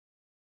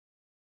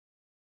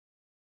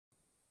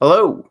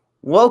Hello,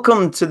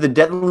 welcome to the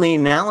Deadly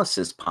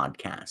Analysis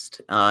podcast.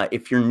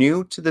 If you're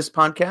new to this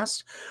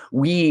podcast,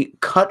 we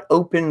cut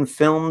open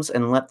films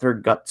and let their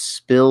guts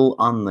spill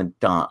on the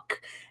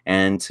dock.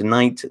 And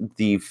tonight,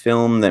 the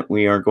film that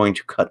we are going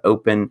to cut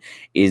open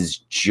is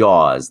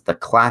Jaws, the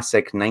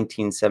classic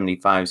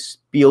 1975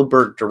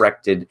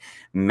 Spielberg-directed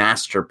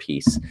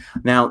masterpiece.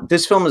 Now,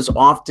 this film is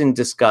often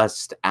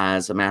discussed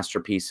as a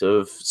masterpiece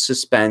of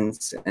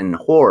suspense and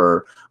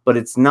horror, but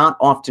it's not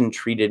often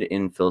treated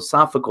in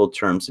philosophical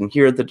terms. And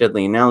here at the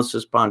Deadly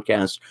Analysis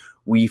podcast,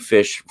 we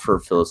fish for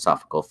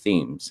philosophical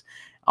themes.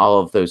 All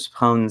of those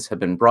puns have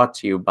been brought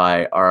to you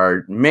by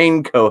our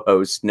main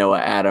co-host,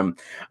 Noah Adam,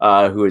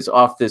 who is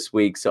off this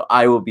week. So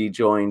I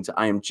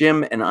am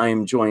Jim, and I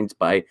am joined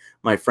by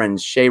my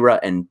friends Shayra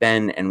and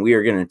Ben, and we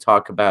are going to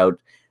talk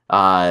about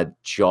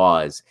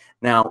Jaws.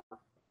 Now,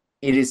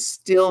 it is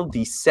still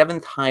the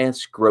seventh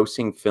highest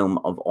grossing film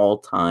of all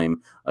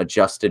time,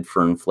 adjusted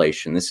for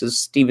inflation. This is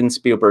Steven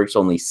Spielberg's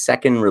only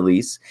second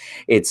release.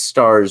 It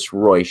stars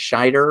Roy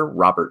Scheider,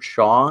 Robert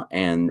Shaw,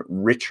 and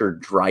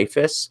Richard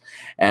Dreyfuss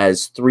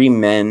as three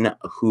men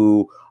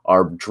who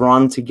are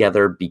drawn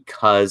together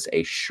because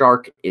a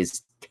shark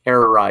is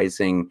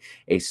terrorizing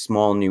a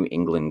small New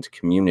England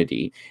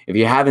community. If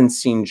you haven't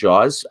seen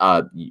Jaws,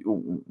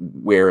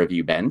 where have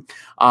you been?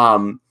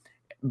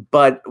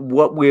 But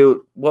what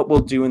we'll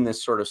do in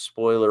this sort of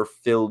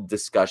spoiler-filled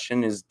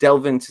discussion is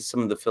delve into some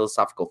of the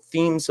philosophical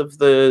themes of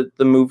the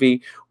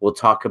movie. We'll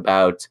talk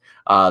about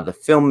the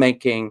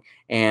filmmaking,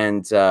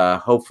 and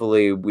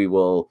hopefully we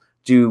will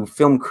do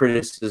film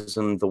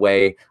criticism the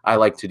way I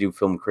like to do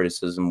film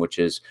criticism, which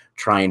is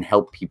try and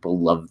help people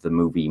love the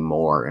movie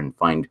more and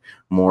find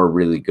more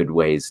really good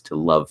ways to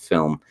love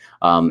film.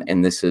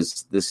 And this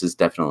is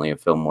definitely a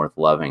film worth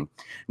loving.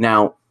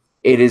 Now,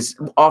 it has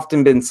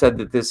often been said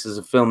that this is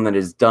a film that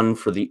is done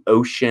for the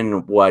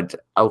ocean what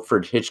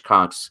Alfred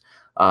Hitchcock's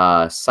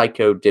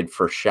Psycho did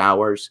for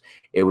showers.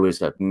 It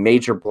was a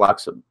major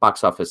box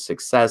office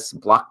success,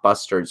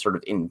 blockbuster. It sort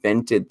of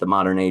invented the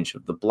modern age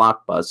of the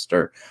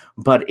blockbuster,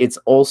 but it's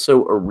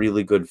also a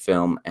really good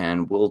film,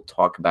 and we'll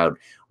talk about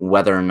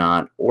whether or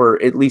not,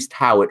 or at least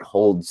how it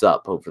holds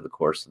up over the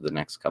course of the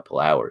next couple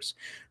hours.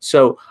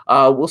 So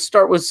we'll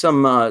start with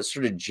some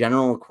sort of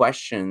general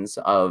questions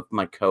of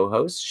my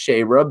co-hosts,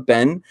 Shayra,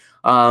 Ben.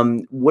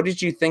 What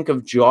did you think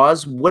of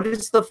Jaws? What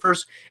is the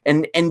first,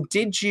 and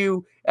did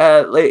you,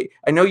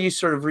 I know you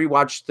sort of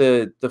rewatched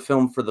the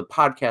film for the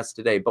podcast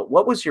today, but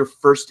what was your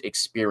first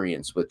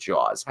experience with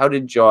Jaws? How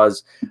did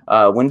Jaws,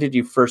 when did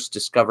you first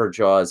discover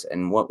Jaws,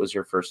 and what was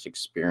your first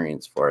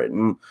experience for it?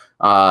 And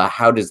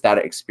how does that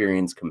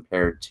experience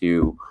compare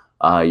to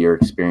your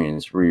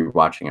experience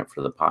rewatching it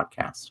for the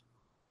podcast?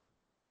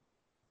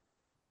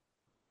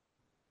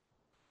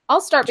 I'll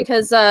start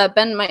because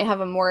Ben might have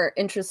a more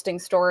interesting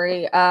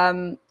story.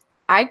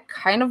 I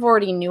kind of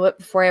already knew it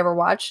before I ever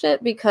watched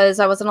it because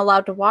I wasn't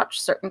allowed to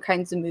watch certain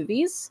kinds of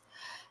movies.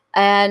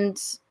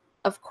 And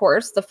of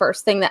course, the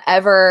first thing that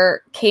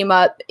ever came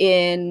up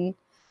in,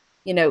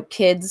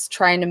 kids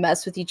trying to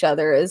mess with each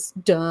other is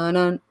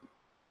dun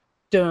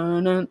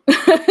dun.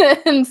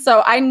 And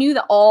so I knew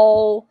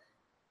that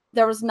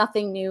there was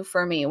nothing new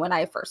for me when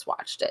I first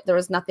watched it. There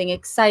was nothing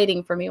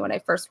exciting for me when I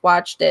first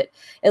watched it,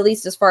 at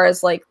least as far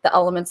as like the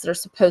elements that are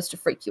supposed to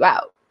freak you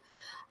out.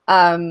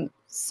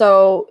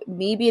 So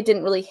maybe it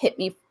didn't really hit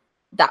me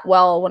that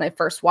well when I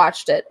first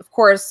watched it. Of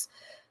course,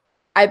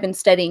 I've been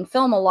studying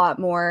film a lot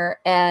more,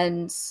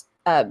 and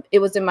it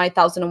was in my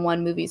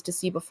 1001 movies to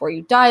see before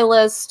you die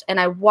list. And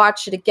I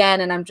watched it again,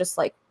 and I'm just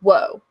like,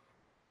 whoa.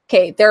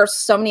 Okay, there are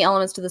so many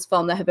elements to this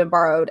film that have been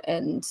borrowed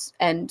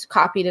and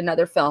copied in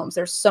other films.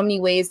 There's so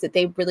many ways that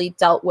they really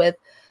dealt with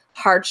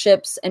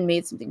hardships and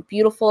made something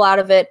beautiful out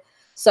of it.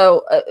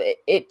 So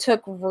it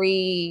took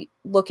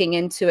re-looking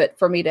into it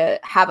for me to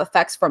have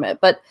effects from it.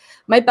 But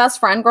my best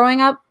friend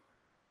growing up,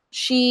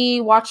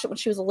 she watched it when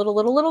she was a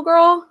little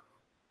girl,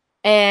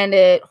 and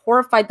it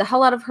horrified the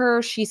hell out of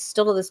her. She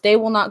still to this day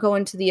will not go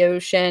into the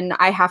ocean.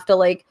 I have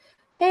to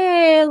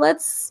hey,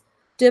 let's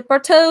dip our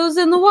toes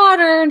in the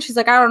water. And she's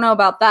like, I don't know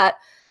about that.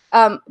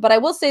 But I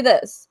will say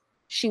this.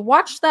 She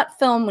watched that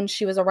film when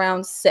she was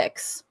around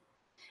 6.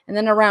 And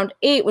then around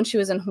 8, when she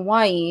was in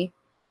Hawaii,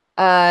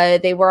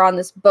 they were on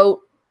this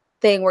boat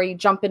thing where you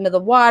jump into the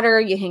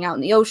water, you hang out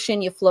in the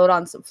ocean, you float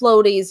on some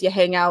floaties, you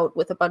hang out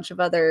with a bunch of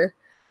other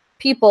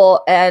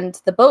people. And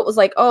the boat was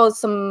like, oh,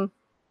 some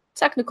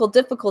technical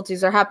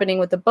difficulties are happening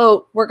with the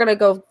boat. We're going to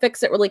go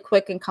fix it really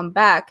quick and come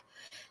back.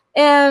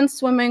 And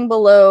swimming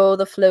below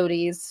the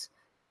floaties,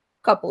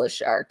 couple of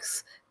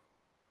sharks.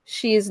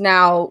 She's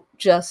now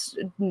just,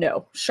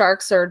 no,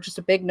 sharks are just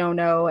a big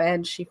no-no,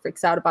 and she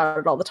freaks out about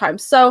it all the time.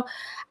 So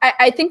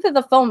I think that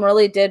the film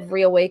really did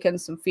reawaken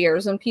some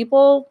fears in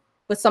people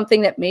with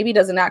something that maybe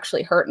doesn't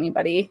actually hurt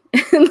anybody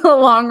in the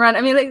long run.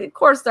 I mean, of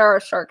course there are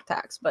shark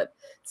attacks, but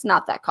it's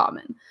not that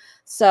common.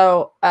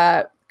 So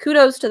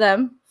kudos to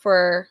them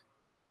for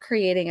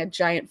creating a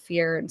giant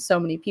fear in so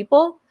many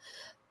people.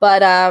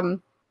 But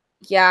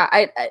yeah,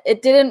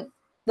 it didn't,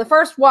 the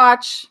first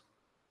watch,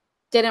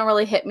 didn't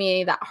really hit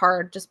me that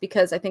hard, just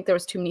because I think there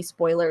was too many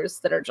spoilers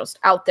that are just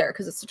out there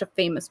because it's such a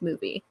famous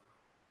movie.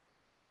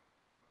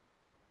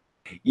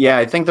 Yeah,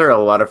 I think there are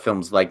a lot of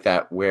films like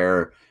that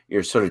where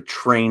you're sort of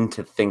trained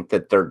to think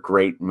that they're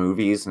great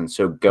movies, and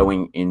so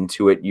going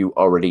into it, you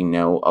already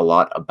know a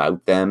lot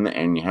about them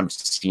and you have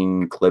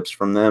seen clips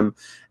from them,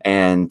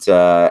 and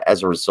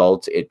as a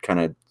result, it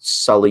kind of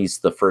sullies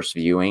the first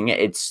viewing.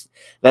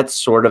 That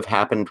sort of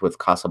happened with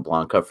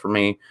Casablanca for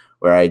me,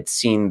 where I'd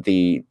seen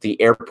the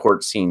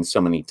airport scene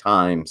so many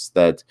times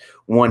that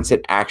once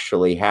it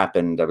actually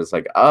happened, I was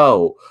like,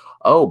 oh,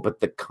 but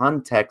the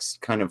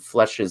context kind of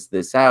fleshes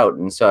this out.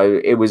 And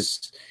so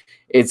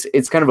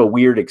it's kind of a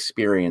weird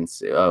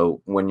experience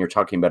when you're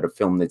talking about a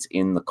film that's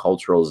in the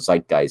cultural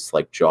zeitgeist,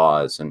 like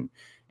Jaws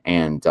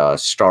and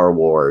Star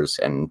Wars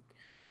and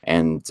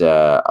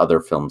other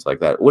films like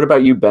that. What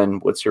about you, Ben?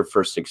 What's your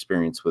first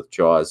experience with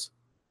Jaws?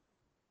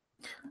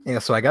 Yeah,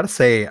 so I gotta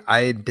say,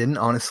 I didn't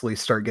honestly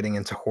start getting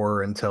into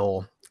horror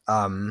until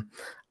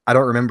I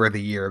don't remember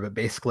the year, but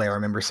basically I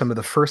remember some of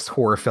the first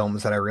horror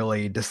films that I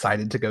really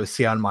decided to go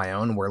see on my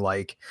own were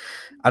like,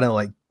 I don't know,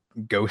 like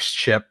Ghost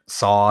Ship,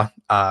 Saw,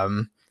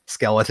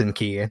 Skeleton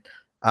Key.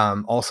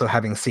 Also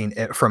having seen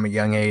it from a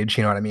young age,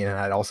 you know what I mean? And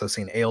I'd also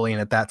seen Alien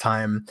at that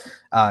time,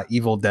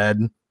 Evil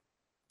Dead.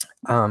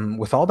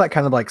 With all that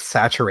kind of like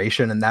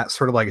saturation and that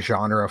sort of like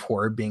genre of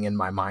horror being in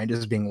my mind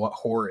as being what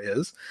horror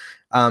is.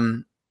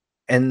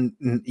 And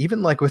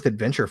even like with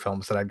adventure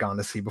films that I'd gone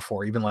to see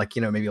before, even like,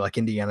 you know, maybe like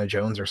Indiana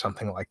Jones or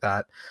something like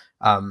that,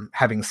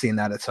 having seen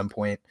that at some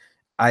point,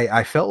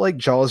 I felt like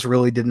Jaws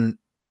really didn't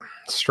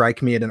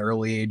strike me at an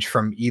early age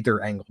from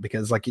either angle,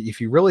 because like if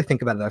you really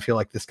think about it, I feel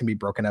like this can be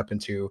broken up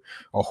into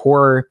a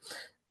horror,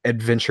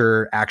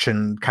 adventure,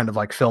 action kind of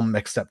like film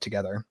mixed up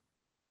together.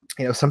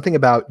 You know, something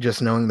about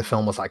just knowing the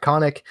film was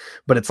iconic,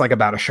 but it's like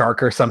about a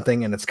shark or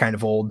something and it's kind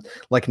of old.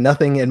 Like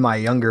nothing in my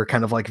younger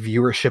kind of like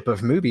viewership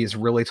of movies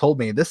really told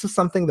me this is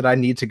something that I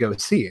need to go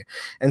see.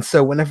 And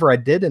so whenever I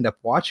did end up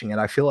watching it,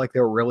 I feel like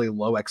there were really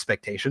low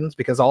expectations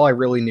because all I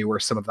really knew were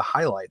some of the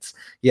highlights.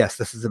 Yes,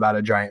 this is about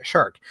a giant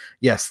shark.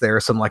 Yes, there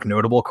are some like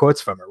notable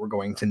quotes from it. We're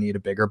going to need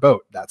a bigger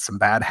boat. That's some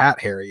bad hat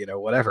hair, you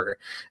know, whatever.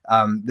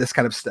 This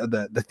kind of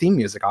the theme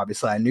music,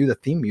 obviously I knew the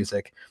theme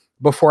music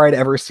before I'd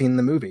ever seen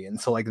the movie. And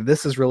so like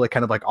this is really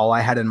kind of like all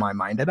I had in my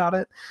mind about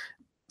it.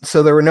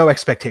 So there were no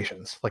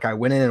expectations. Like I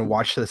went in and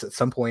watched this at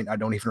some point, I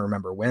don't even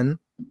remember when.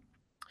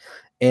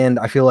 And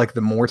I feel like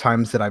the more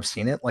times that I've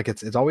seen it, like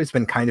it's always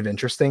been kind of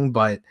interesting,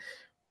 but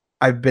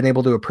I've been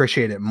able to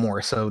appreciate it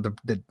more. So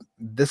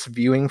this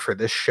viewing for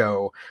this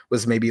show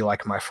was maybe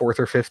like my fourth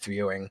or fifth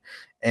viewing,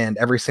 and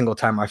every single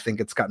time I think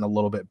it's gotten a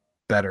little bit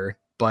better.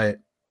 But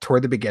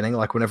toward the beginning,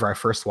 like whenever I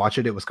first watched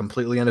it, it was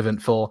completely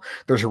uneventful.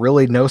 There's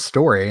really no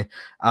story.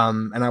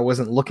 And I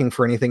wasn't looking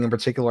for anything in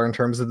particular in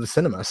terms of the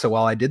cinema. So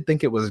while I did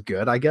think it was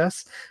good, I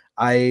guess,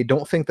 I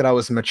don't think that I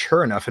was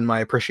mature enough in my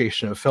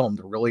appreciation of film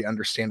to really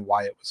understand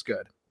why it was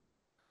good.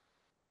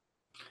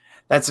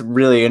 That's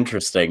really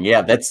interesting.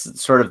 Yeah,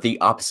 that's sort of the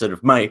opposite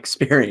of my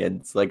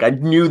experience. Like I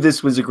knew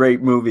this was a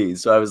great movie,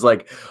 so I was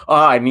like,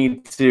 "Oh, I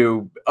need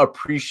to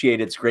appreciate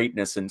its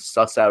greatness and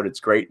suss out its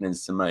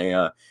greatness in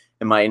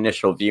my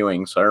initial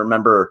viewing." So I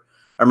remember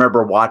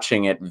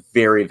watching it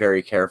very,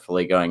 very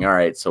carefully, going, "All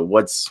right, so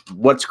what's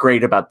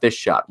great about this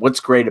shot? What's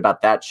great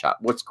about that shot?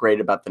 What's great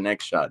about the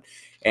next shot?"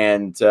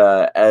 And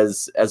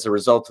as a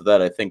result of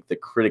that, I think the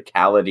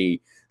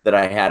criticality that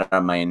I had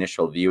on my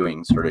initial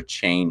viewing sort of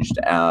changed.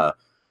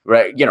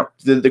 Right, you know,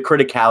 the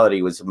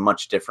criticality was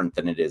much different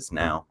than it is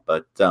now.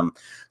 But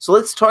so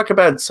let's talk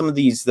about some of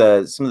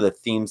the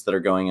themes that are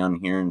going on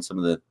here, and some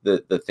of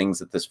the things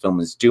that this film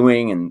is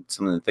doing, and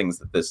some of the things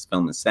that this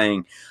film is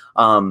saying.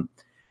 I'm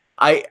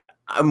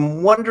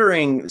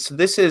wondering. So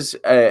this is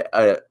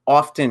a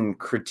often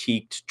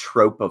critiqued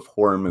trope of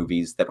horror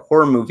movies, that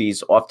horror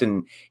movies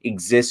often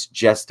exist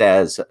just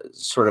as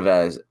sort of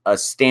as a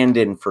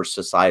stand-in for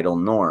societal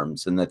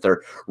norms, and that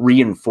they're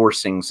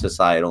reinforcing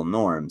societal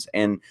norms.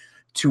 And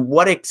to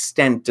what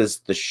extent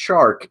does the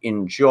shark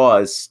in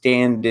Jaws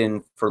stand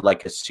in for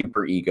like a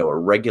superego, a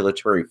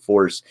regulatory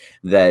force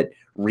that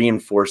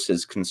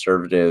reinforces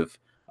conservative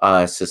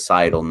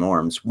societal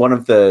norms? One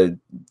of the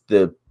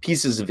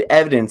pieces of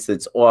evidence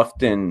that's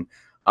often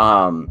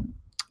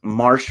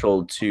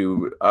marshaled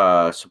to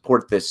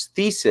support this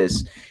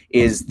thesis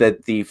is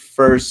that the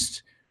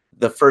first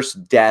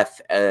death,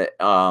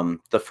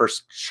 the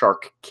first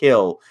shark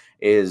kill,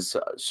 is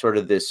sort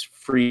of this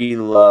free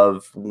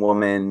love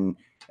woman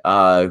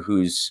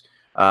who's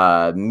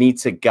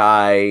meets a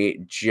guy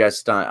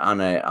just on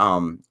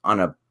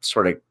a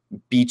sort of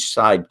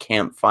beachside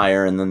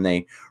campfire, and then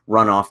they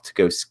run off to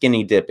go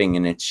skinny dipping,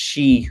 and it's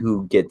she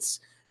who gets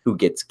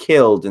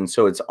killed. And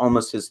so it's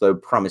almost as though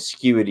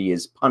promiscuity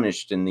is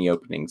punished in the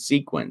opening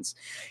sequence,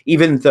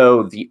 even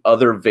though the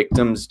other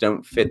victims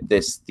don't fit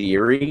this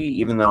theory.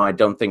 Even though I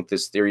don't think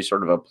this theory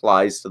sort of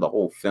applies to the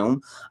whole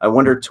film, I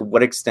wonder, to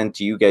what extent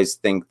do you guys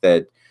think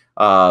that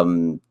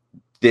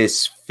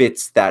this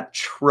fits that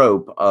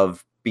trope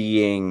of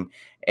being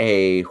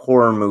a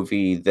horror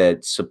movie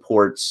that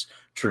supports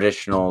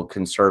traditional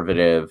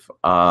conservative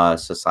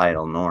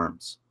societal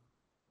norms.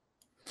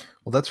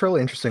 Well, that's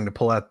really interesting to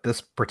pull out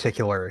this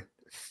particular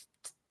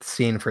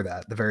scene for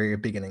that, the very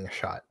beginning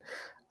shot.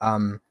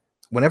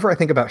 Whenever I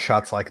think about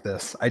shots like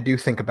this, I do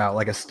think about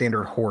like a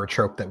standard horror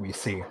trope that we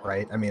see,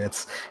 right? I mean,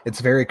 it's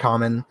very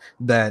common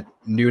that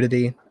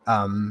nudity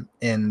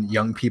in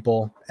young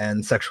people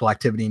and sexual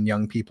activity in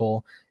young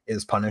people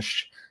is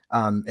punished.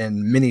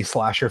 In many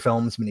slasher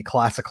films, many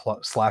classic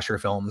slasher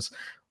films.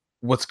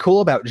 What's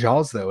cool about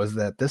Jaws, though, is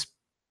that this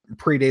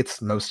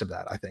predates most of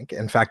that, I think.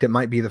 In fact, it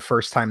might be the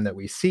first time that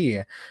we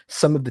see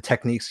some of the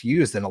techniques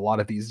used in a lot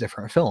of these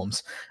different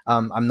films.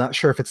 I'm not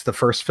sure if it's the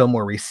first film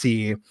where we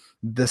see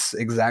this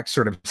exact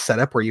sort of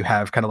setup where you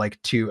have kind of like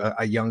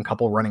a young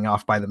couple running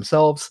off by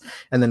themselves,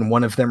 and then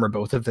one of them or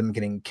both of them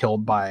getting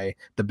killed by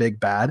the big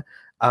bad.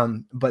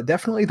 But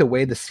definitely the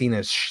way the scene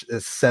is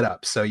set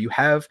up. So you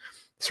have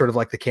sort of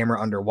like the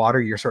camera underwater,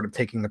 you're sort of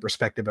taking the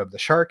perspective of the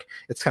shark.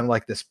 It's kind of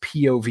like this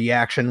POV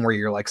action where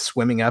you're like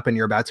swimming up and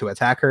you're about to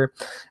attack her.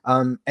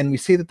 And we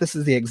see that this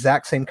is the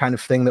exact same kind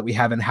of thing that we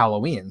have in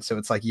Halloween. So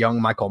it's like young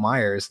Michael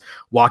Myers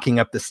walking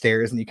up the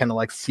stairs and you kind of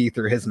like see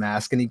through his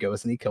mask and he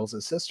goes and he kills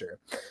his sister.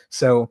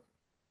 So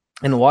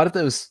in a lot of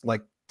those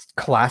like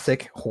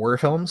classic horror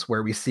films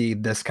where we see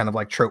this kind of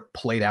like trope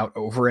played out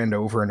over and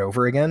over and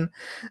over again,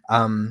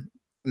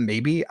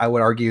 maybe I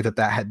would argue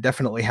that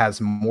definitely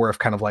has more of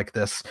kind of like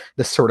this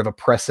sort of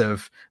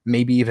oppressive,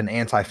 maybe even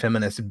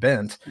anti-feminist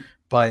bent.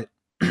 But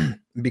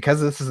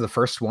because this is the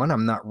first one,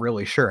 I'm not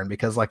really sure. And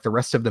because like the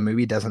rest of the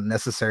movie doesn't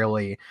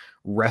necessarily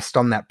rest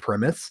on that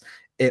premise,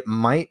 it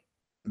might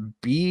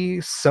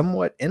be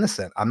somewhat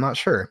innocent. I'm not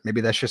sure.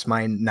 Maybe that's just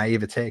my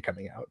naivete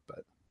coming out. But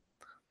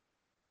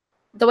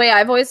the way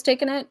I've always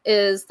taken it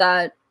is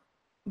that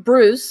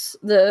Bruce,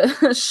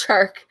 the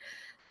shark,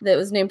 that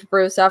was named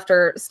Bruce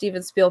after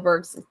Steven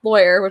Spielberg's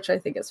lawyer, which I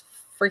think is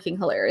freaking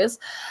hilarious.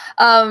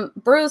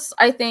 Bruce,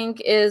 I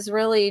think, is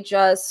really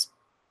just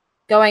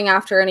going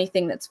after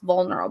anything that's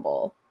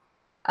vulnerable.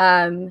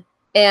 And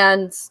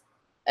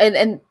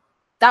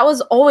that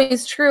was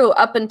always true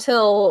up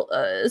until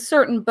a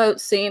certain boat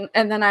scene.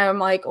 And then I'm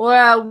like,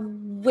 well,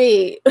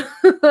 wait,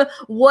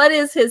 what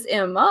is his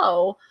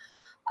MO?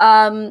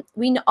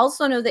 We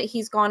also know that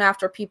he's gone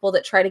after people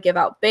that try to give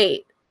out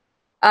bait.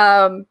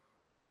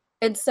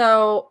 And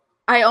so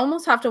I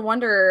almost have to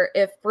wonder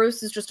if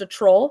Bruce is just a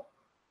troll,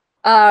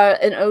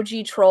 an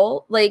OG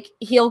troll. Like,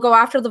 he'll go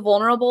after the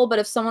vulnerable, but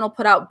if someone will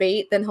put out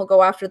bait, then he'll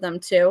go after them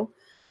too.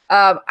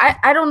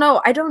 I don't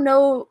know. I don't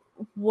know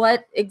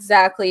what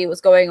exactly was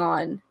going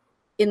on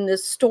in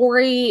this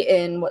story,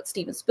 in what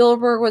Steven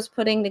Spielberg was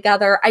putting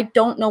together. I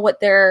don't know what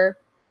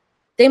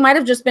they might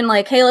have just been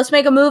like, hey, let's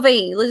make a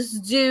movie.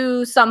 Let's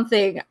do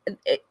something.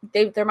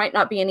 There might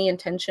not be any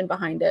intention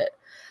behind it.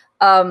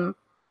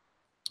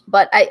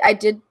 But I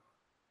did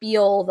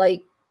feel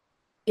like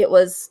it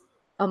was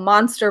a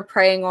monster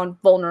preying on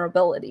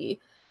vulnerability,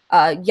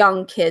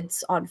 young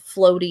kids on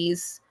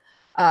floaties,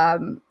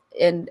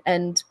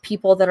 and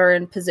people that are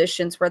in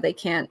positions where they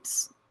can't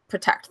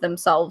protect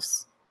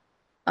themselves.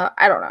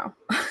 I don't know.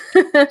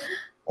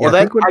 Well,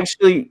 that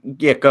actually,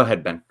 yeah, go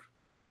ahead, Ben.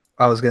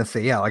 I was going to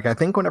say, yeah, like I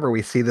think whenever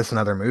we see this in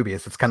other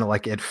movies, it's kind of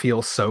like it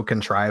feels so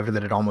contrived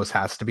that it almost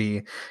has to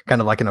be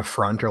kind of like an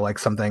affront or like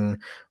something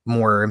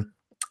more,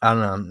 I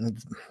don't know,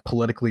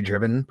 politically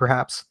driven,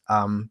 perhaps.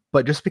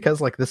 But just because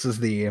like this is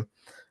the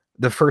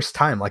first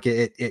time, like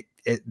it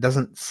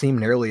doesn't seem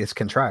nearly as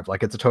contrived.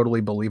 Like it's a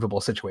totally believable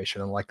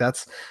situation, and like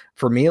that's,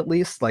 for me at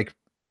least, like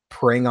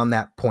preying on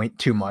that point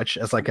too much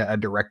as like a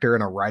director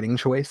and a writing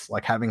choice.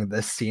 Like having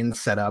this scene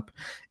set up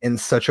in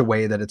such a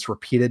way that it's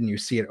repeated and you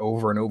see it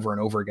over and over and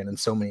over again in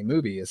so many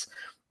movies.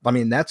 I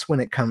mean, that's when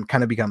it kind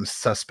of becomes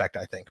suspect,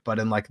 I think. But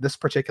in like this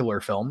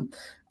particular film,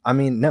 I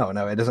mean, no,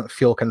 it doesn't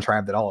feel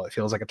contrived at all. It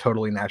feels like a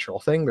totally natural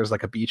thing. There's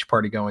like a beach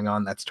party going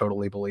on. That's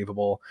totally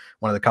believable.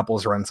 One of the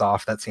couples runs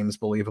off. That seems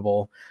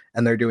believable.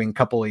 And they're doing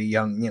coupley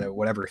young,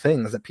 whatever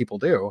things that people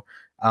do.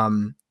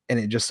 And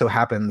it just so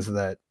happens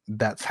that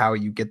that's how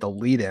you get the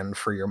lead in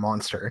for your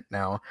monster.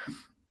 Now,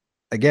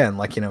 again,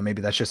 like,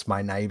 maybe that's just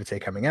my naivete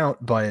coming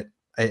out, but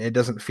it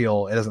doesn't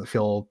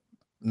feel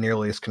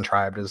nearly as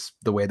contrived as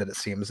the way that it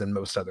seems in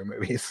most other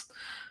movies.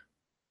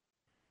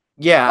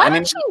 Yeah, why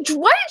did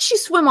she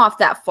swim off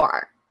that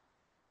far?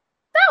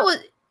 That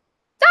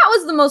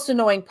was the most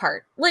annoying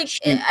part. Like,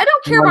 I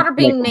don't care about her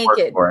being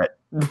naked.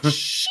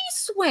 She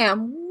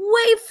swam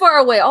way far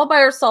away, all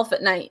by herself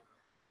at night.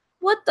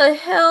 What the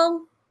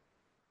hell?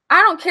 I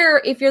don't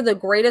care if you're the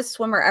greatest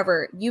swimmer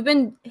ever. You've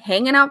been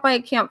hanging out by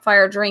a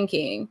campfire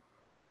drinking.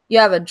 You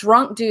have a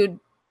drunk dude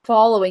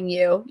following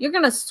you. You're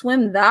gonna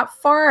swim that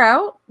far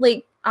out?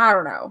 Like, I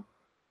don't know.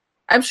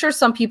 I'm sure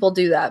some people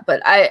do that,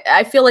 but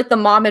I feel like the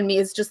mom in me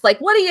is just like,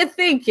 what are you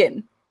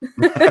thinking?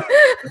 Well,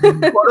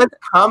 it's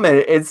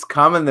common. It's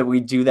common that we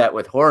do that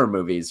with horror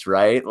movies,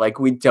 right? Like,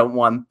 we don't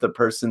want the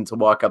person to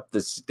walk up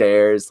the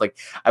stairs. Like,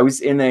 I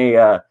was in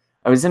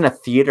a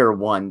theater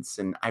once,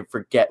 and I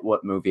forget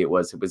what movie it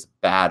was. It was a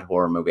bad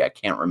horror movie. I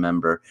can't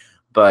remember,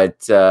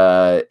 but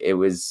it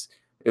was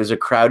a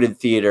crowded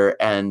theater,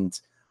 and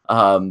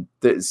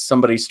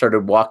somebody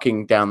started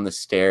walking down the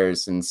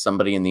stairs, and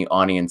somebody in the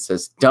audience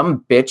says,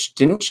 "Dumb bitch,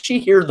 didn't she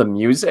hear the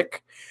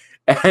music?"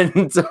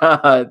 And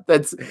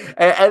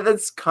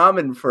that's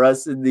common for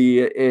us in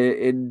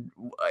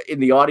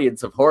the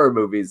audience of horror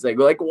movies.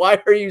 Like,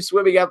 why are you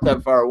swimming out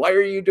that far? Why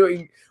are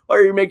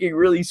you making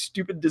really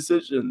stupid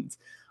decisions?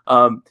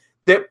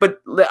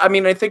 But I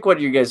mean, I think what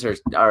you guys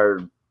are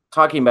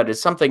talking about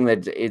is something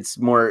that it's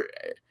more.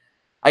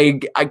 I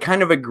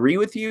kind of agree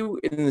with you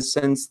in the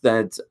sense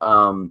that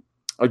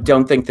I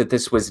don't think that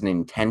this was an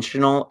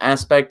intentional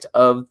aspect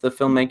of the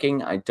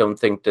filmmaking. I don't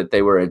think that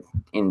they were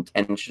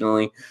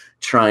intentionally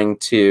trying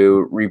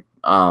to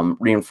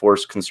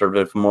reinforce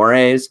conservative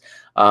mores.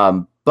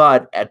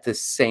 But at the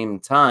same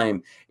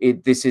time,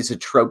 this is a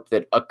trope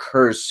that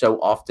occurs so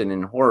often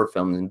in horror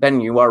films. And Ben,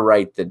 you are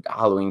right that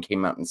Halloween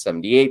came out in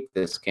 1978.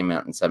 This came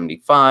out in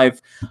 1975.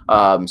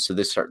 So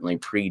this certainly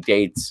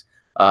predates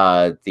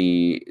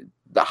the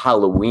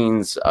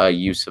Halloween's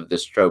use of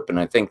this trope. And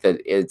I think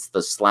that it's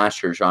the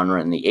slasher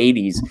genre in the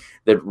 80s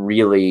that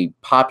really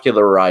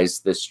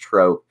popularized this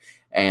trope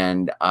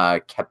and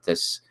kept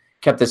this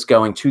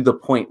going to the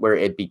point where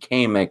it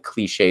became a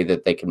cliche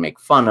that they can make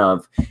fun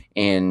of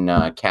in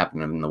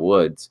Cabin in the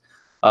Woods.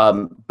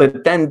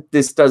 But then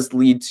this does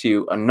lead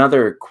to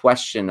another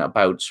question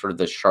about sort of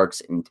the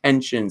shark's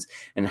intentions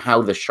and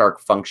how the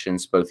shark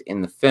functions both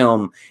in the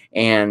film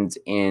and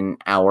in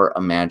our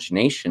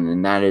imagination.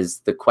 And that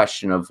is the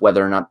question of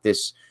whether or not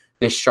this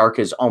shark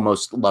is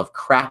almost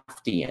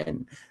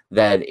Lovecraftian,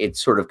 that it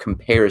sort of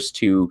compares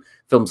to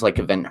films like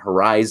Event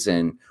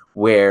Horizon,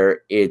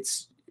 where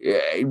it's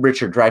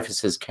Richard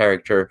Dreyfuss's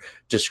character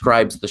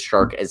describes the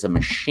shark as a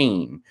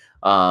machine,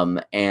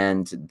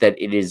 and that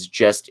it is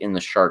just in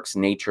the shark's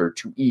nature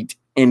to eat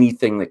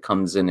anything that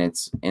comes in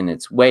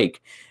its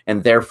wake,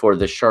 and therefore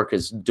the shark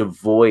is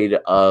devoid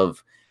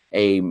of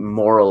a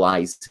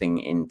moralizing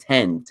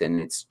intent, and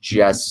it's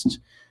just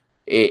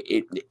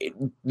it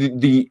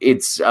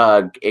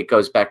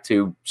goes back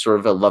to sort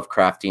of a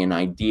Lovecraftian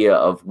idea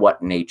of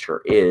what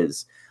nature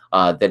is.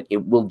 That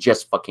it will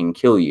just fucking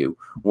kill you,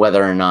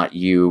 whether or not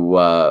you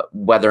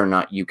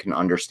can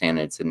understand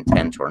its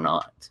intent or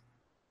not.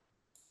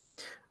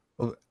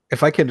 Well,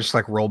 if I could just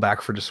like roll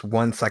back for just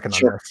 1 second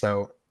on this.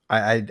 So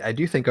I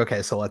do think,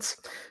 okay, so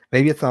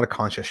maybe it's not a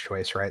conscious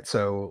choice, right?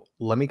 So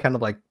let me kind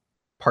of like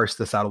parse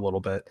this out a little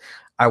bit.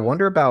 I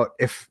wonder about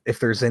if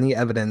there's any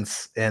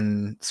evidence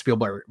in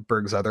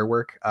Spielberg's other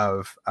work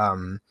of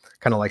kind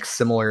of like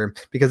similar,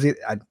 because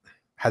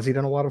has he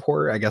done a lot of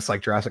horror? I guess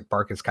like Jurassic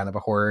Park is kind of a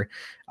horror.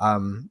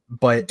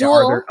 But Duel.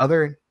 Are there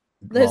other...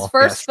 His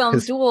first film,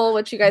 Duel,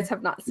 which you guys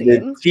have not seen.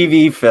 The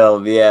TV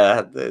film,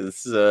 yeah.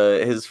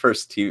 His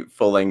first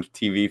full-length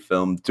TV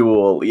film,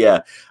 Duel, yeah.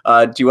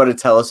 Do you want to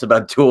tell us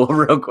about Duel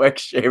real quick,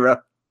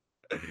 Shayra?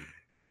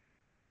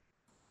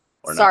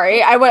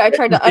 Sorry, I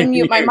tried to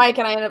unmute my mic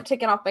and I ended up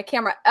taking off my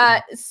camera.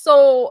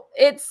 So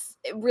it's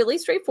really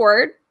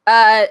straightforward.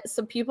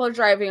 Some people are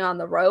driving on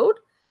the road,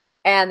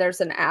 and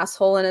there's an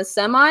asshole in a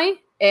semi,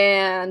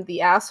 and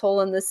the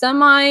asshole in the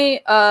semi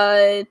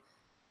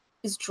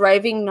is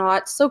driving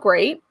not so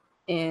great,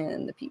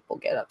 and the people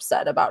get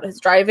upset about his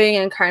driving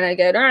and kind of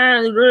get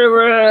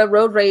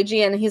road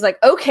ragey, and he's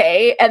like,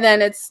 okay, and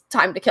then it's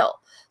time to kill.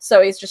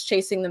 So he's just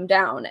chasing them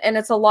down, and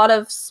it's a lot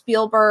of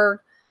Spielberg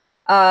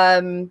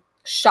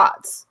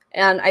shots.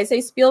 And I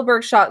say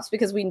Spielberg shots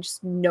because we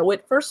just know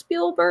it for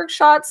Spielberg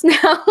shots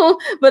now,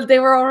 but they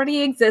were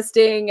already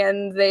existing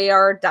and they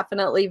are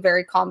definitely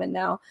very common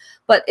now.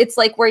 But it's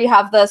like where you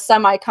have the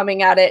semi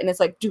coming at it and it's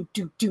like do,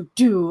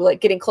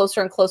 like getting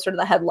closer and closer to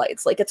the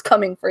headlights, like it's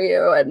coming for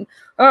you, and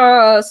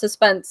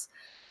suspense.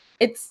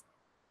 It's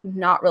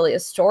not really a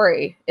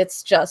story.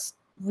 It's just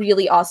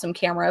really awesome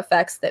camera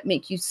effects that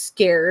make you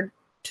scared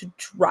to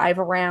drive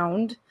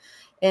around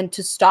and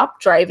to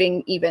stop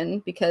driving even,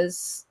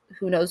 because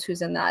who knows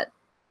who's in that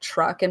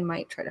truck and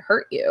might try to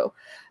hurt you.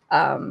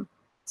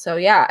 So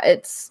yeah,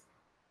 it's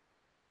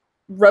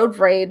Road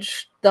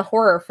Rage, the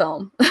horror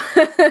film.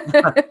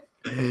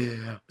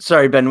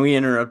 Sorry, Ben, we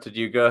interrupted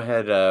you. Go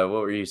ahead.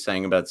 What were you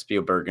saying about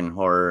Spielberg and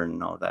horror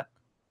and all that?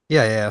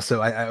 Yeah.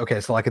 So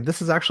okay, so like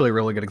this is actually a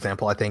really good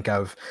example, I think,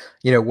 of,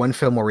 one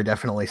film where we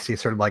definitely see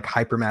sort of like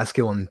hyper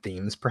masculine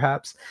themes,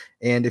 perhaps.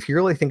 And if you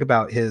really think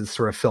about his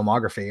sort of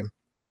filmography,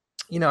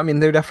 I mean,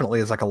 there definitely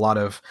is like a lot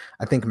of,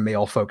 I think,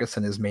 male focus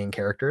in his main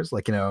characters.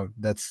 Like,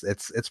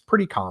 it's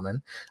pretty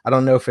common. I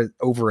don't know if it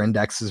over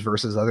indexes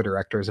versus other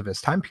directors of his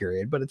time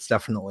period, but it's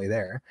definitely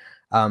there.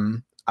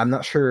 I'm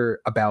not sure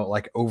about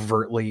like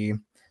overtly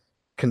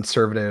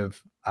conservative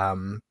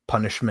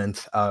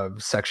punishment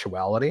of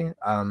sexuality.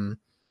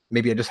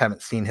 Maybe I just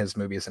haven't seen his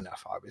movies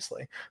enough,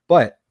 obviously.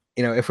 But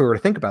you know, if we were to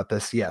think about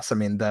this, yes, I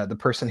mean, the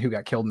person who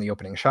got killed in the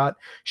opening shot,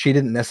 she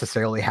didn't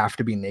necessarily have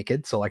to be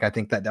naked. So like, I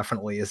think that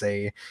definitely is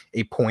a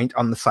point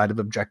on the side of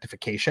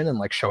objectification and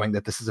like showing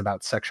that this is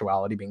about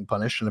sexuality being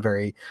punished in a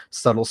very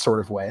subtle sort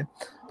of way.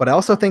 But I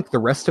also think the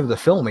rest of the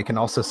film, we can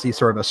also see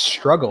sort of a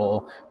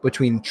struggle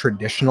between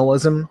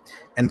traditionalism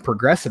and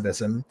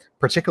progressivism,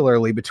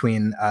 particularly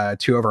between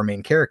two of our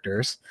main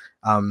characters.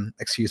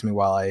 Excuse me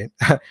while I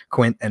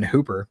Quint and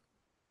Hooper,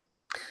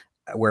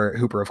 where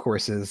Hooper, of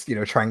course, is, you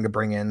know, trying to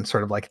bring in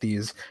sort of like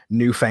these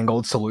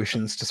newfangled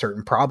solutions to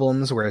certain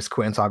problems, whereas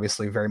Quint's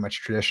obviously very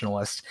much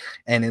traditionalist.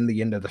 And in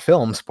the end of the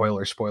film,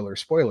 spoilers,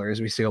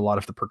 we see a lot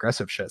of the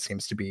progressive shit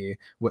seems to be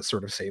what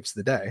sort of saves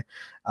the day.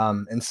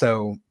 And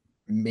so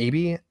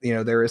maybe, you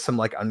know, there is some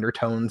like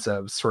undertones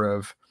of sort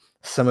of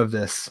some of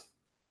this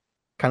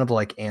kind of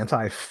like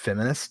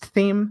anti-feminist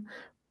theme,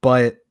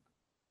 but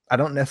I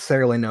don't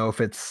necessarily know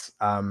if it's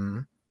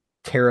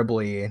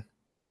terribly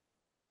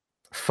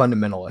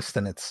fundamentalist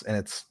in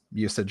its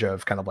usage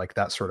of kind of like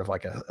that sort of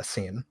like a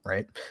scene,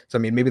 right? So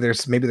I mean, maybe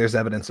there's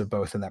evidence of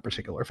both in that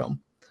particular film.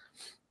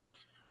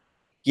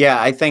 Yeah,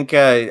 I think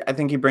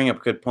you bring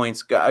up good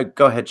points. Go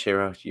ahead,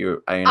 Shira.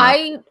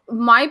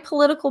 My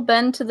political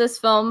bend to this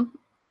film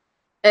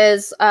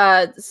is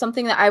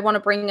something that I want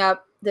to bring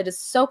up that is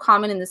so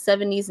common in the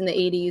 70s and the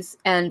 80s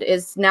and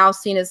is now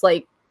seen as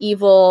like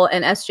evil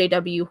and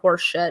SJW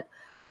horseshit.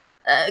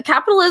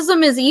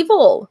 Capitalism is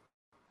evil.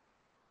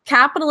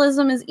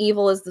 Capitalism is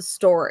evil is the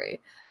story.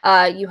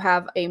 You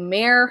have a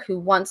mayor who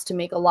wants to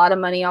make a lot of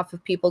money off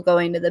of people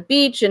going to the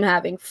beach and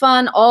having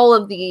fun. All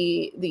of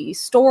the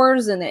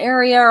stores in the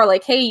area are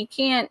like, hey, you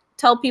can't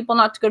tell people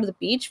not to go to the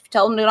beach. If you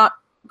tell them to not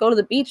go to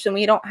the beach, then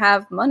we don't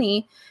have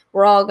money.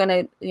 We're all going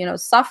to, you know,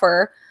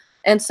 suffer.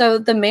 And so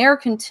the mayor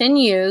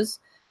continues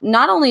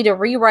not only to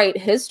rewrite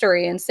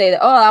history and say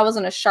that, oh, that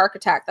wasn't a shark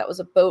attack, that was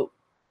a boat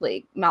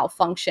like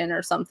malfunction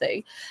or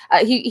something.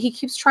 He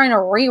keeps trying to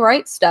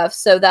rewrite stuff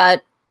so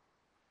that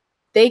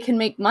they can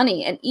make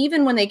money. And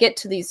even when they get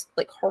to these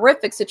like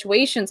horrific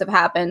situations have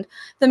happened,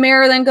 the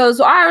mayor then goes,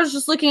 well, I was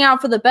just looking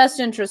out for the best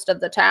interest of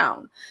the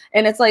town.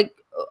 And it's like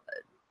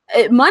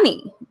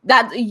money,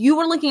 that you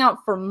were looking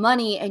out for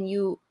money and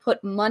you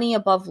put money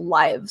above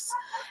lives.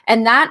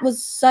 And that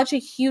was such a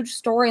huge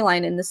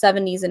storyline in the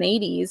 70s and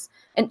 80s.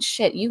 And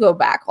shit, you go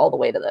back all the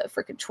way to the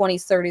freaking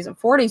 20s, 30s, and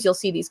 40s, you'll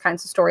see these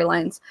kinds of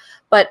storylines.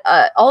 But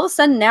all of a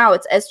sudden now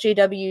it's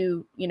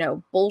SJW, you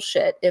know,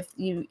 bullshit. If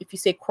you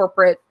say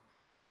corporate,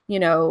 you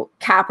know,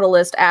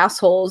 capitalist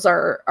assholes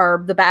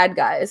are the bad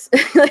guys.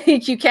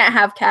 Like, you can't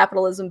have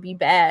capitalism be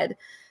bad.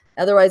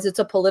 Otherwise, it's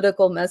a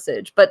political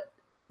message. But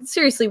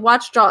seriously,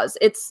 watch Jaws.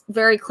 It's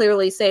very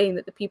clearly saying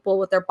that the people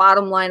with their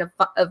bottom line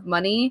of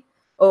money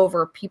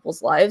over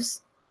people's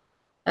lives,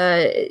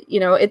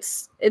 you know,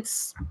 it's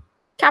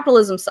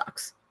capitalism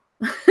sucks.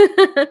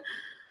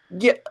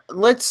 Yeah,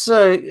 let's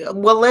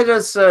kind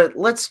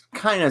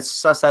of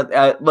suss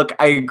out. Look,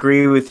 I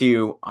agree with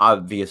you,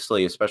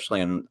 obviously,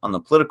 especially on the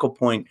political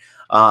point.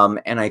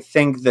 And I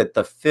think that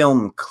the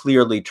film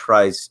clearly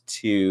tries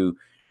to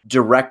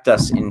direct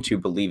us into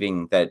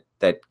believing that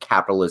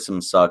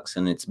capitalism sucks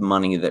and it's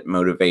money that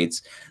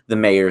motivates the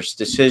mayor's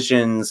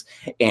decisions,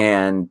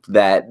 and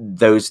that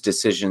those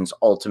decisions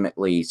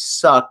ultimately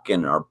suck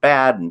and are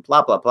bad and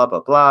blah blah blah blah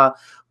blah.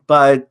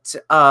 But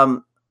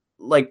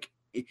like,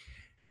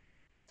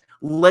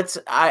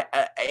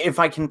 if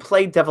I can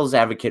play devil's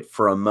advocate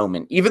for a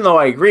moment, even though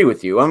I agree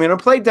with you, I'm going to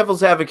play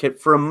devil's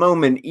advocate for a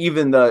moment,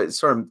 even though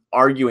sort of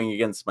arguing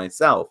against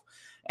myself.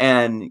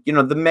 And, you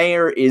know, the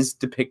mayor is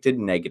depicted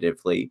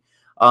negatively,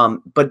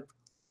 but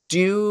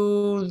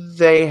do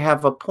they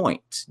have a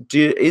point?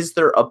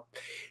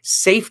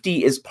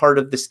 Safety is part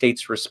of the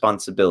state's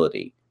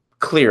responsibility.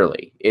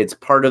 Clearly, it's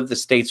part of the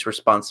state's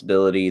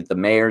responsibility, the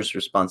mayor's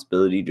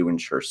responsibility, to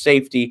ensure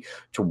safety,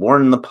 to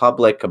warn the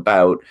public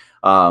about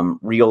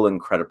real and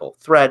credible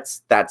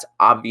threats. That's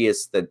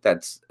obvious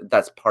that's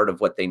part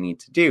of what they need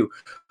to do.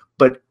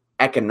 But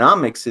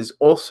economics is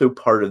also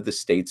part of the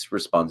state's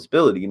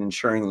responsibility, and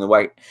ensuring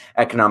the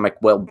economic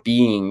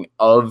well-being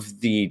of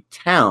the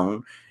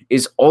town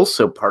is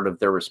also part of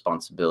their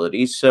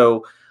responsibility.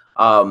 So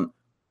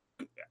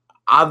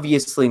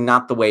obviously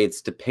not the way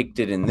it's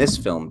depicted in this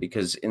film,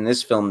 because in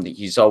this film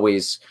he's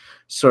always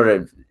sort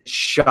of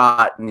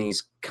shot and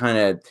he's kind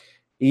of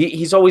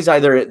he's always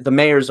either, the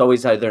mayor's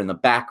always either in the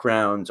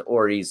background,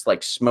 or he's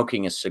like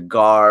smoking a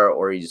cigar,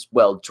 or he's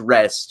well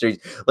dressed, or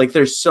like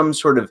there's some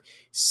sort of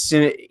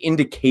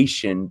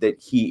indication that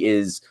he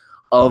is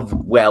of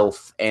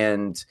wealth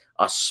and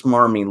a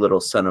smarmy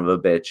little son of a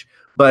bitch.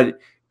 But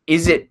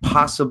is it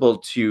possible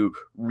to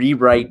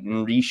rewrite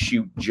and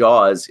reshoot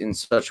Jaws in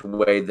such a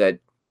way that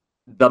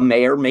the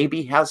mayor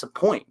maybe has a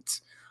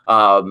point?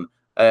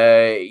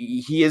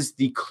 He is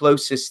the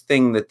closest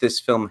thing that this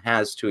film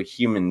has to a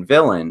human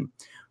villain,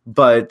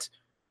 but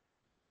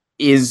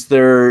is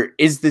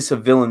this a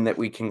villain that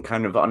we can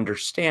kind of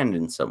understand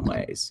in some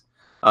ways?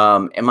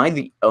 Am I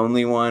the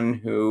only one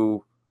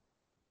who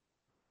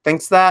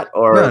thinks that?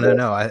 Or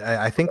no.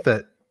 I think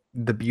that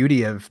the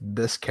beauty of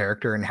this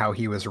character and how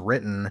he was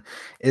written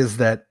is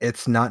that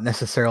it's not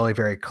necessarily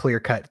very clear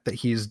cut that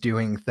he's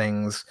doing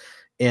things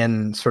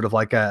in sort of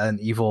like an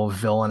evil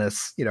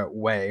villainous,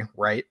 way,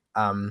 right?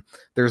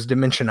 There's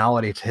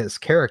dimensionality to his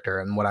character,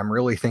 and what I'm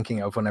really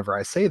thinking of whenever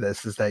I say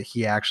this is that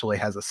he actually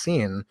has a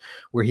scene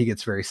where he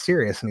gets very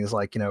serious and he's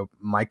like,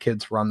 my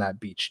kids were on that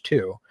beach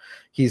too.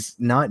 He's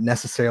not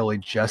necessarily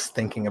just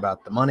thinking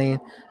about the money.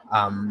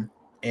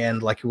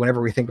 And like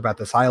whenever we think about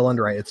this island,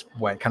 right, it's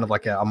kind of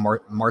like a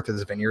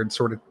Martha's Vineyard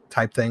sort of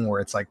type thing where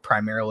it's like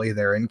primarily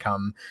their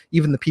income,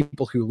 even the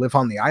people who live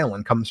on the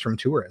island, comes from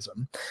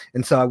tourism.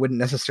 And so I wouldn't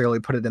necessarily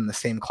put it in the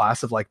same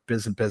class of like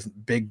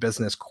big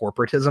business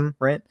corporatism,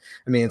 right?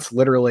 I mean, it's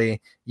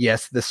literally,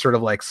 yes, this sort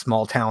of like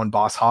small town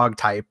boss hog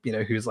type,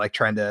 who's like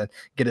trying to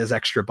get his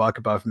extra buck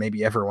above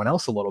maybe everyone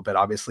else a little bit.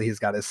 Obviously, he's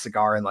got his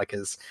cigar and like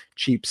his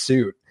cheap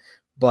suit,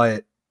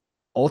 but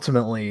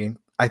ultimately,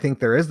 I think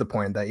there is the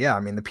point that, yeah, I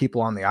mean, the people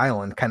on the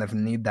island kind of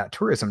need that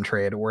tourism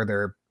trade or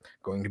they're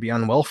going to be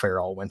on welfare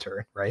all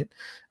winter, right?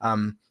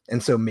 And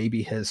so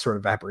maybe his sort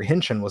of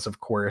apprehension was, of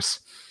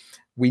course,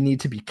 we need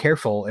to be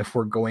careful if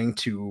we're going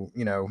to,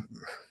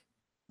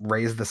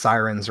 raise the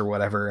sirens or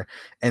whatever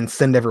and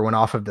send everyone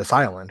off of this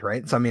island,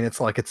 right? So, I mean,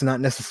 it's like, it's not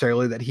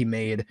necessarily that he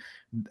made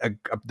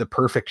the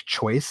perfect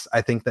choice.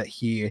 I think that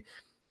he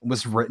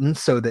was written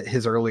so that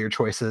his earlier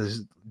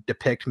choices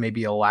depict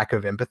maybe a lack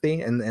of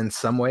empathy in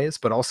some ways,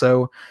 but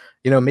also,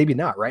 maybe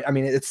not, right? I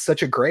mean, it's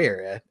such a gray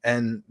area.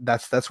 And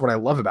that's what I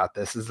love about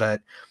this, is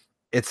that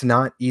it's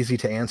not easy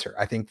to answer.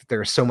 I think that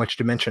there's so much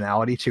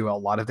dimensionality to a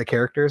lot of the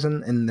characters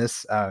in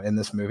this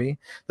movie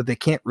that they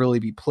can't really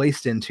be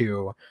placed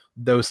into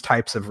those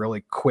types of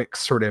really quick,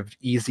 sort of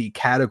easy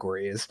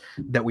categories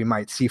that we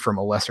might see from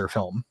a lesser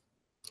film.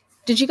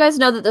 Did you guys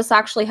know that this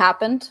actually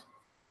happened?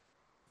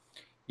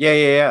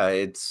 Yeah.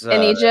 It's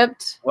in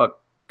Egypt. Well,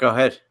 go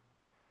ahead.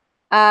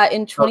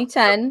 In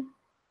 2010,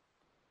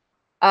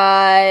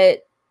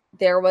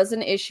 there was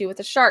an issue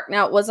with a shark.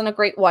 Now, it wasn't a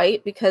great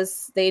white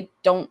because they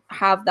don't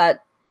have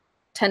that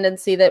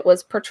tendency that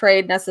was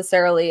portrayed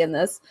necessarily in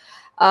this,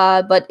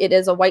 but it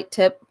is a white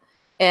tip,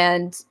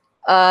 and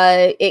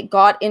it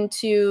got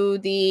into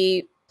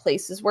the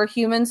places where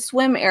humans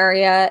swim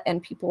area,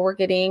 and people were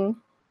getting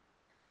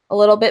a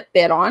little bit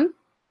bit on,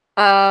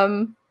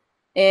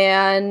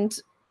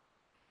 and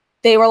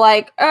they were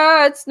like,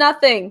 it's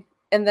nothing.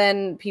 And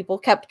then people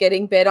kept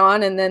getting bit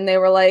on. And then they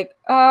were like,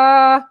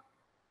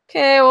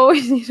 okay, well,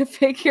 we need to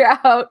figure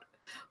out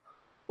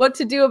what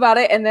to do about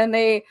it. And then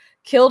they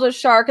killed a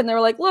shark and they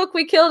were like, look,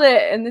 we killed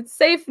it and it's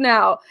safe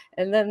now.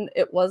 And then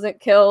it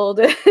wasn't killed.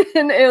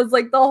 And it was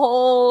like the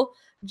whole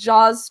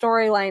Jaws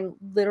storyline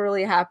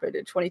literally happened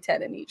in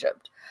 2010 in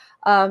Egypt.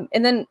 And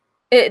then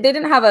they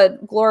didn't have a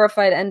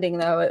glorified ending,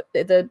 though.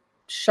 The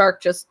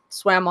shark just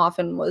swam off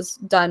and was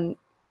done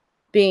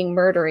being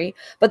murdery.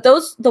 But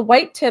the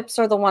white tips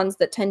are the ones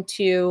that tend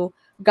to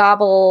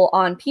gobble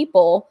on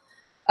people,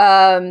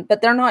 but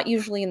they're not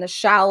usually in the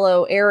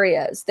shallow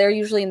areas. They're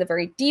usually in the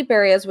very deep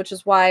areas, which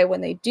is why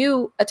when they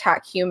do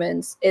attack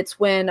humans, it's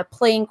when a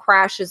plane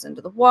crashes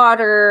into the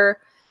water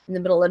in the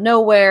middle of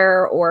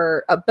nowhere,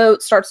 or a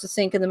boat starts to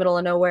sink in the middle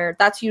of nowhere.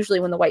 That's usually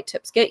when the white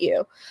tips get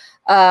you.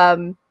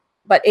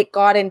 But it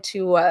got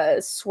into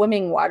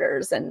swimming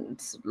waters,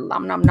 and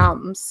nom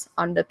noms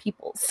on the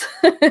peoples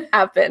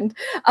happened.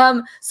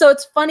 So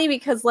it's funny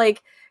because,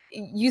 like,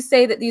 you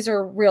say that these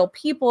are real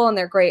people and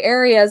they're gray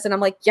areas, and I'm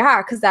like,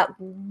 yeah, because that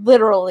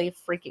literally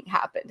freaking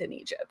happened in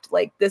Egypt.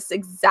 Like, this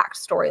exact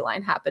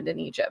storyline happened in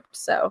Egypt.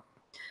 So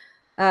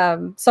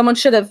someone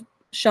should have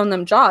shown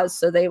them Jaws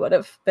so they would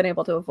have been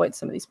able to avoid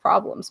some of these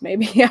problems.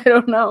 Maybe. I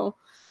don't know.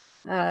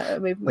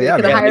 Maybe we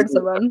could have hired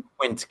someone.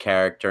 Quint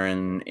character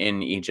in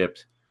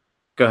Egypt.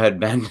 Go ahead,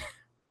 Ben.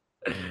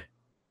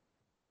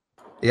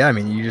 Yeah, I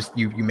mean,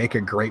 you make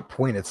a great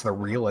point. It's the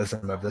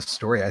realism of this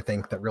story, I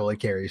think, that really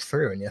carries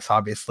through. And yes,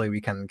 obviously, we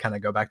can kind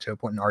of go back to a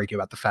point and argue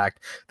about the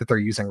fact that they're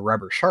using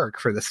rubber shark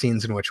for the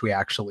scenes in which we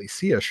actually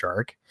see a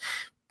shark.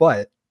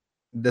 But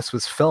this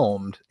was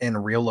filmed in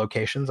real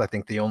locations. I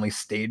think the only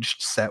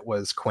staged set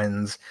was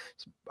Quinn's,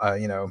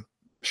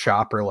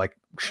 shop or like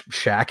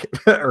shack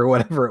or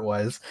whatever it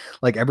was.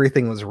 Like,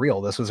 everything was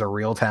real. This was a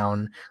real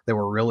town. They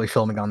were really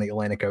filming on the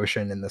Atlantic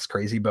Ocean in this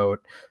crazy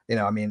boat.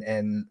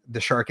 And the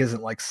shark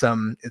isn't like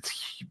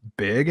it's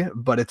big,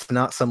 but it's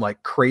not some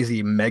like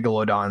crazy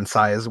megalodon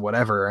size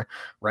whatever,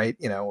 right?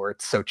 Or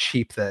it's so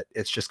cheap that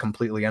it's just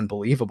completely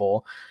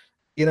unbelievable.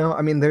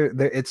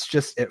 It's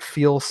just, it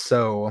feels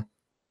so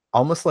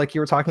almost like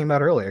you were talking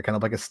about earlier, kind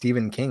of like a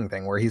Stephen King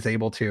thing where he's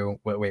able to,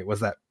 wait, was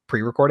that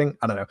pre-recording?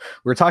 I don't know.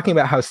 We were talking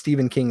about how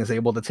Stephen King is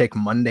able to take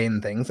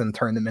mundane things and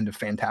turn them into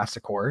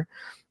fantastic horror.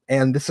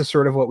 And this is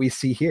sort of what we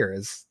see here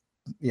is,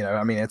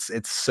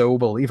 it's so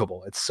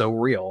believable. It's so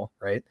real,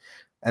 right?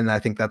 And I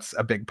think that's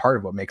a big part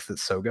of what makes it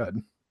so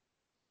good.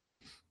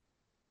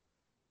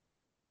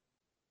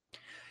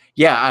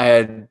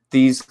 Yeah,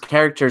 these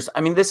characters,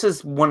 I mean, this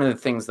is one of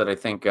the things that I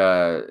think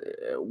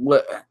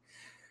what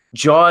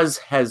Jaws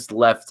has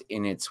left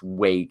in its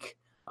wake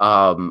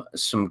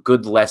some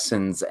good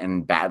lessons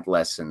and bad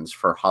lessons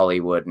for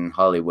Hollywood and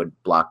Hollywood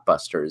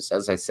blockbusters.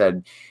 As I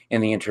said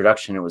in the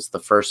introduction, it was the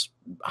first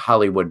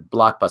Hollywood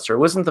blockbuster. It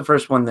wasn't the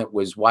first one that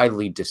was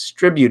widely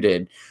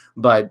distributed,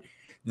 but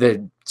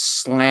the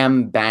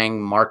slam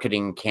bang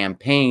marketing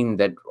campaign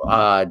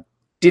that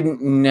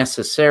didn't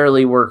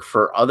necessarily work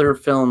for other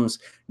films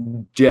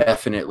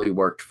definitely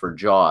worked for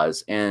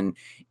Jaws. And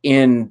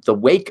in the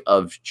wake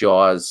of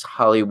Jaws,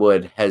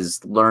 Hollywood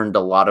has learned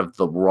a lot of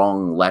the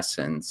wrong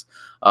lessons,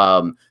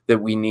 that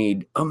we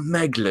need a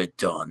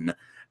megalodon,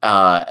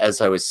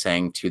 as I was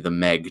saying to the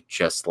Meg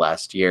just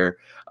last year,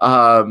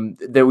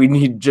 that we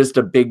need just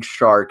a big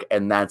shark,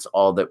 and that's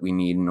all that we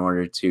need in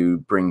order to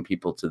bring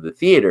people to the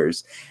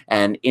theaters.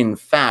 And in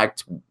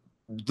fact,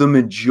 the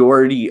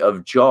majority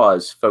of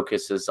Jaws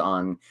focuses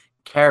on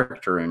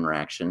character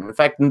interaction. In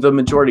fact, the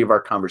majority of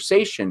our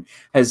conversation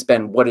has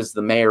been, what does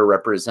the mayor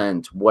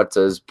represent? What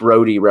does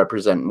Brody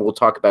represent? And we'll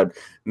talk about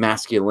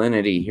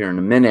masculinity here in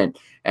a minute,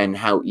 and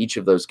how each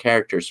of those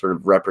characters sort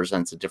of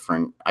represents a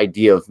different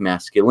idea of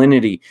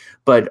masculinity.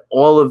 But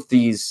all of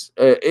these,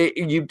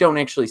 you don't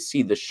actually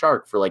see the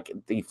shark for like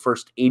the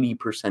first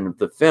 80% of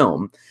the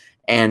film.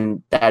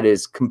 And that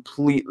is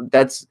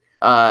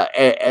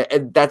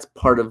that's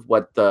part of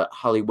what the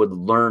Hollywood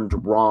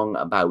learned wrong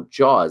about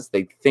Jaws.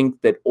 They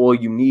think that all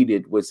you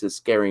needed was a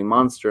scary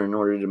monster in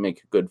order to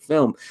make a good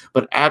film.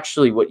 But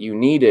actually what you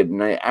needed, and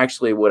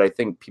what I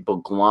think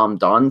people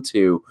glommed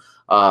onto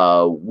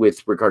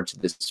with regard to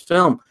this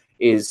film,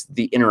 is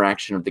the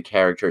interaction of the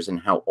characters and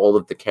how all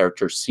of the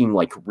characters seem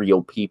like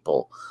real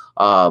people.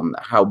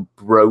 How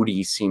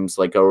Brody seems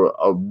like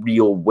a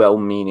real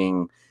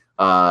well-meaning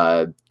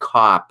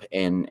cop,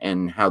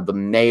 and how the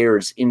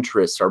mayor's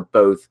interests are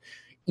both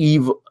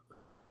evil,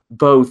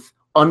 both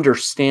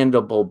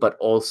understandable but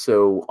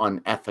also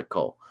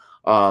unethical.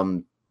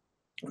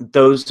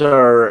 Those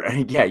are,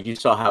 yeah, you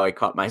saw how I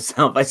caught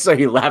myself. I saw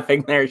you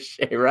laughing there,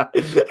 Shayra.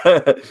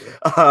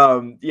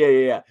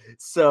 Yeah.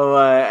 So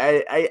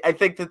I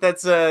think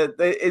that's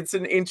it's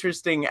an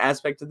interesting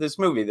aspect of this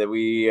movie that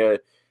we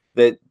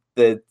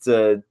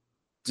that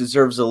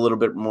deserves a little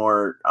bit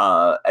more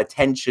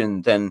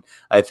attention than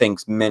I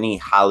think many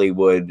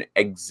Hollywood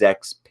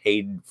execs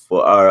paid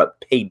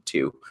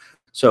to.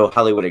 So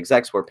Hollywood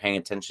execs were paying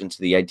attention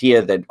to the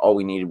idea that all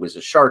we needed was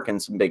a shark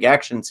and some big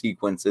action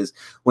sequences,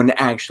 when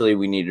actually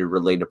we needed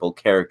relatable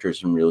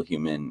characters and real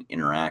human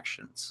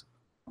interactions.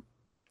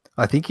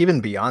 I think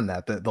even beyond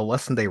that, the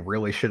lesson they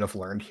really should have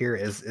learned here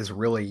is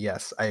really,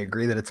 yes, I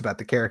agree that it's about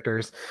the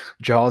characters.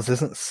 Jaws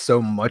isn't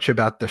so much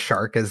about the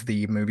shark as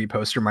the movie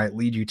poster might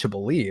lead you to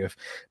believe.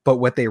 But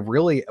what they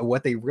really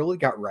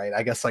got right,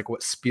 I guess, like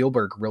what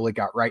Spielberg really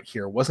got right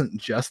here, wasn't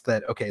just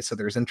that, okay, so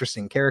there's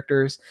interesting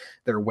characters,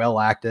 they're well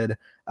acted,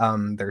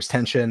 there's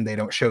tension, they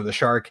don't show the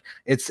shark.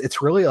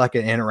 It's really like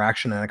an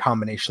interaction and a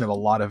combination of a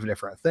lot of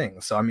different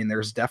things. So I mean,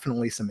 there's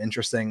definitely some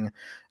interesting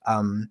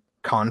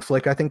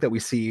conflict, I think, that we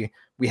see.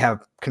 We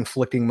have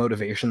conflicting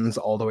motivations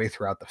all the way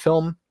throughout the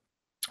film.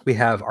 We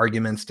have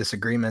arguments,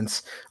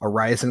 disagreements, a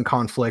rise in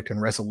conflict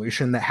and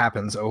resolution that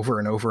happens over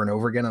and over and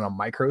over again on a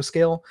micro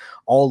scale,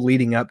 all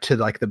leading up to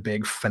like the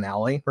big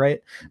finale,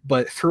 right?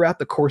 But throughout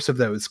the course of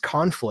those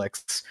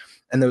conflicts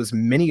and those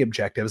mini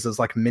objectives, those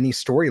like mini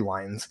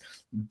storylines,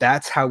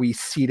 that's how we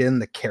seed in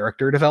the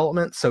character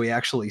development. So we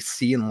actually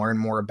see and learn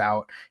more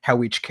about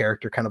how each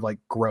character kind of like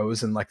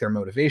grows and like their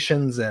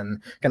motivations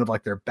and kind of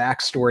like their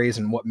backstories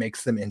and what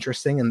makes them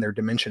interesting and their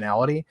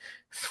dimensionality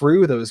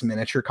through those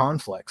miniature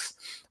conflicts.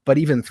 But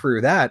even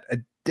through that,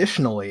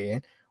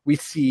 additionally, we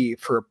see,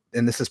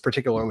 and this is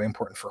particularly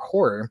important for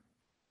horror,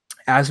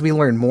 as we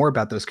learn more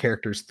about those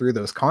characters through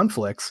those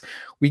conflicts,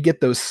 we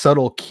get those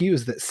subtle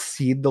cues that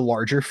seed the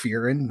larger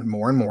fear and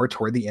more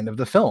toward the end of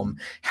the film.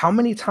 How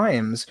many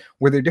times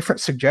were there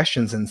different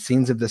suggestions and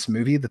scenes of this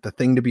movie that the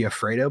thing to be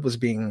afraid of was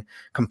being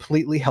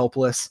completely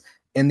helpless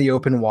in the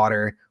open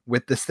water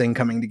with this thing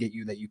coming to get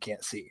you that you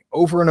can't see?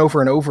 Over and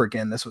over and over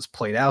again, this was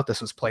played out, this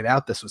was played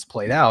out, this was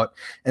played out,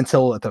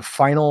 until at the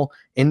final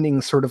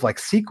ending sort of like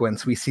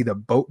sequence, we see the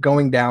boat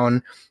going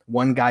down.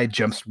 One guy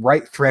jumps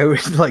right through,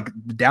 like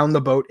down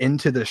the boat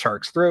into the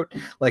shark's throat.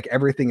 Like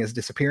everything is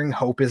disappearing.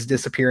 Hope is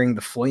disappearing.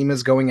 The flame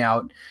is going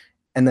out.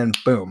 And then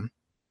boom,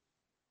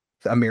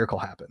 a miracle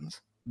happens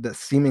that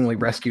seemingly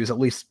rescues at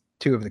least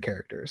two of the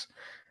characters.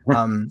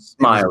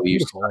 Smile, you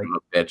son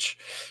of a bitch.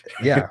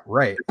 Yeah,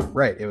 right.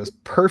 It was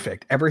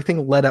perfect.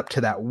 Everything led up to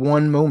that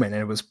one moment,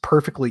 and it was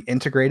perfectly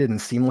integrated and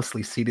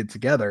seamlessly seated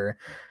together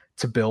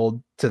to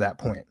build to that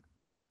point.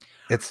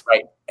 It's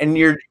right. And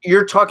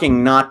you're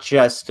talking not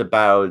just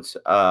about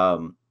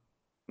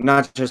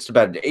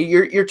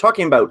you're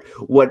talking about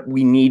what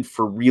we need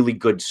for really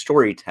good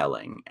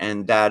storytelling,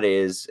 and that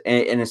is,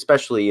 and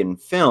especially in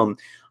film,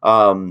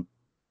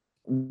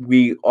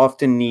 we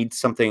often need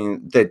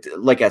something that,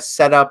 like a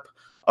setup,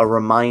 a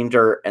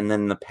reminder, and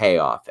then the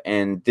payoff.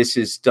 And this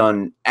is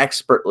done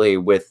expertly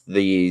with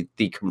the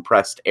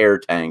compressed air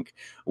tank,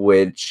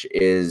 which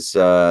is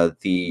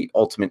the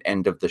ultimate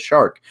end of the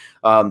shark.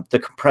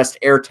 The compressed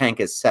air tank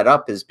is set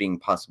up as being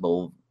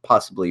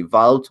possibly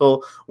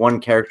volatile. One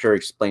character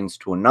explains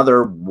to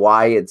another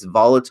why it's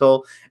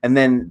volatile, and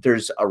then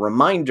there's a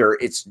reminder.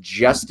 It's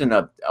just in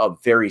a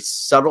very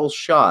subtle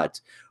shot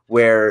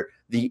where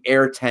the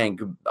air tank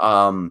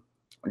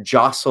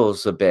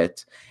jostles a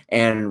bit,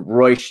 and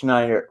Roy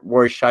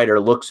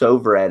Scheider looks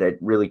over at it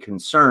really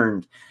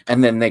concerned,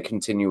 and then they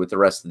continue with the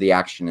rest of the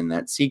action in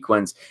that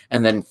sequence.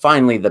 And then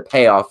finally the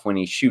payoff when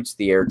he shoots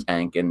the air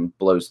tank and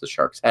blows the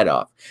shark's head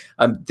off.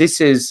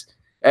 This is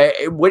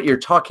what you're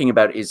talking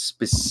about is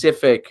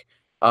specific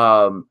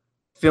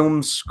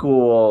film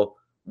school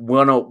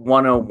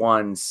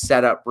 101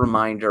 setup,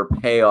 reminder,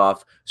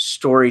 payoff,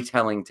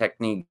 storytelling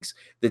techniques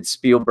that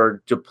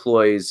Spielberg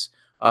deploys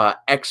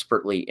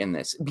expertly in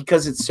this,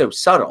 because it's so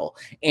subtle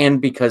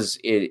and because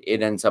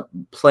it ends up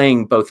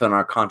playing both on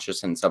our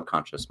conscious and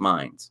subconscious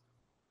minds.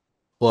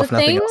 Well, if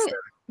nothing else,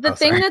 the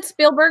thing that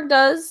Spielberg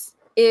does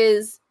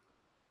is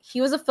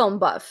he was a film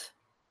buff.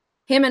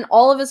 Him and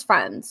all of his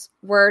friends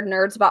were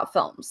nerds about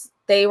films.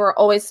 They were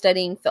always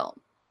studying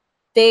film.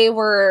 They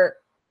were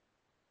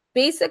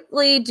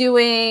basically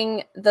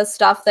doing the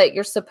stuff that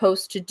you're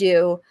supposed to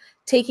do,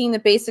 taking the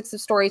basics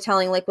of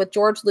storytelling, like with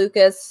George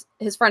Lucas.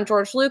 His friend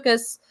George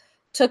Lucas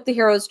took the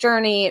hero's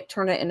journey,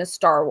 turned it into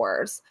Star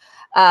Wars,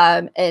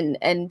 and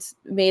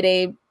made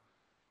a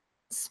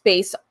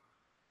space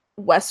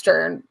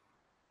Western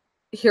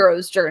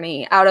hero's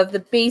journey out of the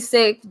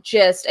basic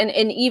gist.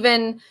 And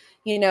even,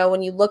 you know,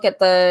 when you look at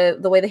the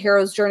way the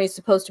hero's journey is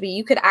supposed to be,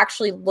 you could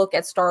actually look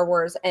at Star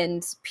Wars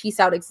and piece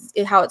out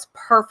how it's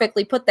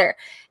perfectly put there.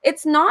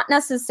 It's not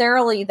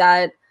necessarily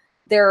that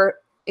they're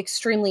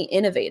extremely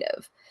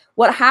innovative.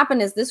 What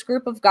happened is this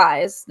group of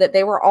guys, that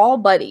they were all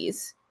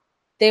buddies,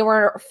 they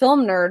were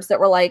film nerds that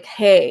were like,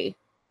 hey,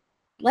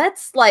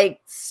 let's like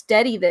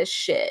steady this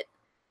shit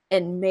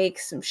and make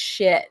some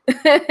shit.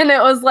 And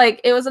it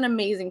was an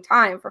amazing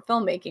time for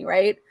filmmaking,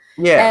 right?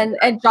 Yeah.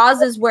 And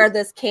Jaws is where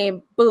this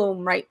came,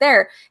 boom, right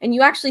there. And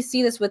you actually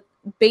see this with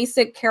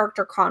basic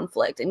character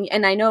conflict.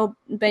 And I know,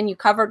 Ben, you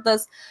covered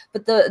this,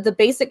 but the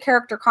basic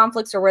character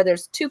conflicts are where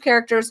there's two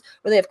characters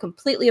where they have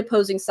completely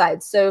opposing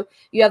sides. So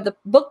you have the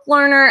book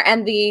learner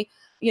and the,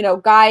 you know,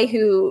 guy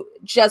who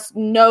just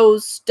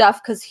knows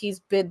stuff because he's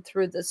been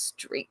through the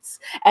streets.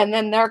 And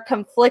then they're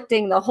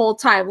conflicting the whole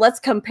time. Let's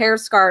compare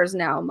scars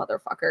now,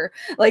 motherfucker.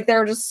 Like,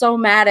 they're just so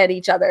mad at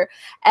each other.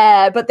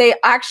 But they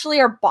actually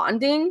are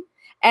bonding.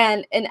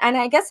 And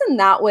I guess in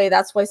that way,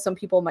 that's why some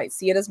people might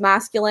see it as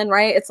masculine,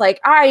 right? It's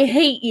like, I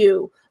hate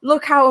you.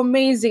 Look how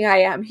amazing I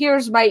am.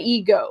 Here's my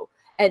ego.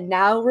 And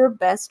now we're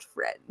best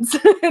friends.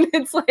 And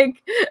it's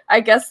like, I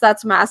guess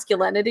that's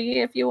masculinity,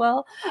 if you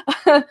will.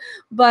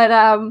 But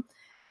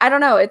I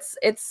don't know. It's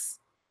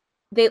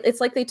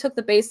like they took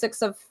the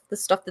basics of the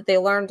stuff that they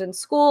learned in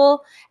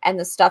school and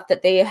the stuff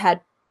that they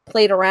had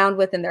played around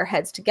with in their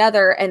heads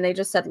together, and they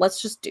just said,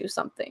 let's just do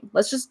something.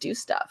 Let's just do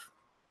stuff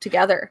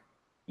together.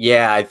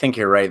 Yeah, I think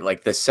you're right.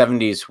 Like, the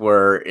 70s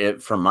were,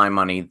 for my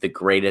money, the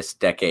greatest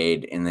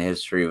decade in the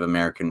history of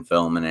American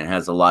film, and it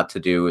has a lot to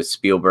do with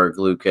Spielberg,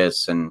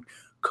 Lucas, and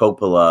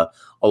Coppola,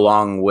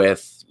 along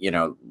with, you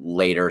know,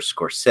 later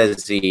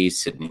Scorsese,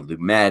 Sidney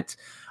Lumet.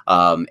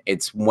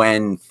 It's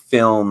when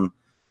film,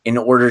 in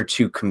order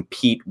to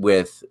compete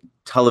with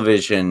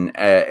television,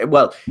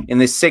 in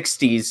the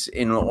 60s,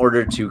 in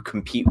order to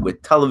compete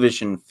with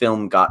television,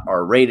 film got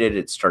R-rated.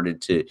 It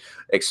started to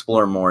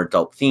explore more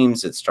adult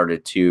themes. It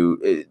started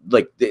to,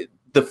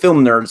 the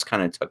film nerds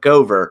kind of took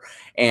over,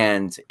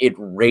 and it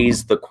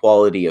raised the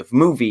quality of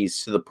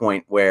movies to the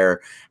point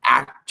where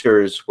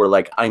actors were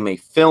like, I'm a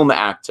film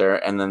actor.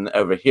 And then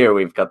over here,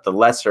 we've got the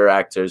lesser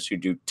actors who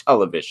do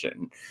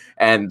television.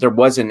 And there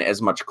wasn't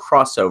as much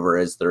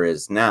crossover as there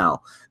is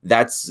now.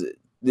 That's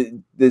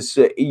this,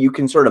 you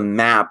can sort of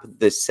map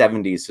the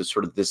 70s as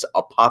sort of this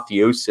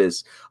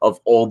apotheosis of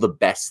all the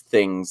best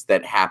things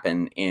that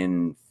happen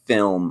in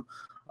film.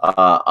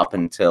 Up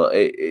until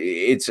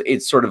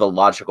it's sort of a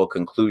logical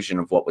conclusion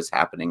of what was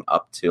happening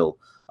up till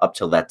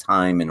that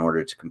time in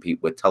order to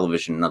compete with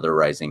television and other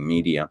rising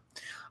media.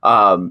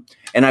 And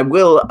I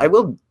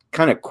will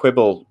kind of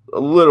quibble a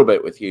little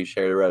bit with you,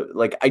 Shara.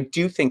 Like, I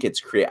do think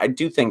it's I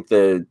do think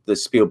the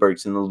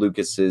Spielbergs and the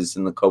Lucases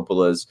and the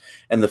Coppolas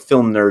and the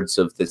film nerds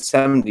of the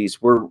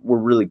 70s were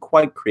really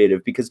quite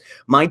creative, because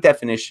my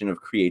definition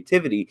of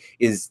creativity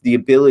is the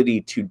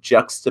ability to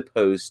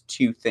juxtapose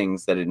two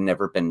things that had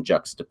never been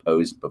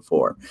juxtaposed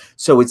before.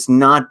 So it's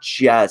not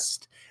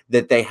just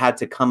that they had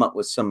to come up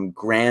with some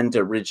grand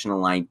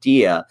original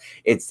idea.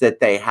 It's that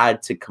they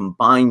had to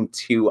combine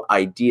two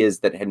ideas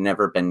that had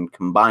never been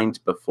combined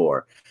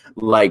before.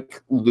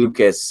 Like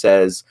Lucas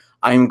says,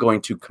 I'm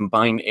going to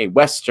combine a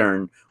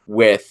Western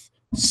with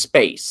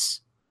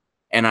space,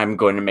 and I'm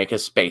going to make a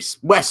space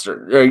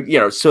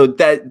Western. So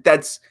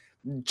that's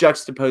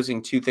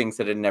juxtaposing two things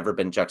that had never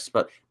been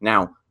juxtaposed.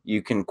 Now,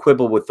 you can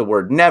quibble with the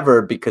word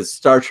never because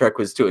Star Trek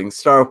was doing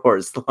Star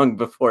Wars long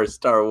before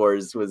Star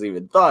Wars was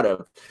even thought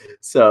of.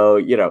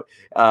 So,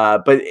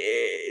 but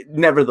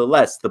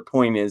nevertheless, the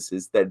point is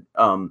that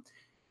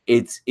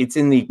it's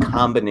in the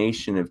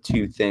combination of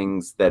two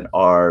things that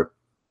are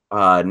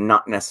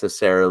not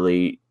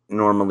necessarily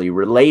normally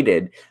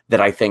related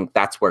that I think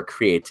that's where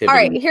creativity. All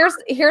right,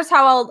 here's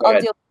how I'll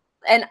deal.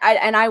 And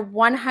I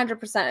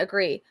 100%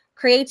 agree.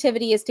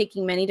 Creativity is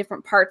taking many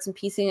different parts and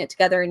piecing it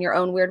together in your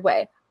own weird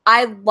way.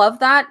 I love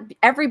that.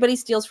 Everybody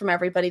steals from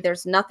everybody.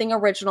 There's nothing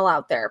original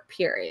out there,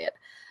 period.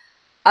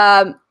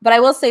 But I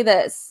will say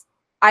this.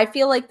 I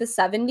feel like the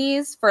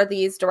 70s for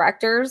these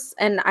directors,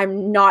 and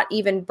I'm not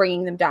even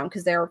bringing them down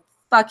because they're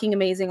fucking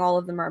amazing. All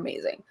of them are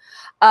amazing.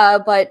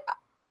 But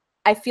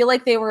I feel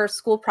like they were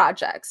school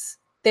projects.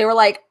 They were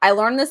like, I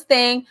learned this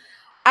thing.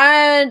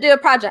 I do a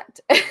project.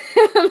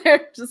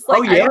 They're just like,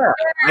 oh yeah,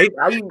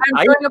 I'm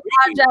doing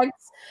a project.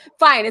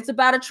 Fine, it's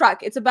about a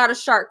truck. It's about a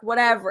shark.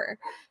 Whatever.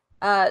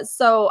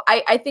 So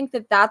I think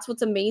that that's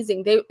what's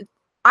amazing.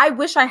 I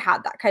wish I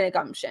had that kind of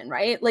gumption,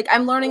 right? Like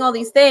I'm learning all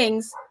these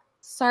things.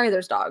 Sorry,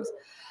 there's dogs.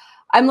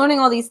 I'm learning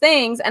all these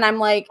things, and I'm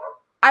like,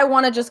 I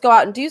want to just go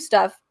out and do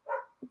stuff.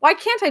 Why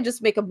can't I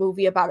just make a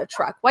movie about a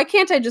truck? Why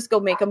can't I just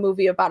go make a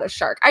movie about a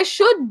shark? I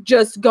should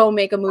just go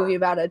make a movie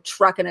about a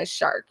truck and a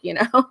shark,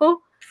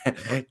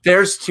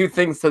 There's two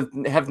things that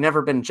have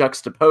never been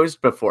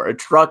juxtaposed before: a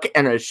truck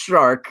and a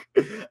shark.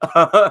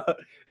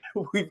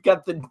 We've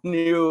got the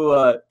new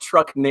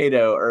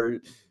Trucknado or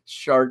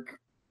Shark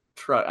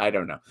Truck. I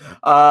don't know.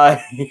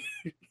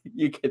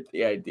 You get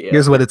the idea.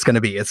 Here's what it's going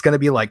to be. It's going to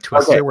be like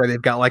Twister, where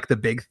they've got like the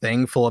big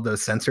thing full of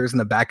those sensors in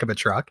the back of a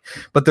truck,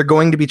 but they're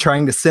going to be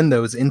trying to send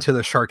those into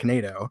the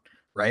Sharknado,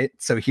 right?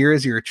 So here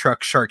is your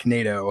truck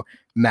Sharknado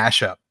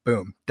mashup.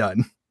 Boom,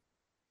 done.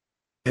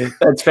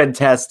 That's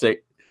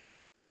fantastic.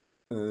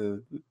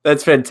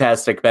 That's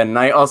fantastic, Ben. And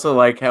I also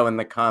like how in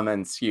the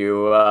comments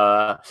you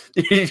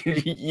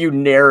you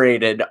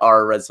narrated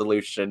our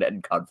resolution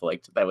and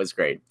conflict. That was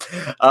great.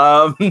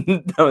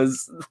 That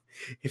was,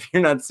 if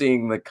you're not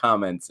seeing the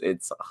comments,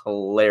 it's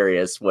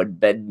hilarious when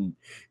Ben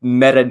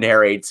meta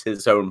narrates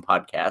his own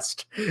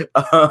podcast.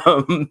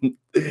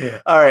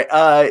 All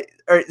right.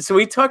 So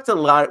we talked a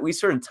lot. We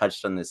sort of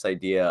touched on this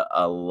idea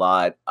a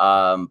lot.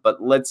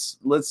 But let's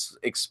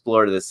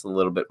explore this a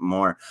little bit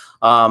more.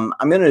 I'm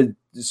going to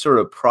sort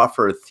of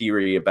proffer a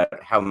theory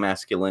about how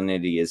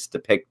masculinity is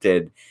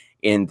depicted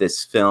in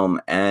this film,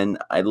 and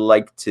I'd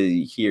like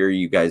to hear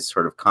you guys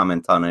sort of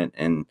comment on it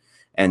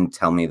and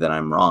tell me that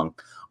I'm wrong,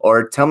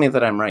 or tell me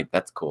that I'm right.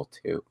 That's cool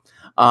too.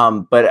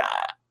 But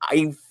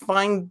I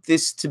find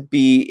this to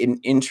be an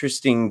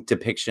interesting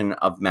depiction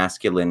of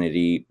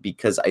masculinity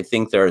because I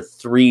think there are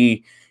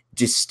three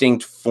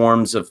distinct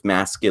forms of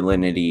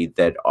masculinity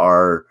that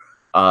are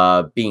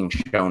being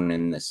shown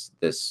in this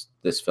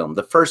film.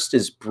 The first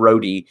is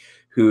Brody,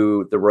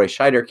 who the Roy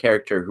Scheider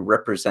character, who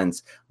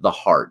represents the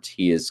heart.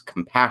 He is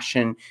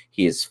compassion,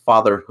 he is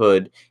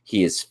fatherhood,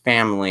 he is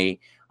family,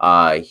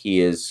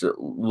 he is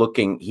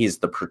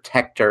the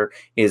protector.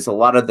 He is a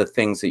lot of the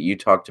things that you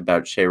talked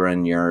about, Shayra,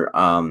 in your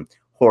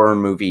horror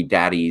movie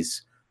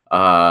Daddies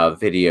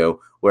video,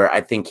 where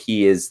I think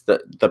he is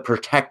the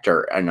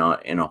protector in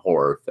a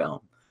horror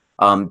film.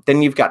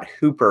 Then you've got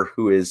Hooper,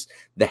 who is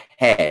the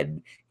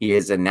head. He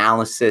is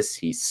analysis,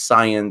 he's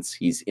science,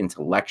 he's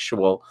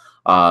intellectual.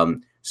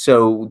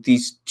 So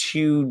these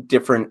two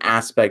different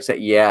aspects that,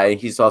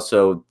 he's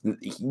also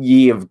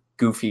ye of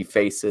goofy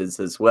faces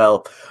as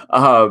well.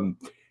 And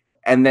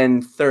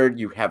then third,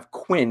 you have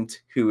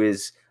Quint, who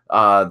is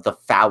the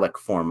phallic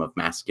form of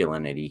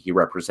masculinity. He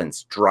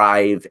represents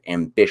drive,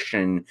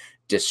 ambition,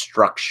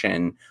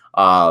 destruction.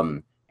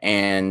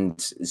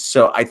 And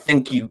so I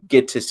think you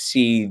get to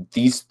see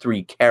these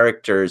three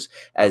characters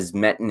as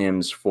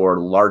metonyms for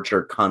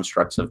larger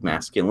constructs of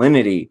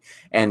masculinity.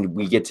 And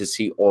we get to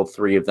see all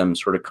three of them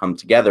sort of come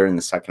together in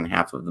the second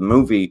half of the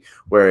movie,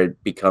 where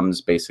it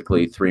becomes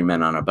basically three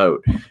men on a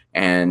boat.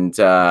 And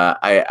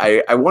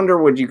I wonder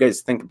what you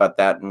guys think about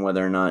that, and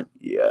whether or not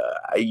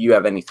you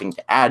have anything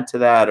to add to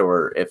that,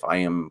 or if I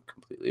am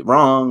completely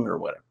wrong or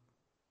whatever.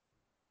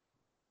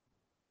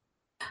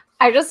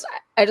 I just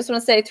want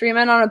to say 3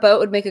 Men on a Boat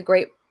would make a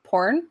great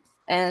porn,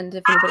 and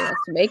if anybody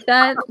wants to make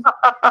that,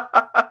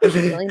 I'm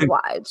willing to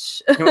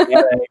watch.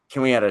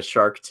 Can we add a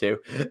shark too?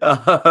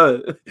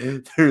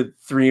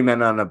 3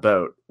 Men on a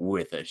Boat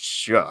with a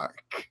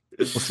shark.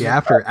 We'll see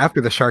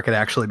after the shark, it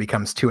actually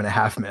becomes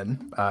 2.5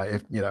 men.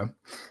 If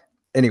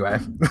anyway.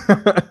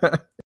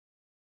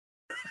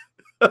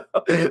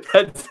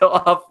 That's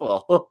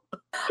awful.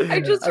 I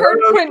just heard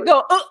Quint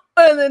go,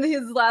 and then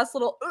his last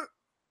little.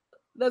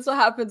 That's what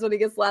happens when he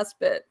gets last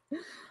bit.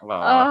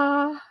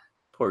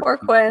 Poor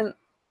Quint.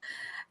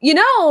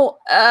 Hooper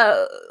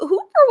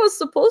was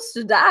supposed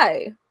to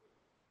die.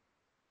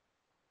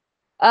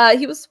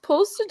 He was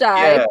supposed to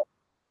die. Yeah.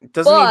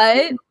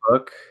 Doesn't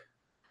look.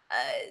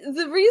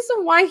 The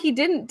reason why he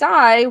didn't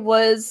die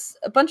was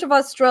a bunch of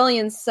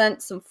Australians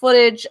sent some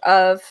footage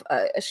of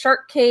a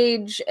shark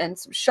cage and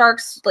some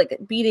sharks like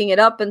beating it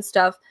up and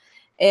stuff.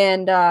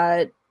 And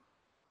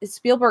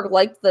Spielberg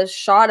liked the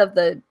shot of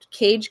the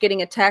cage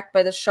getting attacked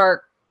by the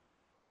shark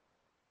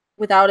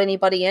without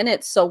anybody in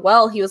it so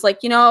well. He was like,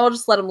 I'll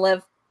just let him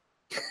live.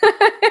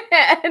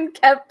 And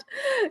kept,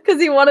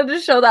 because he wanted to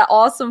show that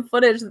awesome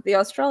footage that the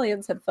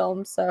Australians had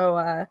filmed.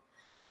 So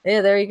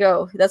yeah, there you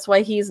go. That's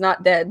why he's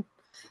not dead.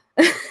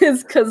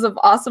 It's because of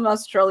awesome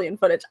Australian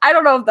footage. I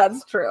don't know if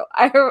that's true.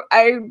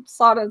 I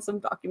saw it in some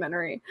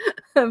documentary,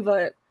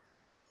 but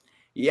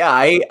yeah,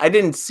 I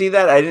didn't see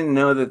that. I didn't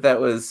know that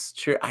was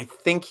true. I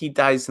think he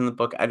dies in the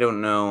book. I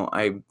don't know.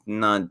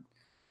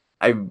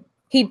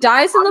 He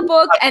dies in the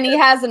book, and he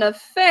has an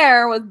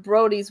affair with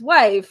Brody's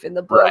wife in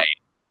the book. Right.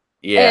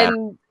 Yeah.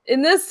 And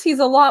in this, he's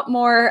a lot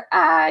more,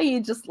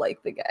 you just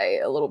like the guy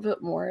a little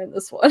bit more in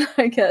this one,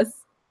 I guess.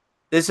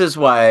 This is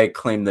why I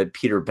claim that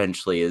Peter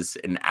Benchley is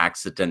an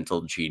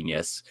accidental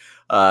genius.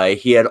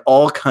 He had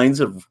all kinds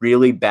of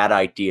really bad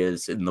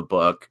ideas in the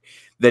book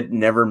that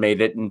never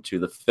made it into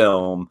the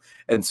film.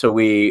 And so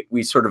we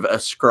sort of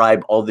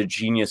ascribe all the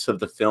genius of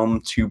the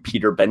film to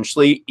Peter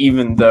Benchley,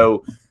 even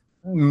though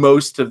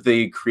most of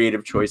the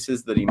creative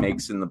choices that he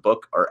makes in the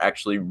book are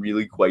actually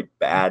really quite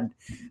bad.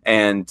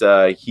 And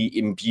he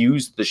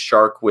imbues the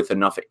shark with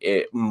enough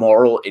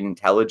moral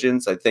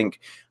intelligence. I think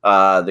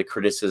the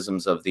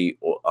criticisms of the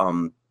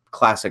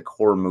classic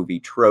horror movie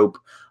trope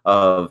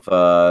of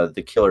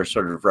the killer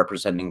sort of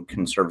representing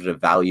conservative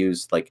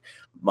values, like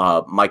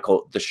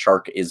the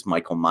shark is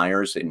Michael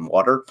Myers in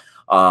Water,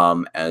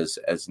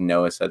 as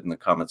Noah said in the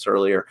comments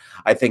earlier.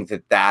 I think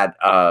that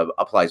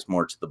applies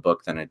more to the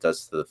book than it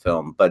does to the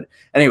film. But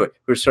anyway,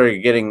 we're sort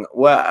of getting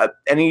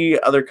any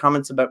other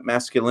comments about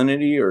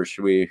masculinity, or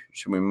should we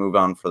move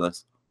on for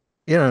this?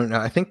 No,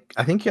 I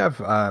think you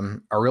have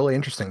a really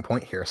interesting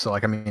point here. So,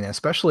 like, I mean,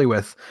 especially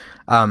with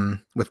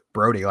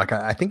Brody, like,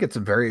 I think it's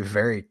very,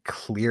 very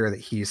clear that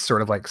he's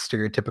sort of like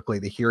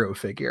stereotypically the hero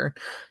figure.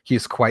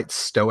 He's quite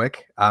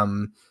stoic,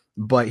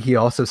 but he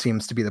also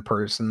seems to be the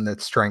person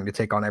that's trying to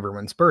take on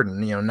everyone's burden.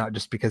 Not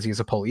just because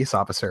he's a police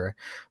officer,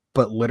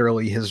 but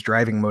literally his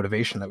driving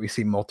motivation that we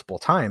see multiple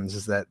times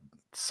is that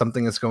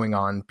something is going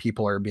on,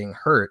 people are being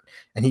hurt,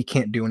 and he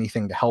can't do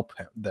anything to help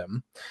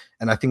them.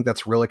 And I think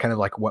that's really kind of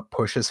like what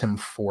pushes him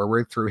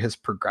forward through his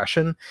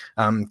progression,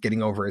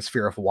 getting over his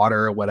fear of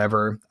water or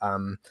whatever,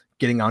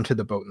 getting onto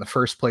the boat in the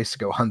first place to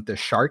go hunt this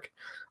shark.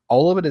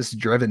 All of it is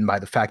driven by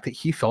the fact that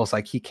he feels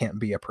like he can't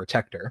be a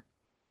protector.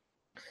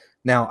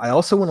 Now, I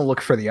also want to look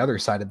for the other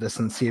side of this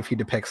and see if he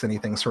depicts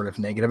anything sort of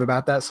negative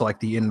about that. So like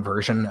the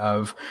inversion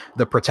of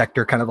the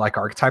protector kind of like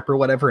archetype or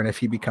whatever. And if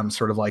he becomes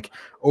sort of like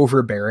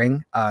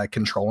overbearing,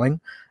 controlling.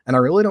 And I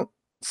really don't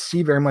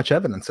see very much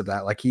evidence of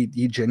that. Like he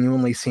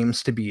genuinely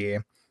seems to be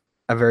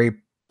a very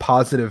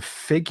positive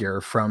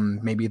figure from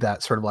maybe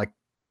that sort of like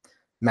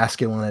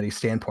masculinity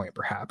standpoint,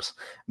 perhaps.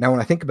 Now,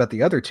 when I think about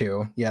the other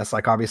two, yes,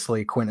 like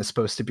obviously Quint is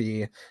supposed to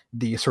be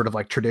the sort of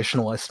like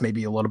traditionalist,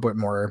 maybe a little bit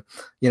more,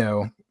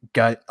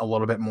 gut, a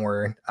little bit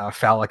more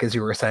phallic, as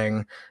you were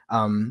saying.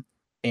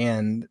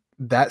 And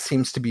that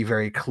seems to be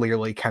very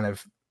clearly kind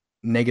of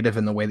negative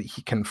in the way that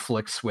he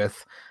conflicts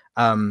with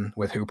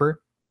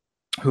Hooper,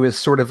 who is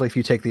sort of, if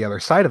you take the other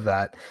side of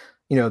that,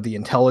 the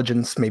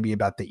intelligence, maybe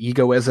about the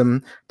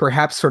egoism,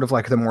 perhaps sort of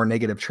like the more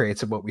negative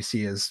traits of what we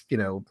see as,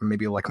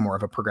 maybe like more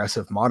of a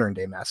progressive modern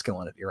day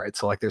masculinity, right?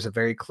 So like there's a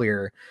very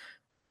clear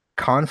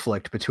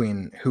conflict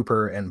between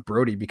Hooper and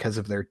Brody because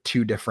of their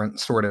two different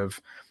sort of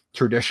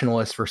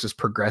traditionalist versus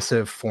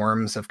progressive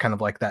forms of kind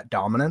of like that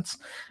dominance.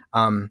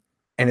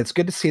 And it's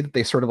good to see that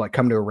they sort of like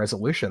come to a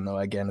resolution, though.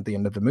 Again, at the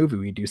end of the movie,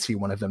 we do see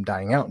one of them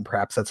dying out, and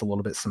perhaps that's a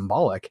little bit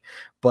symbolic.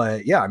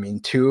 But yeah, I mean,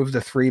 two of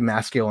the three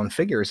masculine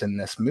figures in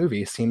this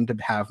movie seem to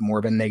have more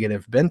of a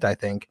negative bent, I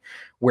think,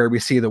 where we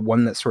see the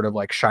one that sort of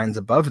like shines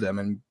above them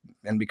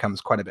and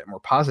becomes quite a bit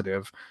more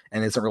positive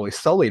and isn't really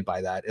sullied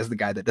by that is the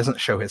guy that doesn't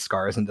show his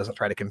scars and doesn't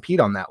try to compete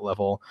on that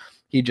level.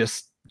 He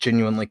just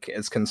genuinely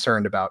is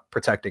concerned about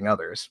protecting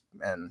others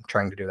and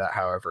trying to do that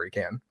however he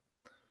can.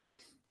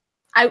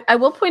 I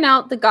will point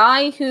out the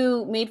guy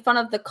who made fun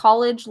of the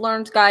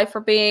college-learned guy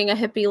for being a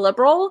hippie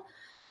liberal,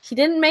 he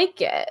didn't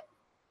make it.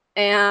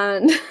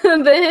 And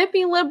the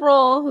hippie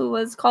liberal who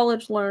was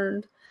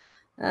college-learned,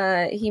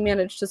 he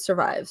managed to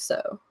survive.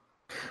 So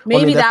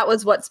maybe that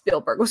was what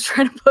Spielberg was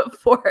trying to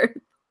put forward.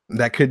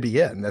 That could be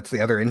it. And that's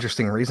the other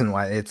interesting reason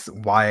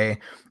why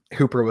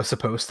Hooper was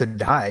supposed to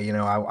die.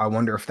 I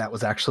wonder if that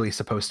was actually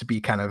supposed to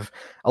be kind of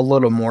a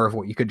little more of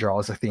what you could draw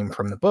as a theme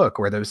from the book,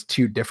 where those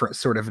two different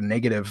sort of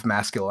negative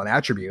masculine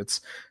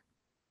attributes,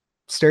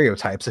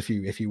 stereotypes, if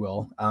you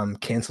will,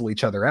 cancel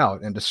each other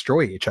out and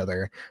destroy each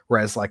other.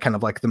 Whereas like kind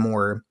of like the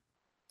more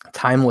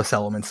timeless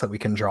elements that we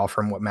can draw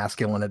from what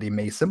masculinity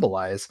may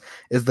symbolize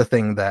is the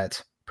thing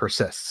that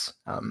persists.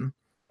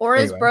 Or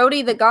is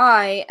Brody the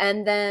guy,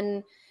 and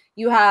then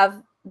you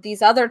have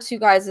these other two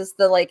guys as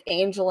the like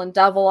angel and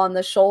devil on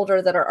the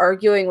shoulder that are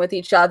arguing with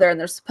each other, and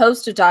they're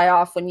supposed to die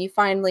off when you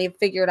finally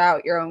figured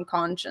out your own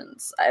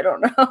conscience. I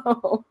don't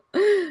know.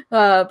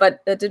 But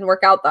it didn't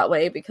work out that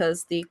way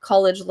because the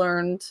college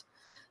learned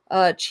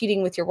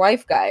cheating with your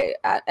wife guy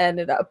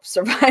ended up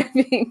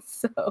surviving.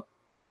 So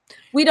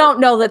We don't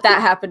know that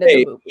happened in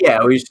the movie.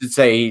 Yeah, we should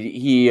say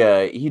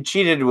he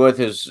cheated with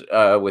his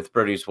with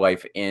Brody's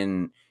wife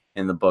in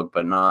the book,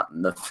 but not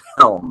in the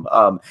film.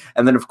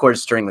 And then, of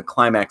course, during the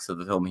climax of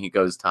the film, he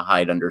goes to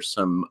hide under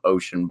some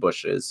ocean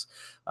bushes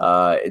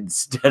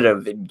instead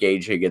of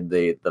engaging in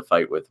the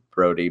fight with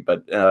Brody.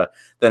 But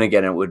then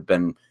again, it would have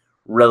been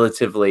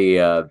relatively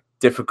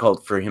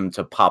difficult for him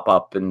to pop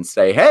up and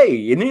say, "Hey,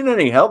 you need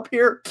any help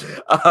here?"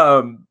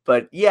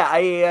 But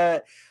yeah,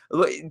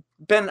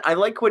 Ben, I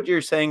like what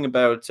you're saying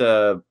about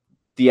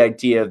the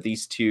idea of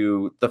these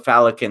two, the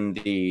phallic and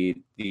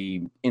the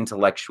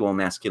intellectual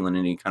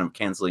masculinity, kind of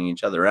canceling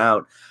each other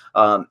out,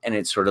 and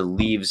it sort of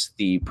leaves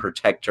the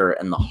protector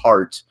and the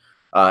heart,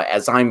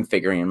 as I'm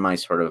figuring in my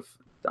sort of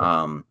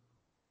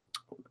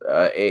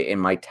in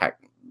my tech.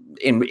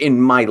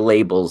 In my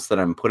labels that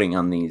I'm putting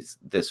on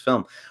this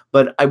film.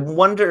 But I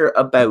wonder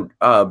about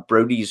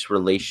Brody's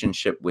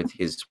relationship with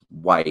his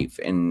wife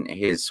and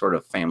his sort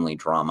of family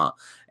drama,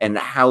 and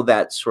how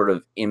that sort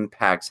of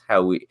affects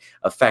how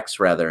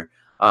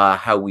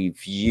we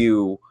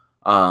view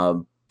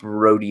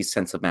Brody's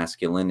sense of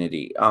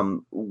masculinity.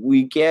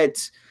 We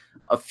get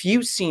a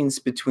few scenes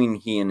between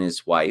he and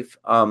his wife.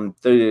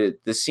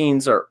 The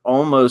scenes are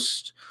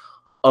almost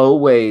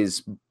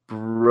always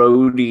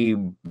Brody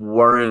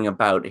worrying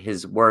about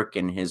his work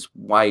and his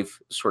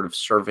wife sort of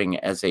serving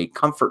as a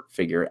comfort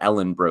figure,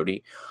 Ellen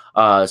Brody,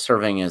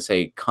 serving as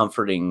a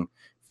comforting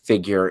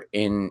figure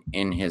in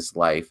his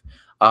life.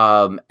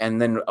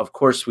 And then, of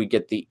course, we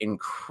get the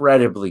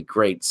incredibly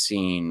great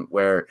scene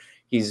where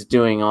he's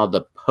doing all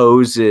the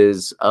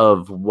poses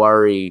of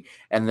worry,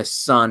 and the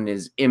son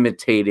is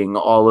imitating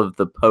all of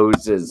the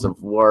poses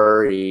of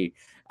worry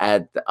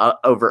at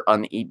over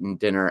uneaten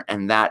dinner.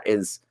 And that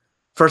is,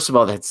 first of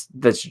all,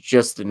 that's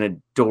just an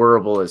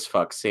adorable as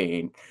fuck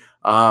scene.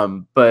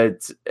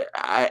 But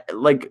I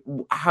like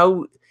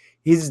how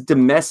his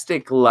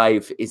domestic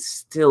life is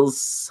still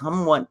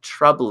somewhat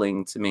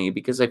troubling to me,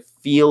 because I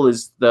feel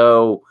as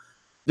though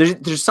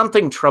there's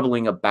something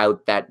troubling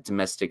about that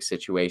domestic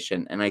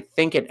situation. And I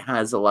think it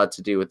has a lot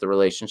to do with the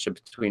relationship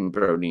between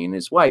Brody and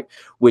his wife,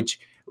 which,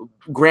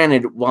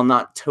 granted, while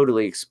not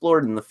totally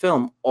explored in the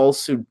film,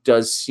 also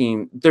there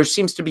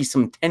seems to be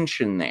some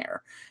tension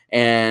there.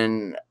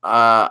 And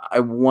I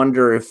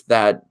wonder if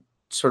that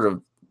sort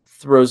of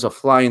throws a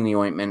fly in the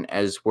ointment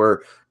as we're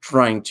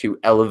trying to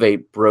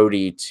elevate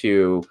Brody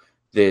to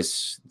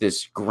this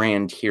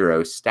grand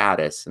hero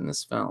status in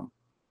this film.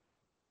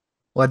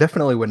 Well, I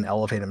definitely wouldn't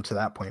elevate him to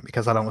that point,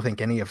 because I don't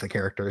think any of the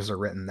characters are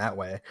written that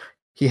way.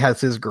 He has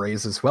his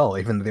grays as well,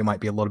 even though they might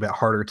be a little bit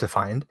harder to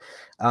find.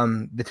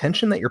 The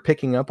tension that you're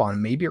picking up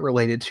on may be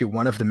related to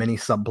one of the many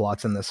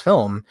subplots in this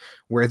film,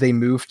 where they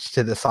moved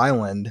to this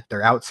island.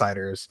 They're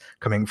outsiders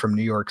coming from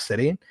New York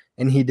City,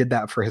 and he did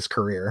that for his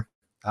career.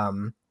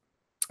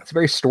 It's a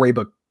very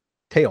storybook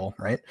tale,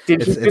 right?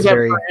 Did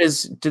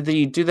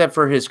he do that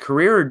for his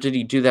career, or did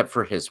he do that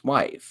for his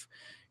wife?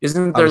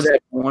 Isn't there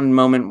that one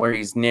moment where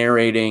he's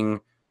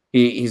narrating?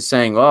 He's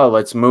saying, "Oh,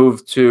 let's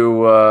move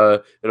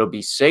to it'll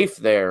be safe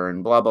there,"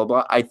 and blah blah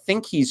blah. I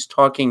think he's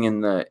talking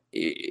in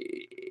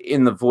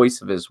the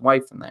voice of his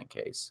wife in that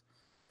case.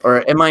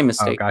 Or am I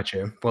mistaken? Oh, got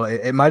you. Well,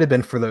 it might have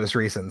been for those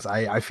reasons.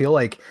 I feel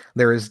like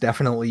there is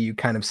definitely, you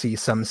kind of see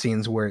some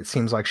scenes where it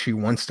seems like she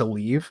wants to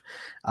leave.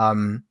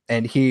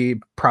 And he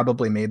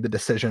probably made the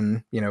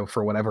decision,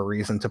 for whatever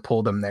reason, to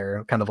pull them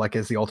there, kind of like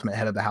as the ultimate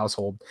head of the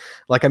household.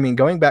 Like, I mean,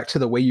 going back to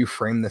the way you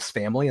frame this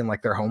family and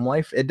like their home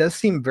life, it does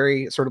seem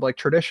very sort of like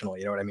traditional,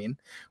 you know what I mean?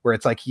 Where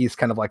it's like he's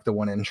kind of like the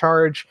one in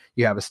charge.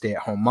 You have a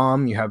stay-at-home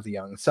mom, you have the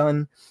young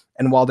son.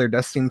 And while there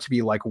does seem to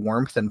be like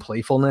warmth and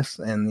playfulness,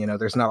 and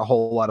there's not a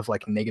whole lot of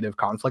like negative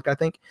conflict, I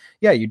think,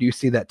 yeah, you do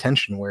see that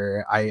tension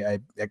where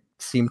it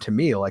seemed to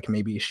me like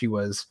maybe she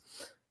was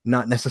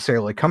not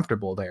necessarily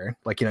comfortable there.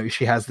 Like,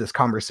 she has this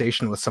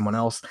conversation with someone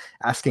else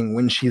asking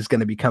when she's going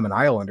to become an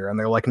Islander, and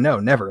they're like, no,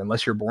 never.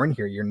 Unless you're born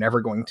here, you're never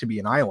going to be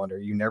an Islander.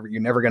 You're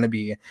never going to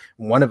be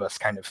one of us,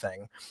 kind of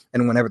thing.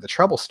 And whenever the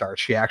trouble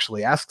starts, she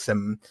actually asks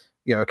him,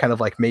 kind of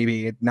like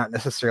maybe not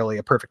necessarily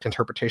a perfect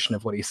interpretation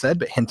of what he said,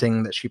 but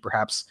hinting that she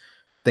perhaps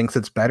thinks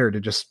it's better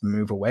to just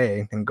move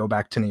away and go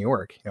back to New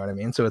York. You know what I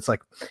mean? So it's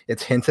like,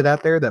 it's hinted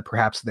at there that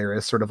perhaps there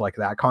is sort of like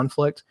that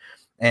conflict,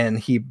 and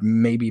he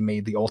maybe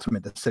made the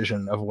ultimate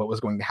decision of what was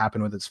going to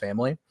happen with his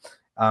family.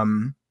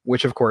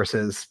 Which of course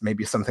is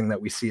maybe something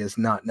that we see as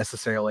not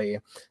necessarily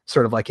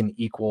sort of like an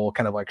equal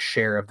kind of like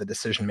share of the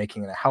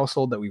decision-making in a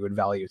household that we would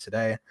value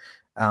today.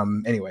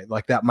 Anyway,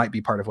 like that might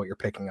be part of what you're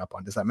picking up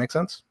on. Does that make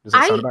sense? Does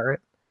that sound about right?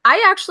 I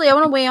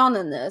want to weigh on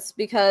this,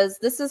 because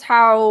this is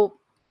how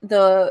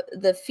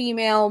the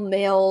female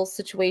male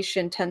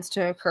situation tends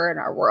to occur in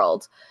our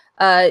world,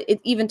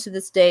 even to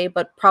this day,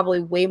 but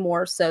probably way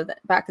more so than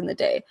back in the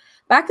day.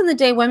 Back in the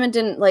day, women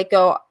didn't like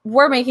go,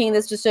 we're making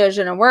this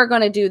decision and we're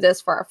going to do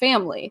this for our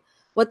family.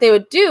 What they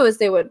would do is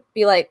they would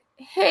be like,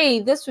 hey,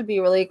 this would be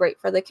really great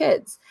for the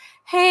kids.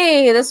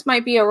 Hey, this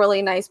might be a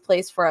really nice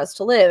place for us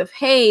to live.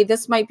 Hey,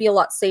 this might be a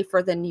lot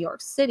safer than New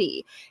York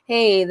City.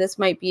 Hey, this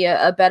might be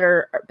a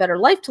better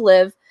life to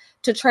live.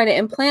 to try to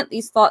implant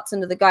these thoughts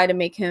into the guy to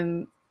make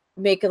him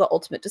make the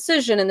ultimate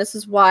decision. And this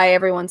is why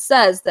everyone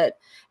says that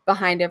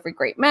behind every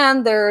great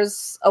man,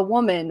 there's a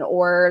woman,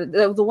 or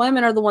the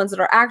women are the ones that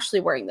are actually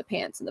wearing the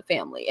pants in the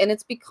family. And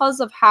it's because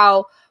of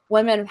how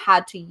women have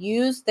had to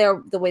use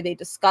the way they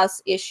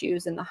discuss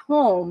issues in the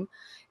home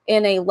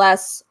in a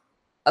less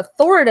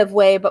authoritative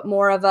way, but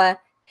more of a,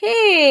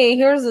 hey,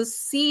 here's a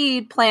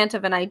seed plant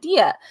of an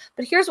idea.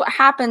 But here's what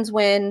happens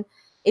when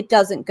it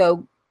doesn't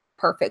go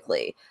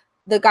perfectly.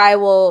 The guy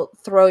will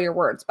throw your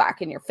words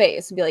back in your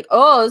face and be like,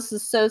 oh, this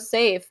is so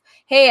safe.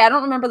 Hey, I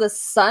don't remember the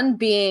sun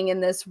being in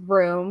this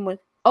room.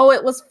 Oh,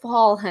 it was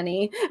fall,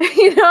 honey.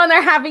 You know, and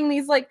they're having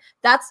these, like,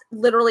 that's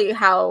literally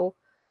how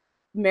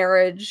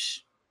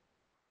marriage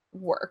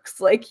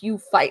works. Like, you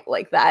fight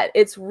like that.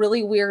 It's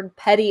really weird,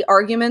 petty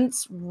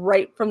arguments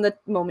right from the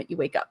moment you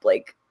wake up.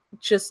 Like,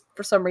 just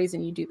for some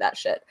reason you do that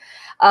shit.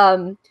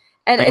 And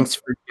thanks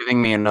for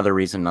giving me another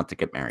reason not to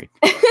get married.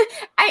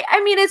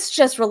 I mean, it's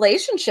just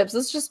relationships.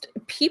 It's just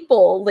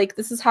people. Like,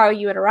 this is how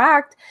you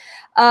interact.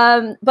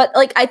 But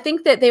like, I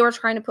think that they were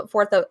trying to put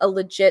forth a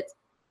legit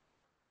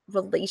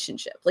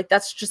relationship. Like,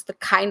 that's just the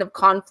kind of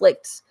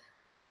conflict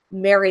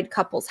married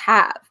couples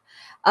have.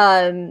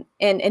 And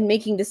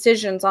making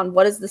decisions on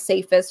what is the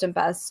safest and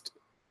best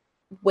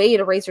way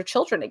to raise your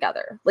children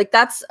together. Like,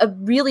 that's a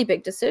really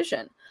big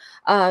decision.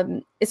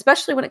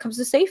 Especially when it comes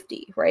to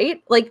safety,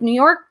 right? Like, New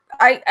York,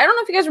 I don't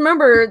know if you guys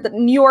remember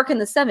New York in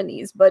the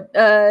 70s, but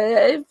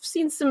I've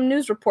seen some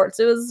news reports.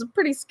 It was a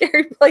pretty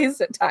scary place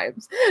at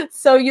times.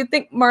 So you'd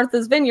think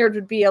Martha's Vineyard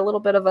would be a little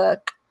bit of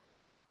a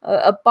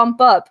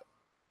bump up.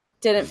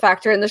 Didn't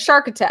factor in the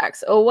shark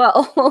attacks. Oh,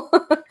 well.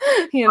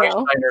 You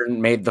know.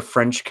 Weinstein made the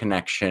French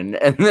connection,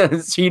 and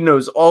then he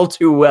knows all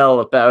too well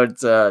about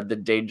the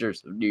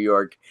dangers of New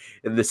York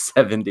in the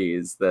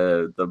 70s.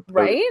 The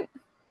right?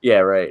 Yeah,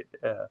 right.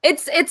 Yeah.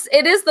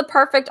 It is the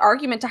perfect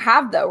argument to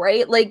have, though,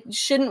 right? Like,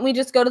 shouldn't we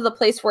just go to the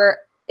place where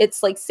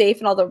it's like safe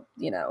and all the,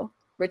 you know,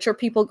 richer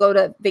people go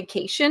to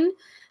vacation?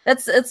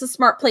 It's a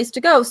smart place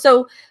to go.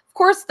 So of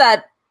course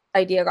that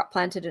idea got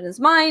planted in his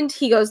mind.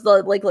 He goes,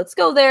 like, let's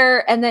go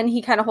there. And then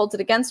he kind of holds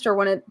it against her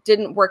when it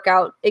didn't work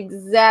out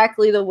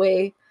exactly the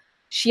way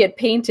she had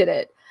painted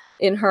it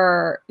in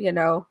her, you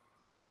know,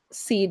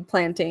 seed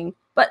planting.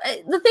 But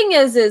the thing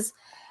is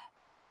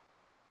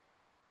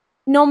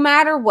no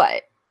matter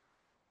what,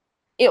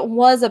 it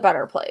was a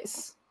better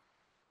place.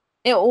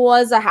 It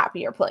was a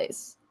happier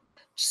place.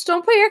 Just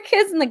don't put your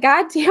kids in the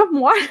goddamn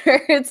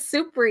water. It's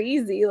super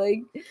easy.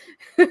 Like,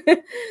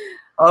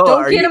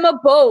 don't get them a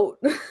boat.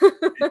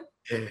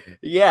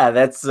 Yeah,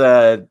 that's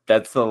the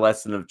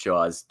lesson of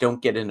Jaws.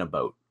 Don't get in a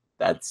boat.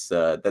 That's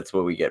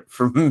what we get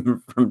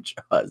from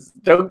Jaws.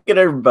 Don't get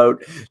in a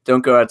boat.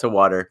 Don't go out to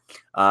water.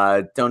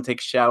 Don't take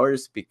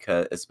showers,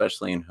 because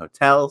especially in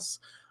hotels.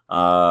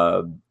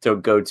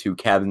 Don't go to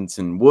cabins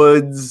in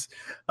woods.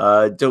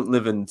 Don't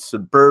live in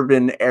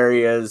suburban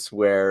areas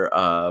where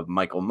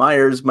Michael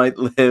Myers might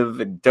live,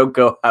 and don't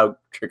go out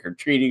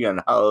trick-or-treating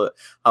on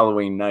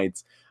Halloween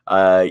nights.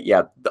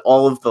 Yeah,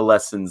 all of the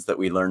lessons that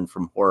we learn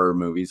from horror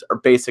movies are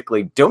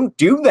basically, don't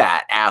do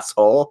that,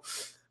 asshole.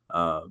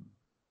 All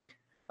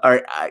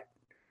right,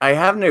 I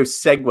have no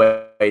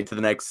segue to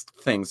the next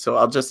thing, so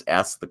I'll just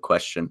ask the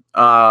question.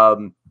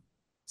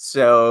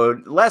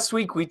 So last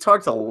week we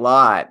talked a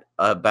lot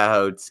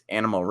about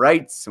animal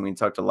rights, and we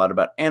talked a lot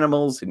about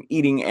animals and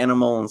eating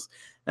animals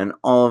and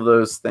all of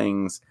those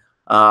things.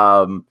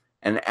 And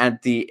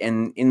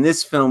in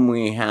this film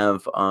we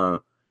have,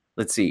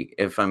 let's see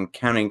if I'm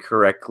counting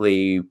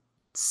correctly,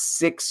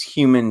 6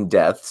 human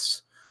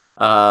deaths.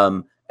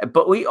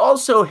 But we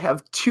also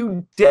have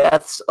 2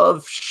 deaths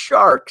of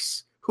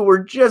sharks who were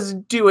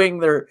just doing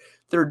their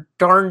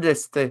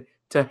darndest to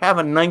have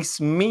a nice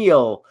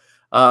meal.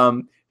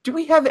 Do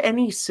we have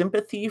any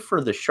sympathy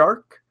for the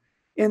shark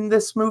in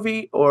this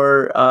movie,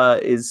 or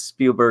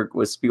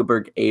was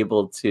Spielberg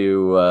able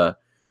to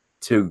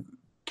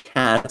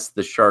cast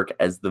the shark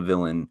as the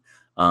villain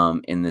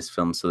in this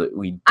film, so that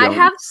we don't... I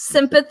have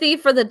sympathy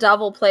for the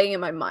devil playing in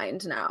my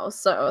mind now,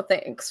 so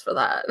thanks for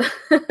that.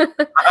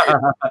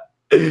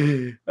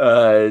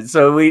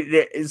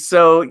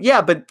 So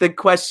yeah, but the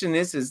question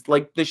is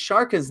like, the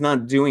shark is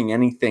not doing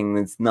anything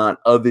that's not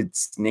of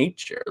its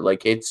nature.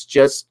 Like, it's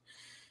just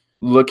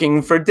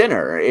looking for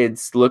dinner.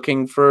 It's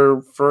looking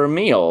for a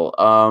meal.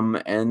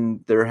 And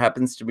there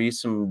happens to be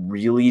some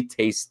really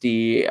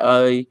tasty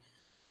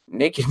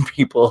naked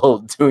people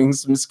doing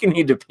some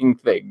skinny dipping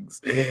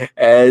things.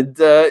 And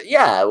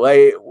yeah,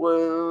 like,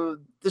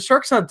 the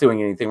shark's not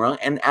doing anything wrong.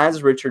 And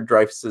as Richard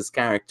Dreyfuss's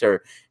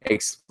character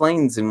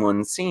explains in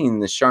one scene,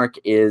 the shark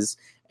is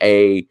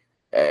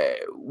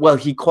well,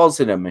 he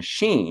calls it a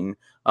machine,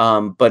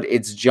 but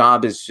its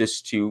job is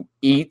just to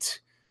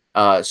eat,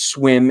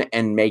 swim,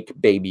 and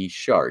make baby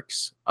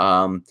sharks.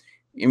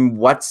 In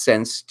what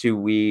sense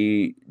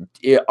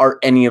are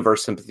any of our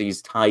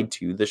sympathies tied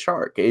to the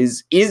shark?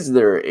 Is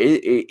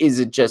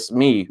it just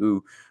me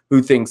who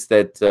who thinks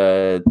that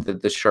that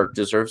the shark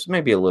deserves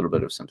maybe a little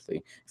bit of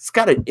sympathy. It's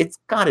got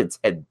its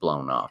head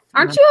blown off.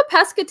 Aren't you a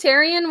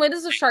pescatarian? What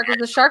is a shark?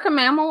 Is a shark a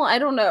mammal? I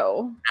don't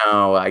know.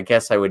 No, I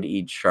guess I would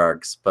eat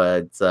sharks,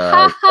 but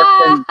shark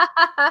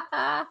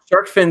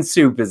fin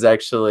soup is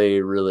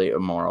actually really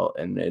immoral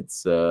in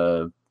its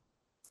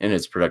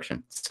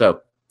production.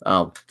 So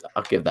I'll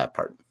give that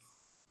part.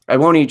 I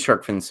won't eat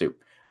shark fin soup.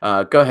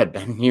 Go ahead,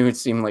 Ben. You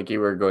seem like you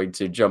were going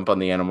to jump on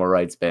the animal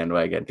rights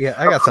bandwagon. Yeah,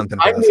 I got something.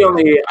 I'm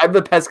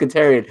the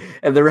pescatarian,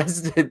 and the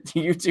rest of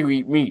you two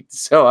eat meat.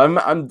 So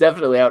I'm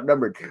definitely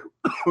outnumbered.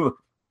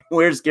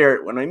 Where's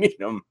Garrett when I need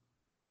him?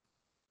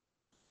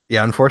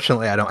 Yeah,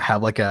 unfortunately, I don't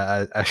have like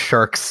a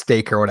shark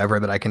steak or whatever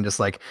that I can just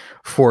like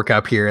fork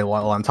up here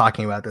while I'm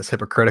talking about this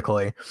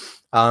hypocritically.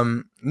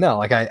 No,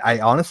 like I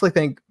honestly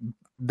think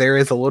there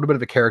is a little bit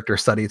of a character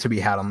study to be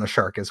had on the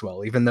shark as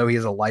well, even though he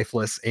is a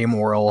lifeless,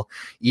 amoral,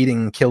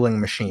 eating, killing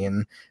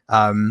machine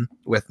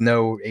with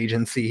no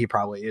agency. He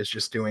probably is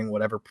just doing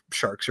whatever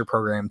sharks are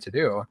programmed to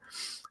do.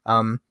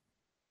 I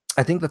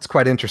think that's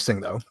quite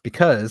interesting, though,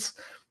 because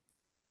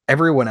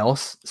everyone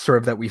else sort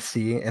of that we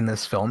see in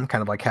this film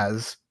kind of like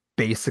has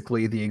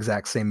basically the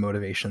exact same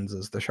motivations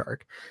as the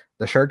shark.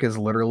 The shark is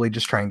literally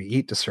just trying to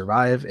eat to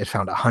survive. It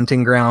found a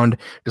hunting ground,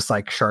 just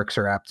like sharks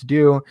are apt to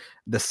do.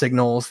 The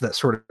signals that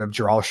sort of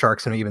draw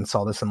sharks, and I even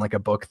saw this in like a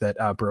book that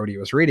Brody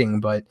was reading,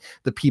 but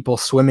the people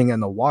swimming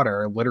in the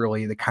water are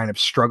literally the kind of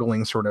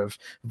struggling sort of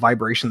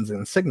vibrations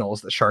and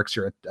signals that sharks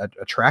are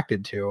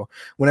attracted to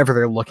whenever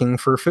they're looking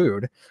for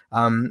food.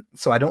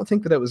 So I don't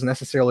think that it was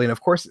necessarily, and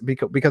of course,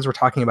 because we're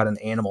talking about an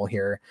animal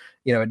here,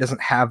 you know, it doesn't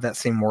have that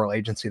same moral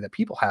agency that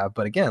people have.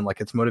 But again,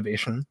 like its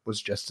motivation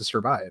was just to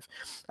survive.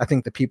 I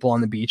think the people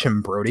on the beach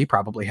and Brody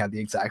probably had the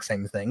exact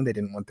same thing. They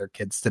didn't want their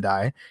kids to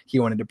die. He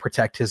wanted to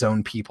protect his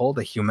own people,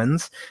 the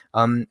humans,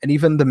 and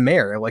even the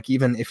mayor. Like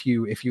even if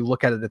you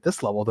look at it at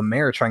this level, the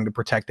mayor trying to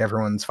protect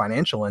everyone's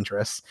financial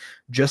interests,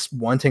 just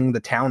wanting the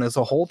town as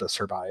a whole to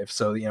survive.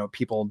 So you know,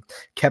 people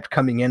kept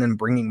coming in and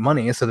bringing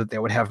money so that they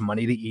would have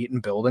money to eat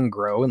and build and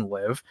grow and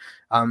live.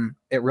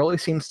 It really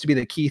seems to be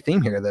the key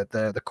theme here, that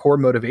the core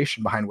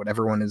motivation behind what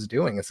everyone is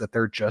doing is that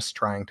they're just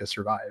trying to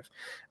survive.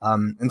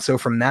 And so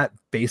from that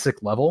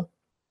basic level,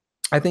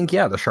 I think,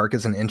 yeah, the shark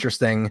is an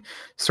interesting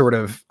sort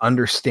of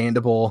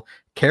understandable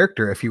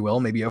character, if you will,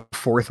 maybe a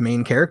fourth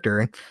main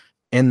character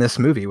in this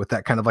movie with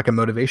that kind of like a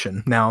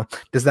motivation. Now,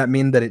 does that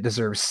mean that it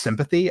deserves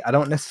sympathy? I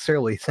don't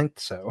necessarily think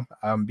so,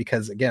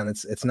 because again,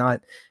 it's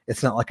not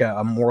like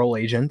a moral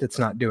agent. It's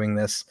not doing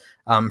this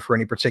for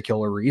any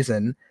particular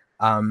reason.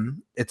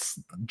 It's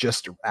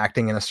just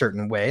acting in a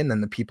certain way, and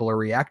then the people are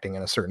reacting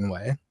in a certain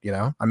way. You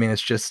know, I mean,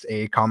 it's just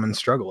a common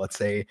struggle. It's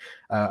a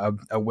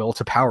will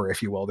to power,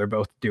 if you will. They're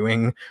both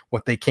doing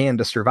what they can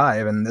to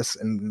survive. And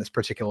in this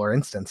particular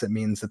instance, it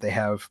means that they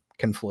have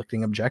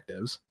conflicting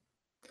objectives.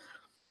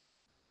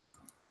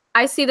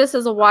 I see this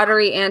as a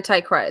watery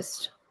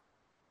antichrist.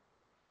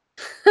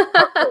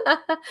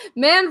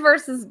 Man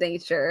versus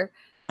nature.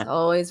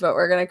 Always what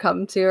we're gonna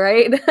come to,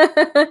 right?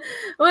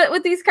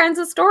 with these kinds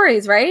of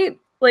stories, right?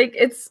 Like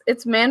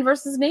it's man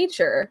versus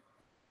nature.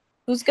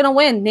 Who's gonna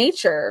win?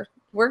 Nature.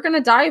 We're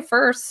gonna die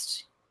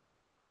first.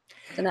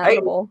 It's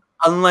inevitable.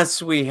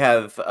 Unless we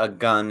have a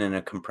gun and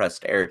a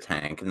compressed air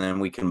tank, and then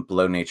we can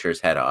blow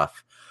nature's head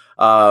off.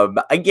 I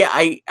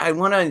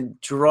want to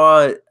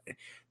draw.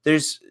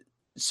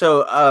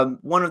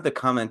 One of the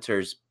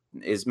commenters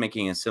is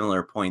making a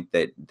similar point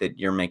that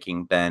you're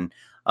making, Ben.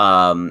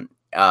 Husker,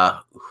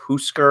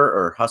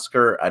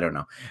 I don't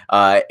know.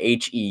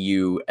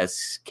 Heusker.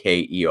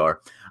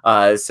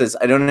 Says,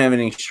 I don't have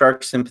any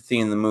shark sympathy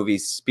in the movie.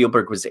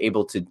 Spielberg was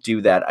able to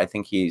do that. I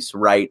think he's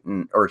right,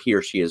 or he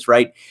or she is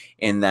right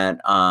in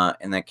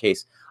that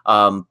case.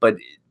 But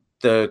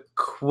the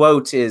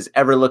quote is,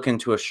 ever look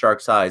into a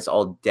shark's eyes,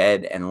 all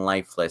dead and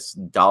lifeless,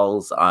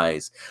 doll's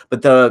eyes.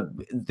 But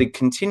the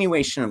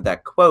continuation of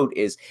that quote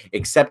is,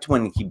 except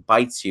when he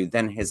bites you,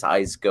 then his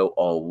eyes go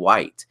all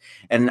white.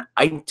 And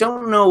I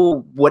don't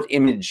know what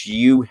image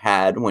you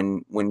had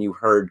when you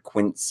heard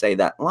Quint say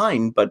that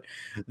line, but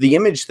the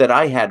image that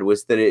I had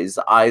was that his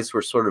eyes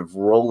were sort of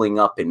rolling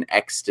up in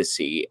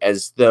ecstasy,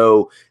 as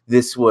though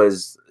this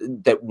was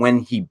that when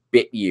he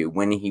bit you,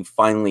 when he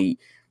finally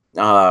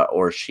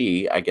or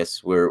she, I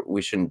guess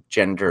we shouldn't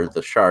gender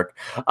the shark.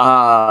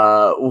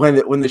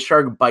 When the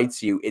shark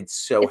bites you, it's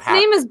so happy.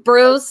 His name is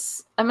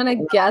Bruce. I'm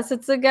gonna guess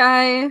it's a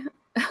guy.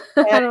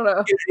 I don't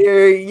know.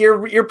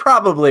 You're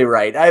probably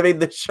right. I mean,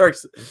 it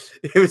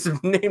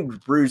was named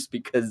Bruce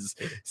because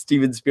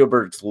Steven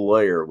Spielberg's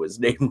lawyer was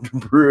named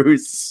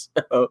Bruce.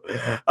 So,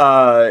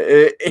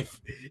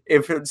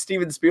 if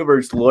Steven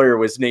Spielberg's lawyer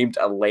was named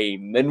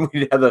Elaine, then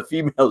we'd have a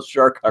female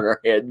shark on our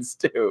hands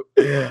too.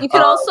 You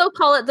could also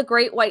call it the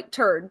Great White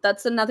Turd.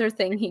 That's another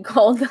thing he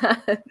called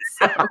that.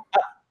 So.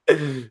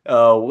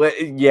 Oh,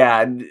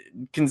 yeah.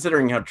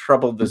 Considering how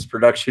troubled this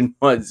production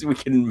was, we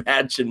can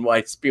imagine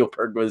why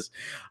Spielberg was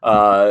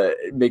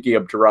making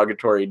up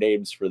derogatory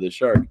names for the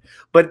shark.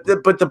 But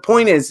the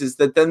point is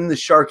that then the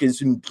shark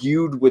is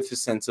imbued with a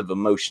sense of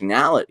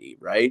emotionality,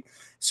 right?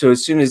 So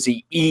as soon as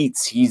he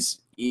eats, he's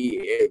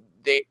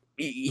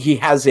he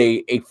has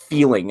a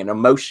feeling, an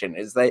emotion.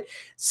 Is that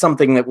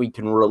something that we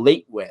can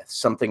relate with,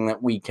 something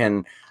that we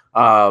can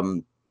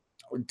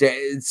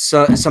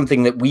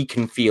something that we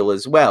can feel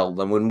as well?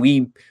 And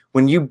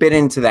when you bit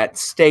into that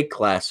steak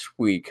last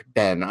week,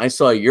 Ben, I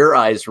saw your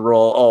eyes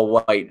roll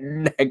all white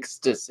in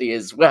ecstasy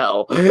as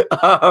well.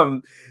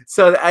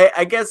 So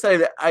I guess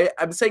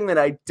I'm saying that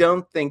I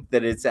don't think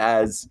that it's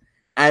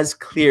as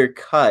clear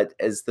cut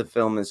as the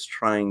film is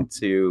trying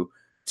to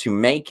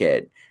make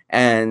it.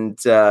 And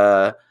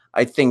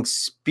I think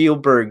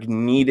Spielberg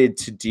needed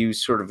to do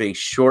sort of a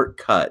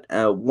shortcut.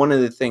 One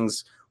of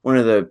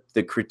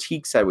the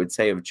critiques I would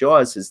say of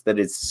Jaws is that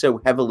it's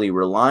so heavily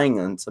relying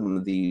on some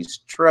of these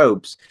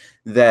tropes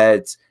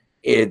that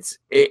it's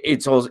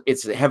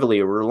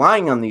heavily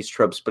relying on these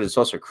tropes, but it's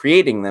also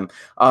creating them.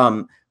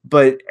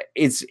 But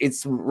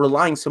it's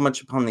relying so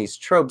much upon these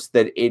tropes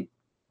that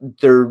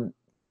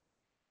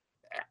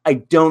I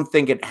don't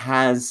think it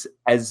has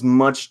as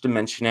much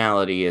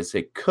dimensionality as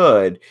it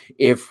could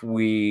if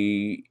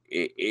we're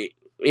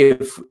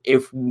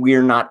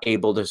not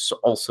able to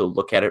also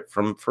look at it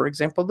from, for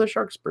example, the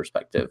shark's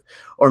perspective.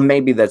 Or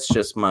maybe that's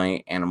just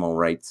my animal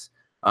rights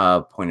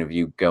point of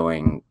view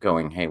going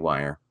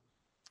haywire.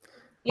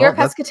 You're a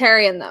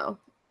pescatarian, though.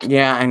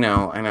 Yeah, I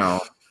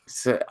know.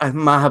 So,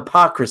 my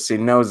hypocrisy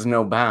knows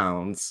no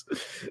bounds.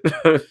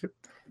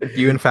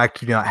 You, in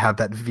fact, do not have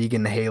that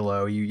vegan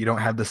halo. You don't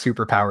have the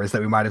superpowers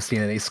that we might have seen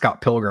in a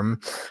Scott Pilgrim.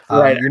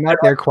 Right. You're not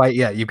there quite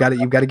yet. You've got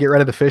to get rid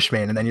of the fish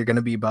man, and then you're going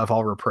to be above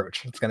all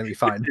reproach. It's going to be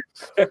fine.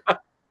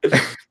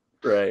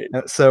 Right.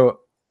 So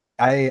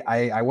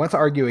I want to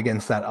argue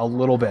against that a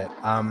little bit.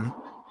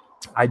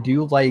 I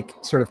do like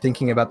sort of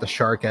thinking about the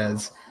shark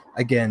as,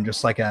 again,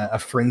 just like a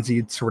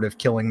frenzied sort of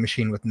killing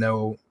machine with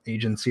no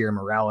agency or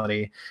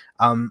morality.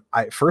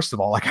 First of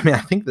all, I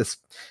think this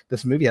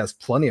movie has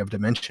plenty of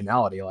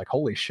dimensionality. Like,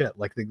 holy shit!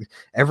 Like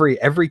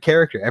every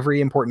character,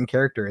 every important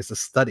character is a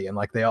study, and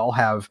like they all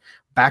have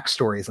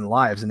backstories and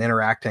lives and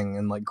interacting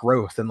and like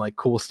growth and like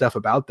cool stuff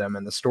about them.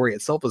 And the story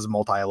itself is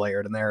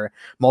multi-layered, and there are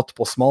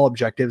multiple small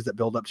objectives that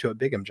build up to a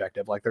big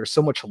objective. Like, there's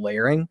so much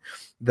layering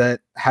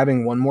that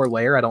having one more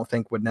layer, I don't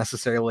think would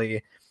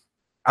necessarily.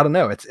 I don't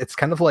know. It's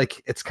kind of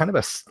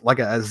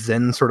a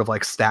Zen sort of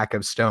like stack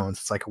of stones.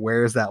 It's like,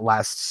 where is that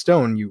last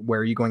stone?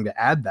 Where are you going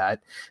to add that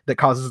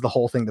causes the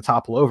whole thing to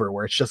topple over,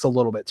 where it's just a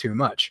little bit too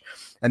much?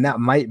 And that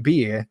might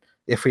be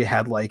if we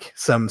had like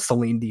some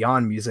Celine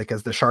Dion music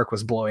as the shark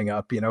was blowing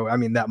up.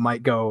 That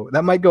might go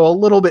a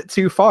little bit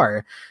too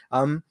far.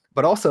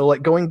 But also,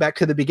 like, going back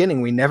to the beginning,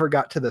 we never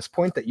got to this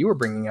point that you were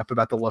bringing up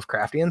about the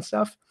Lovecraftian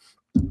stuff.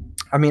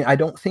 I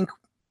don't think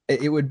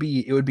it would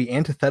be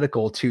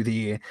antithetical to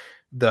the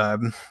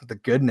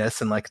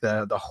goodness and like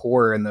the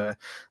horror and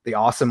the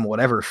awesome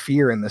whatever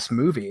fear in this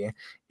movie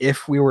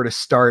if we were to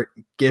start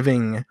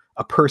giving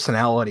a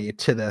personality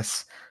to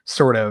this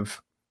sort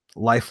of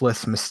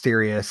lifeless,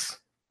 mysterious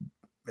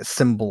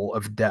symbol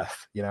of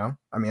death.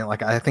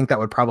 I think that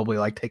would probably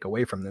like take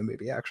away from the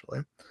movie,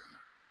 actually.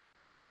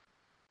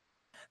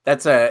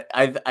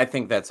 I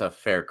think that's a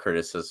fair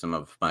criticism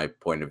of my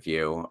point of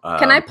view.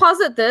 Can I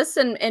posit this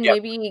and yep.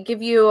 Maybe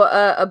give you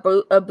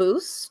a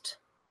boost?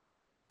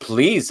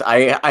 Please,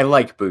 I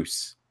like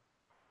boosts.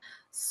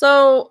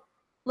 So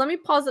let me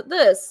posit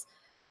this.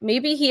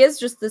 Maybe he is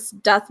just this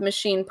death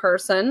machine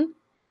person,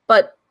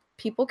 but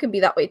people can be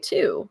that way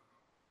too.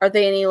 Are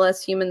they any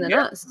less human than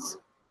us?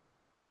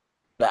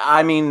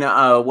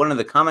 One of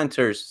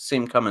the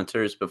same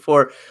commenters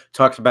before,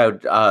 talked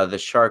about the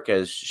shark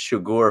as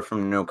Shugor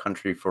from No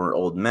Country for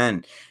Old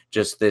Men,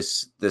 just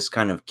this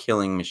kind of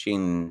killing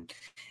machine,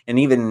 and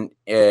even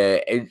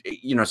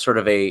sort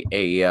of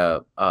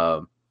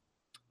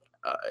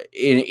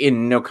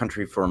in No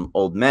Country for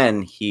Old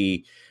Men,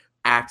 he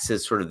acts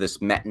as sort of this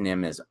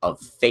metonym of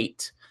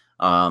fate,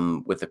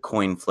 with a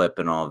coin flip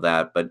and all of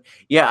that. But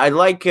yeah, I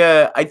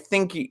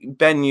think,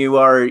 Ben, you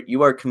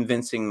are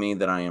convincing me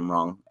that I am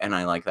wrong, and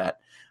I like that.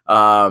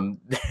 And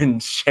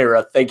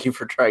Shara, thank you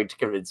for trying to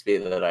convince me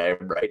that I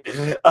am right.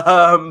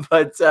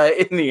 But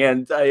in the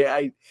end,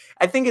 I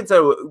think it's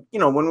when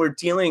we're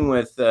dealing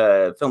with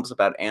films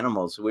about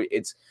animals,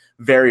 it's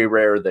very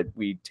rare that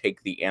we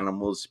take the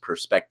animal's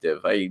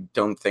perspective. I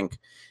don't think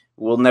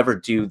we'll never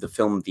do the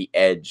film The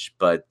Edge,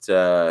 but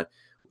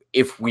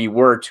if we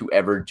were to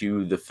ever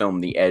do the film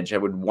The Edge, I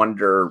would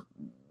wonder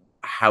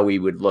how we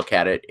would look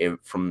at it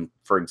from,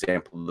 for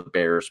example, the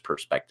bear's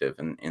perspective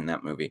in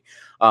that movie.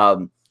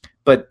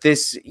 But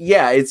this,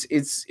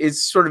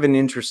 it's sort of an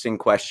interesting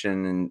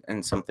question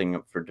and something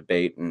up for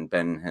debate. And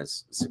Ben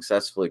has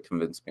successfully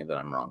convinced me that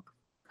I'm wrong.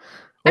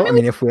 Well,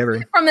 if we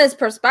ever, from his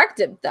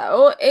perspective,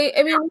 though,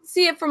 we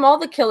see it from all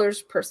the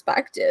killers'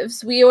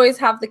 perspectives. We always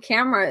have the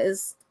camera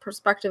as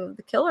perspective of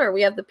the killer.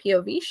 We have the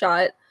POV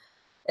shot.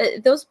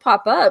 Those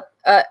pop up.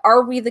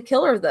 Are we the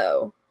killer,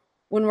 though,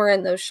 when we're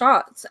in those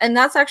shots? And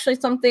that's actually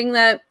something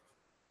that,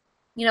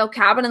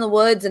 Cabin in the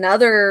Woods and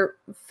other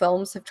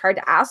films have tried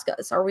to ask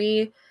us. Are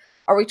we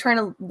trying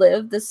to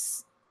live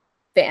this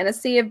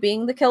fantasy of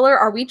being the killer?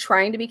 Are we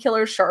trying to be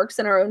killer sharks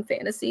in our own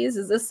fantasies?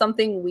 Is this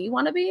something we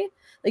want to be?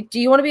 Like, do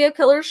you want to be a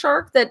killer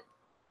shark that,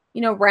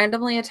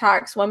 randomly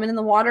attacks women in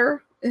the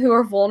water who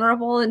are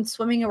vulnerable and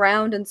swimming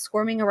around and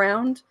squirming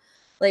around?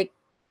 Like,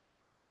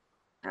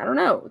 I don't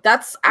know.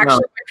 That's actually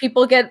where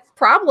people get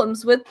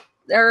problems with,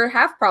 or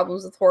have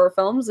problems with horror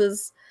films,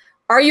 is,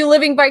 are you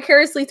living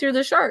vicariously through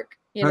the shark?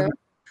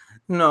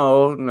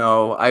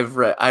 No.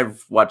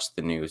 I've watched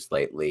the news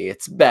lately.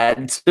 It's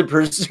bad to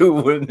pursue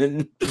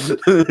women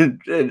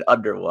in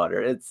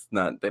underwater. It's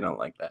not. They don't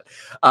like that.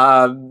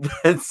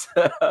 It's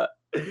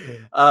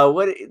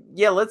what?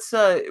 Yeah. Let's.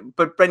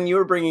 But Bren, you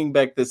were bringing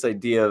back this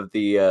idea of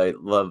the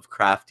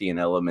Lovecraftian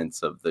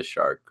elements of the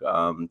shark.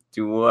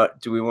 Do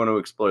we want to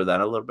explore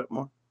that a little bit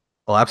more?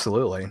 Well,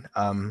 absolutely.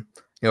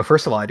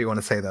 First of all, I do want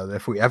to say, though, that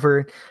if we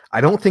ever,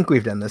 I don't think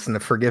we've done this,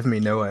 and forgive me,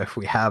 Noah, if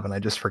we have, and I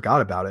just forgot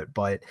about it,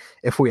 but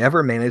if we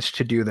ever manage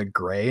to do the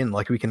gray, and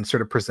like we can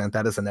sort of present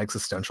that as an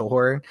existential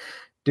horror,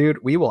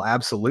 dude, we will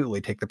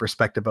absolutely take the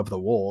perspective of the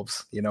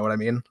wolves. You know what I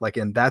mean? Like,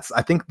 and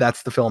I think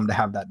that's the film to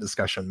have that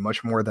discussion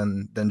much more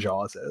than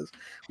Jaws is.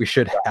 We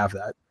should have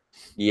that.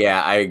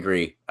 Yeah, I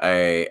agree.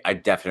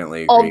 I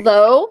definitely agree.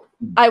 Although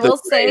I will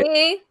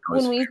say,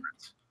 when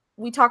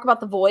we talk about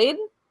the void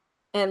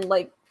and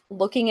like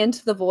looking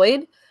into the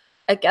void,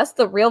 I guess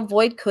the real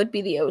void could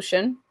be the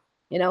ocean.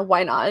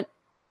 Why not?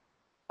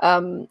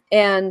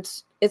 And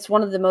it's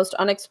one of the most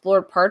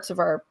unexplored parts of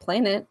our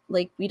planet.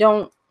 Like, we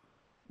don't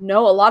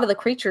know a lot of the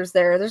creatures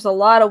there. There's a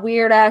lot of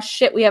weird ass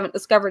shit we haven't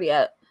discovered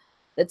yet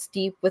that's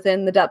deep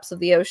within the depths of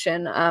the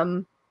ocean.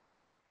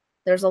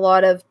 There's a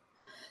lot of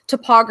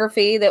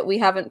topography that we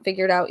haven't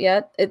figured out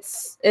yet.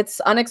 It's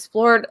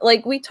unexplored.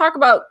 Like, we talk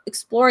about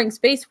exploring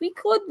space, we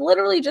could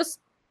literally just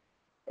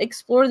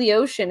explore the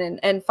ocean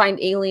and find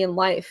alien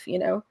life.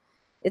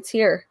 It's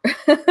here.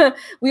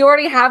 We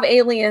already have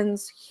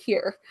aliens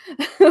here.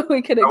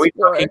 We could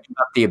explore. Are we talking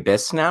about the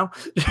abyss now?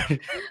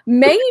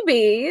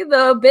 Maybe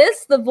the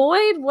abyss, the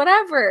void,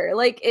 whatever.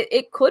 Like,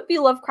 it could be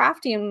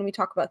Lovecraftian when we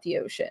talk about the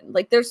ocean.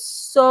 Like, there's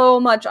so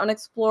much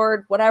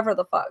unexplored, whatever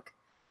the fuck.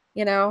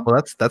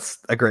 Well, that's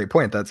a great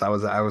point. I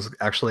was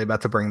actually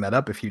about to bring that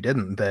up if you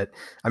didn't.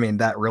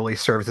 That really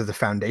serves as a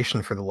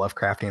foundation for the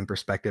Lovecraftian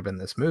perspective in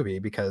this movie,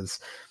 because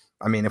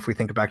if we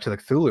think back to the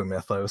Cthulhu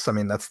mythos,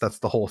 that's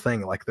the whole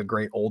thing, like the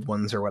great old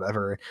ones or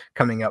whatever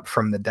coming up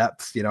from the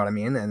depths, you know what I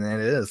mean? And it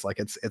is like,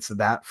 it's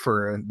that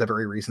for the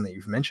very reason that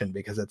you've mentioned,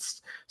 because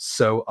it's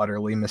so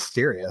utterly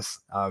mysterious.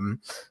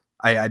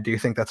 I do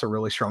think that's a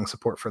really strong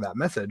support for that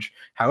message.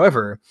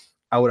 However,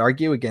 I would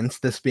argue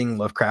against this being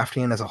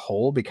Lovecraftian as a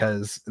whole,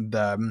 because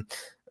the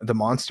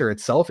monster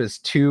itself is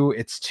too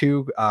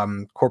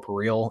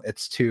corporeal.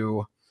 It's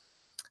too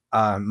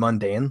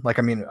mundane. Like,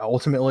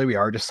 ultimately we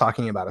are just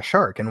talking about a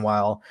shark, and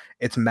while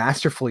it's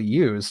masterfully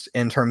used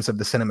in terms of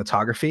the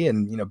cinematography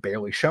and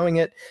barely showing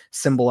it,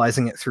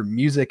 symbolizing it through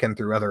music and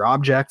through other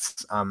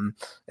objects and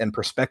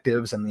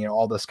perspectives and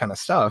all this kind of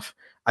stuff,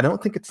 I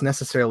don't think it's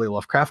necessarily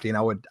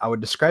Lovecraftian. I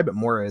would describe it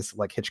more as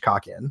like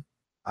Hitchcockian.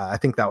 I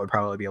think that would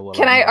probably be a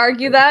little. Can I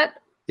argue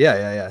that?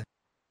 Yeah.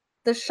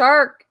 The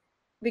shark,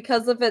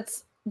 because of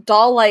its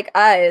doll-like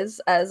eyes,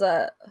 as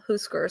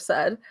Husker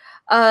said,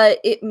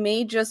 it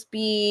may just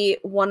be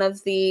one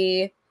of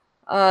the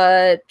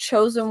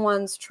chosen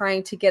ones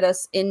trying to get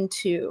us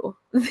into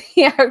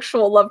the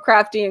actual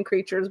Lovecraftian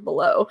creatures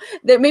below.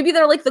 That maybe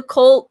they're like the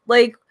cult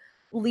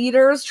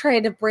leaders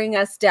trying to bring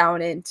us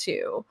down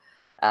into,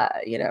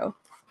 I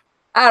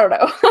don't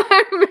know.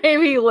 I'm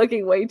maybe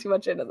looking way too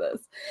much into this.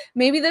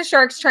 Maybe the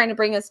shark's trying to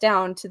bring us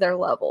down to their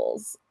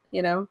levels,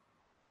 I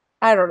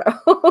don't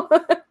know.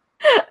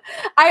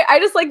 I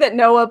just like that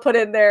Noah put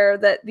in there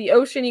that the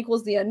ocean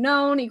equals the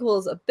unknown,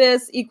 equals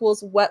abyss,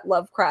 equals wet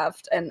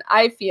Lovecraft. And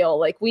I feel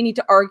like we need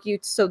to argue,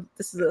 so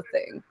this is a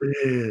thing.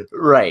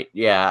 Right.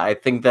 Yeah. I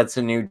think that's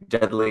a new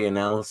Deadly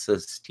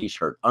Analysis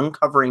t-shirt.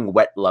 Uncovering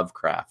wet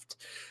Lovecraft.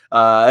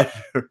 Or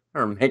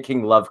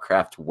making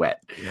Lovecraft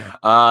wet.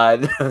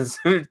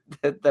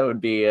 That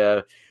would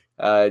be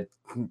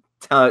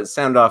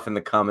sound off in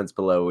the comments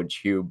below.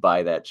 Would you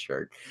buy that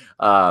shirt?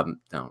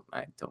 No,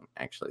 I don't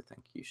actually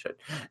think you should.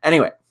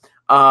 Anyway,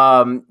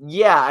 I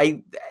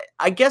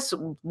guess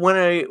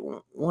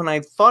when I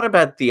thought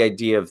about the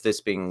idea of this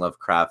being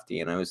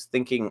Lovecraftian, I was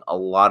thinking a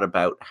lot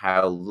about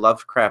how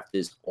Lovecraft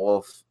is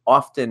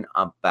often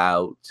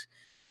about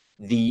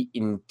the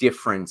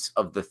indifference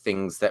of the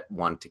things that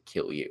want to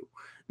kill you.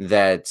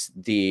 That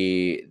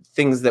the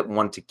things that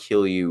want to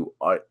kill you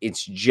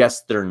it's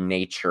just their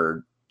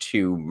nature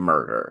to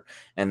murder,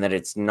 and that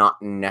it's not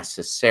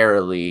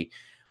necessarily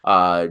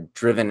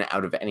driven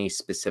out of any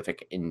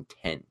specific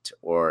intent,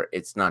 or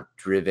it's not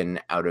driven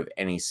out of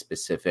any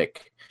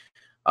specific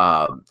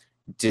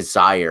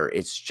desire.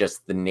 It's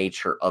just the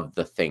nature of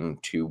the thing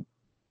to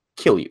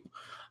kill you.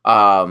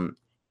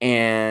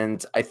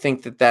 And I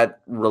think that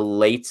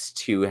relates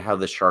to how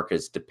the shark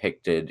is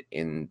depicted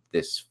in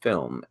this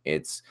film.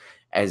 It's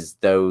as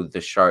though the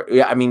shark,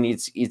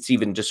 it's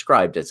even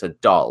described as a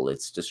doll.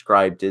 It's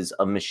described as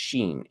a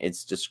machine.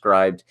 It's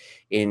described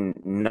in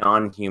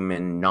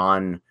non-human,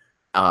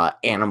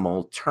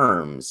 non-animal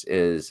terms,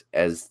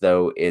 as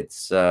though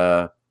it's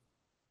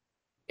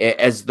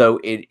as though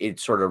it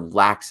sort of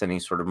lacks any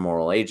sort of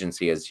moral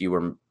agency, as you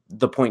were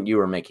the point you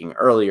were making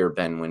earlier,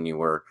 Ben, when you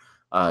were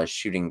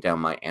shooting down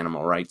my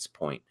animal rights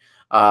point.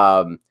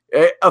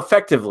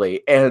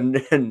 Effectively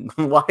and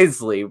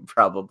wisely,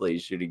 probably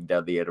shooting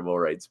down the animal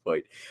rights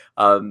point.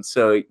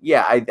 So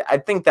yeah, I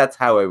think that's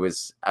how I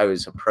was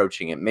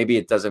approaching it. Maybe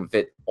it doesn't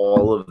fit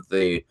all of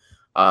the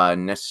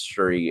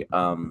necessary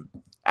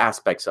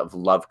aspects of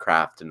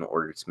Lovecraft in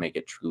order to make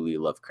it truly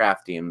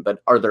Lovecraftian,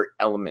 but are there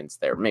elements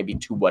there? Maybe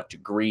to what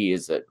degree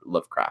is it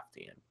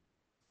Lovecraftian?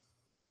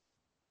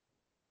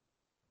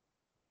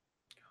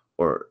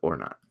 Or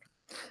not?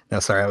 No,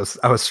 sorry,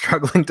 I was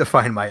struggling to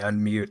find my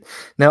unmute.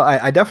 No,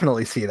 I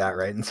definitely see that,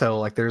 right? And so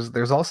like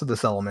there's also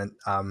this element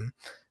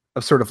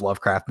of sort of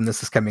Lovecraft, and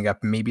this is coming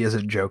up maybe as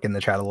a joke in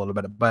the chat a little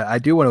bit, but I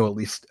do want to at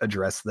least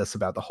address this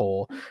about the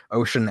whole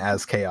ocean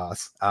as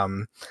chaos.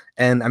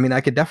 And I mean,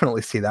 I could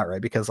definitely see that,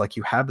 right? Because like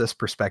you have this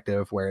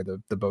perspective where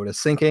the boat is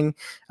sinking,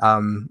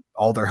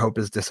 all their hope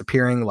is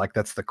disappearing. Like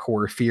that's the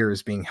core fear,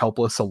 is being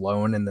helpless,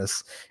 alone in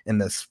this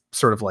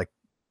sort of like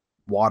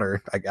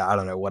water. I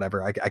don't know,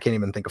 whatever. I can't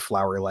even think of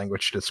flowery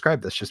language to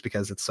describe this, just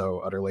because it's so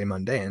utterly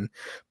mundane.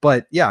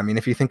 But yeah, I mean,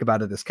 if you think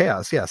about it as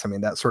chaos, yes, I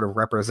mean, that sort of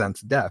represents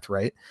death,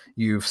 right?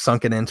 You've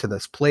sunken into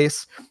this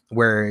place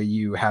where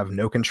you have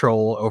no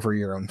control over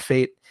your own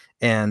fate,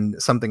 and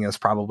something is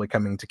probably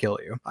coming to kill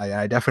you.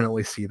 I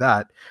definitely see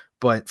that.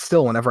 But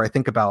still, whenever I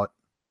think about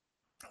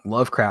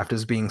Lovecraft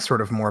as being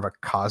sort of more of a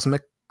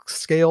cosmic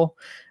scale,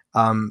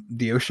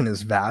 the ocean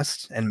is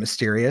vast and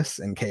mysterious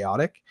and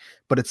chaotic,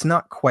 but it's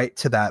not quite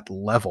to that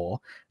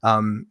level.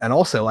 And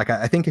also, like,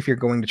 I think if you're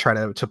going to try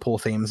to pull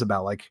themes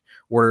about like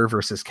order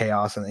versus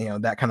chaos, and, you know,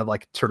 that kind of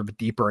like sort of a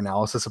deeper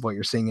analysis of what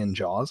you're seeing in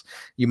Jaws,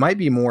 you might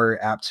be more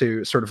apt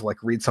to sort of like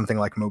read something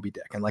like Moby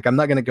Dick. And like, I'm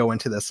not going to go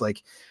into this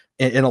like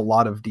in a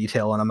lot of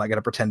detail, and I'm not going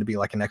to pretend to be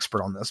like an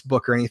expert on this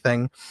book or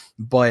anything,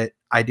 but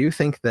I do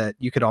think that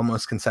you could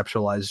almost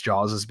conceptualize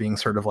Jaws as being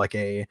sort of like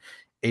a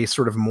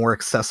sort of more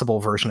accessible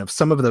version of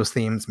some of those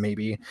themes,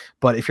 maybe.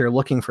 But if you're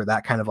looking for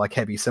that kind of like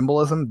heavy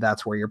symbolism,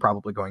 that's where you're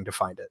probably going to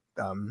find it.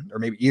 Or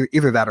maybe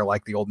either that or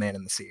like The Old Man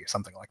in the Sea,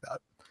 something like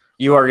that.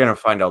 You are going to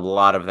find a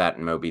lot of that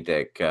in Moby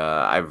Dick.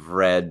 I've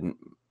read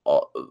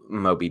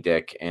Moby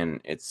Dick,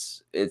 and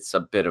it's a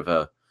bit of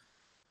a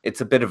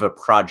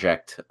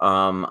project.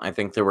 I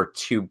think there were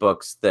three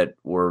books that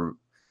were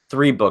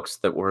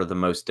the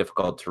most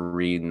difficult to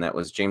read, and that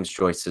was James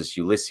Joyce's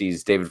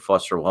Ulysses, David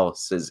Foster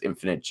Wallace's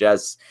Infinite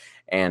Jest,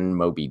 and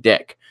Moby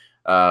Dick,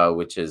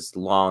 which is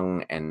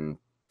long and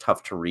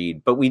tough to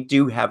read. But we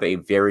do have a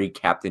very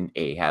Captain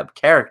Ahab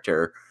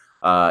character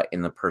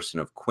in the person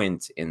of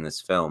Quint in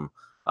this film.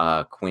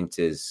 Quint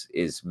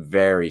is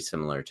very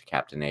similar to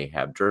Captain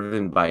Ahab,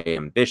 driven by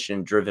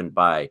ambition, driven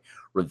by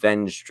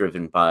revenge,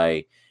 driven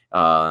by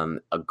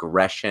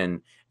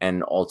aggression,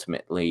 and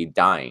ultimately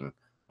dying.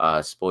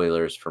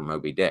 Spoilers for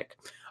Moby Dick.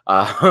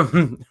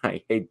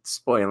 I hate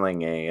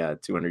spoiling a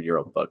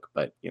 200-year-old book,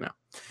 but you know.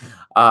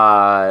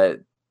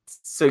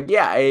 So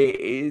yeah,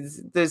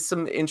 there's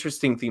some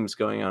interesting themes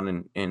going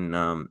on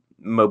in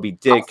Moby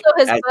Dick. Also,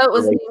 his boat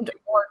was named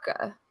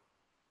Orca.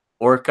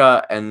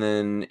 Orca, and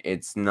then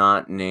it's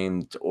not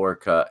named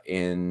Orca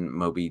in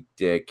Moby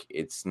Dick.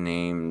 It's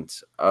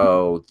named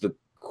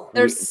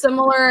There's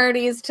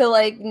similarities to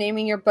like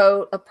naming your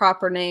boat a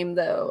proper name,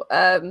 though.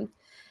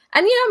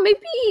 And you know,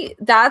 maybe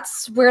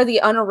that's where the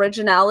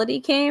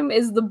unoriginality came,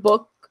 is the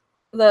book,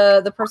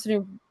 the person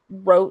who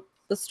wrote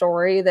the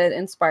story that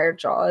inspired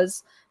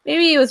Jaws.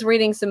 Maybe he was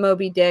reading some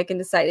Moby Dick and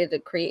decided to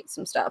create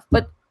some stuff,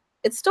 but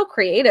it's still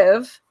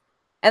creative.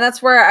 And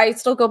that's where I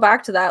still go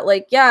back to that.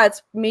 Like, yeah,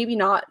 it's maybe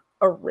not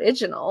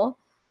original,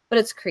 but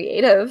it's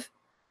creative.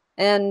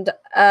 And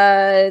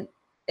I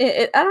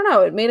don't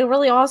know, it made a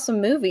really awesome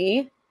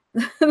movie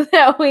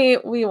that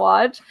we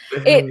watched.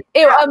 A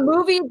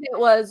movie that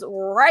was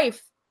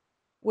rife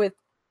with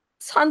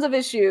tons of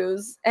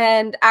issues,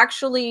 and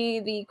actually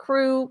the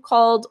crew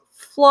called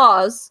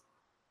flaws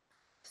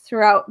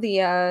throughout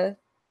the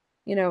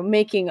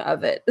making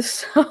of it.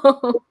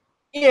 So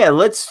yeah,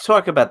 let's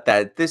talk about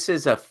that. This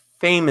is a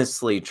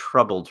famously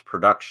troubled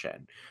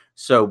production.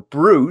 So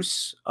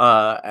Bruce,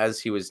 as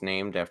he was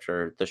named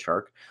after the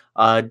shark,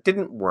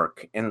 didn't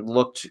work and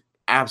looked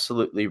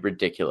absolutely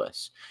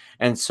ridiculous.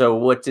 And so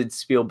what did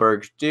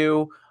Spielberg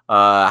do?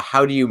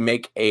 How do you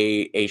make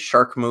a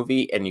shark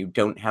movie and you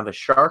don't have a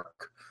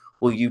shark?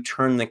 Well, you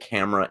turn the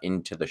camera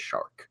into the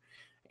shark.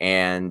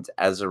 And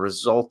as a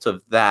result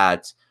of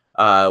that,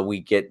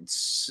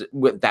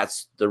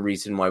 that's the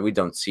reason why we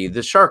don't see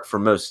the shark for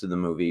most of the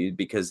movie,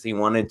 because he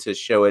wanted to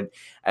show it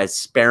as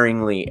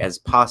sparingly as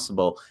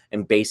possible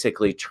and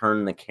basically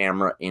turn the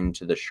camera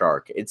into the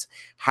shark. It's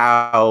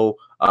how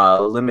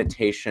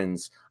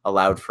limitations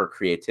allowed for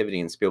creativity.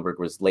 And Spielberg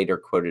was later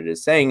quoted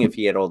as saying, if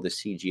he had all the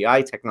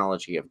CGI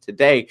technology of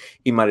today,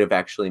 he might have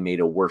actually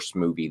made a worse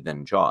movie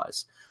than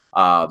Jaws.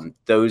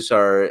 Those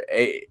are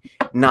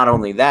not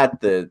only that,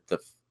 the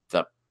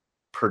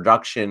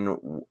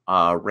production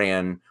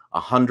ran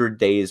 100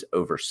 days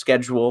over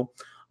schedule.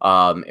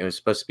 It was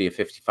supposed to be a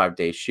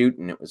 55-day shoot,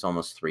 and it was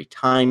almost 3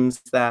 times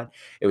that.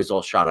 It was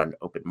all shot on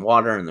open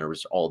water, and there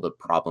was all the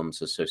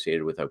problems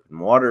associated with open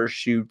water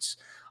shoots.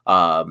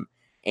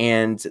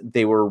 And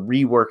they were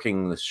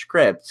reworking the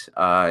script.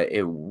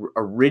 It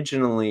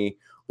originally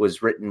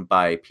was written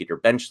by Peter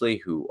Benchley,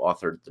 who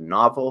authored the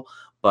novel,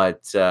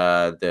 but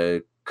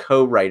the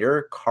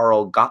co-writer,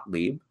 Carl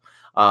Gottlieb,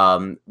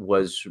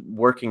 was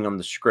working on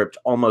the script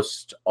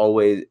almost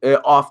always,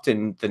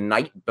 often the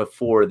night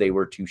before they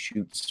were to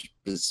shoot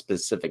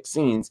specific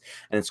scenes.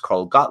 And it's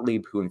Carl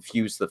Gottlieb who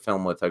infused the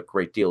film with a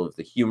great deal of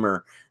the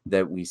humor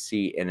that we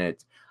see in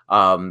it.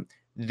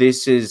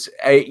 This is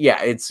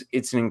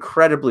it's an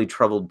incredibly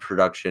troubled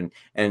production,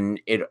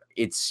 and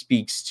it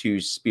speaks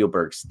to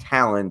Spielberg's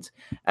talent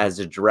as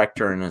a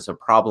director and as a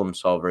problem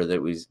solver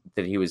that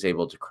he was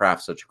able to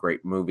craft such a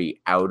great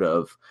movie out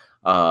of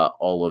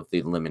all of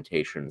the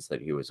limitations that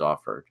he was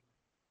offered.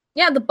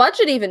 Yeah, the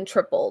budget even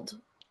tripled.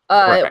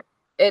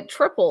 It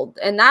tripled,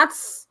 and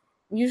that's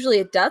usually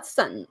a death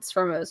sentence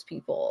for most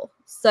people.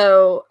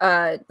 So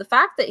the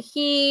fact that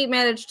he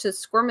managed to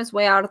squirm his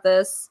way out of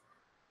this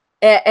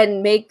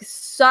and make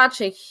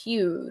such a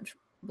huge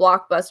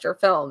blockbuster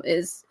film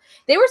is...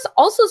 They were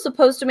also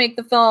supposed to make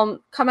the film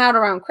come out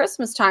around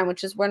Christmas time,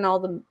 which is when all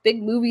the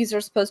big movies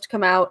are supposed to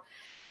come out.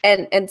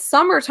 And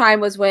summertime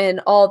was when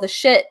all the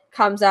shit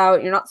comes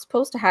out. You're not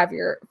supposed to have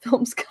your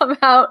films come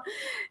out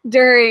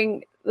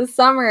during the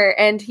summer.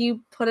 And he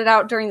put it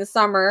out during the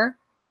summer.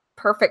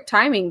 Perfect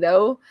timing,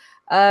 though,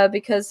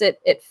 because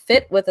it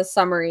fit with a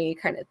summery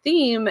kind of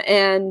theme.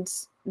 And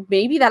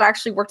maybe that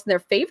actually worked in their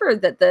favor,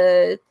 that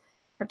the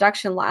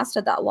production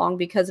lasted that long,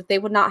 because if they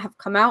would not have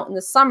come out in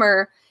the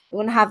summer, it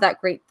wouldn't have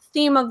that great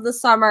theme of the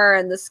summer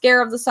and the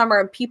scare of the summer,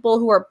 and people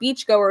who are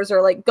beachgoers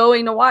are like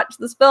going to watch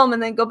this film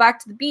and then go back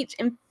to the beach.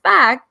 In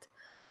fact,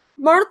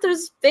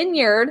 Martha's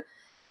Vineyard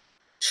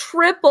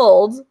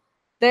tripled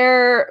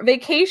their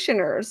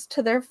vacationers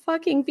to their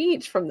fucking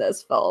beach from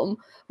this film,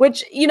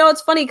 which, you know,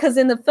 it's funny because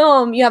in the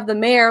film you have the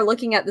mayor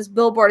looking at this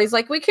billboard. He's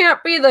like, we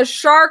can't be the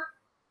shark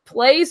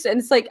place. And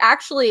it's like,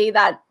 actually,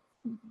 that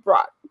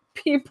brought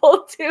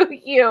people to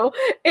you.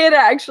 It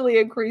actually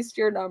increased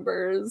your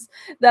numbers.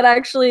 That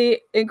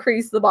actually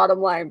increased the bottom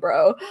line,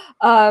 bro.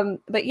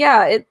 But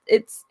yeah,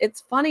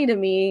 it's funny to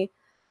me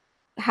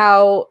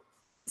how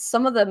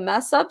some of the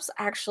mess ups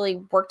actually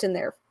worked in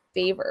their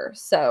favor.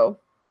 So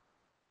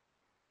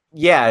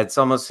yeah, it's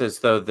almost as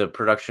though the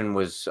production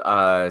was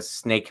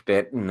snake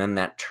bit, and then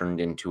that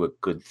turned into a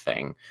good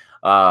thing.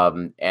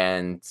 It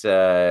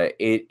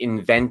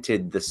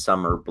invented the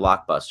summer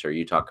blockbuster.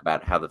 You talk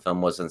about how the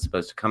film wasn't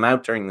supposed to come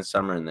out during the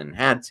summer and then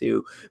had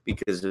to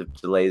because of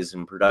delays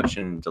in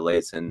production,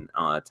 delays in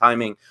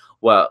timing.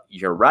 Well,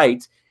 you're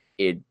right.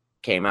 It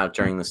came out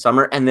during the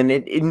summer, and then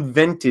it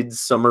invented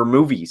summer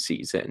movie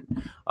season.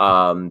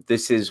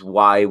 This is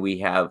why we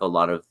have a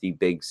lot of the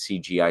big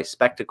CGI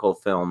spectacle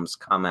films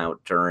come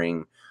out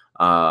during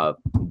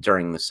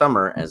the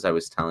summer, as I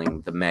was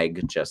telling the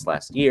Meg just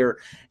last year.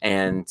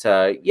 And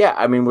yeah,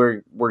 I mean,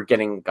 we're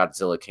getting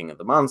Godzilla King of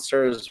the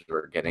Monsters.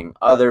 We're getting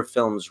other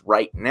films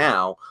right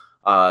now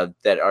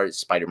that are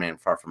Spider-Man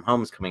Far From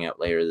Home is coming out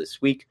later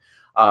this week.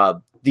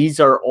 These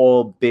are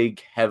all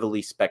big,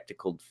 heavily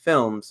spectacled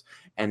films,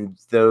 and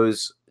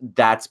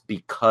that's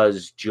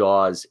because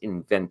Jaws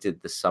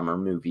invented the summer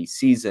movie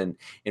season,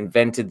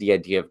 invented the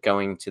idea of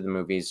going to the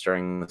movies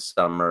during the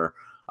summer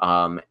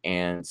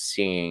and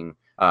seeing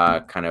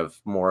kind of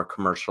more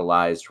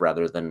commercialized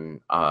rather than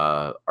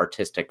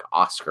artistic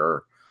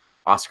Oscar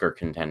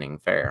contending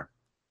fare.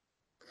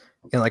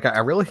 You know, like I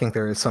really think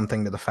there is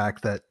something to the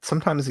fact that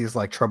sometimes these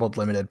like troubled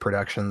limited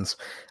productions,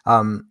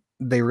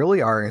 they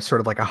really are sort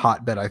of like a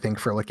hotbed, I think,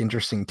 for like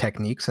interesting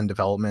techniques and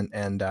development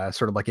and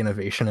sort of like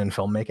innovation in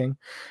filmmaking.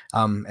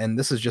 And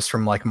this is just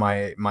from like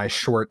my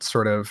short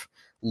sort of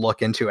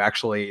look into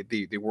actually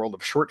the world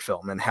of short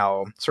film and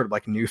how sort of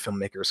like new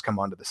filmmakers come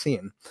onto the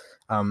scene.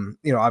 You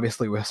know,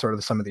 obviously with sort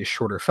of some of these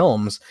shorter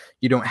films,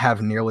 you don't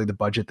have nearly the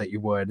budget that you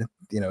would,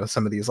 you know,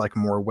 some of these like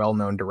more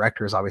well-known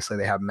directors. Obviously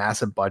they have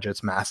massive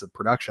budgets, massive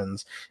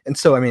productions. And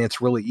so, I mean,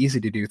 it's really easy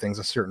to do things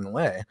a certain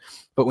way,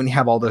 but when you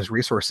have all those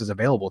resources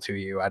available to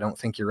you, I don't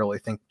think you really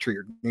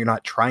you're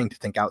not trying to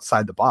think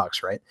outside the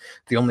box, right?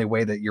 The only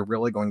way that you're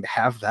really going to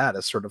have that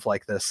is sort of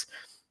like this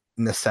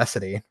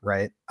necessity,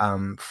 right?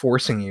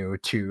 Forcing you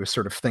to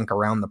sort of think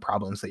around the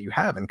problems that you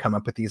have and come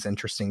up with these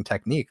interesting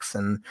techniques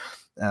and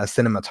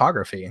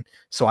cinematography.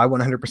 So I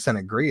 100%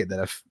 agree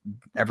that if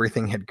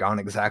everything had gone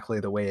exactly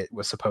the way it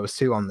was supposed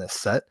to on this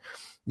set,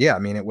 yeah, I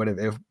mean,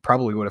 it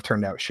probably would have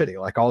turned out shitty.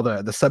 Like all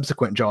the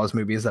subsequent Jaws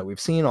movies that we've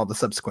seen, all the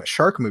subsequent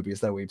shark movies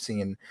that we've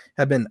seen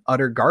have been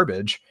utter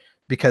garbage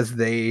because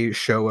they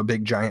show a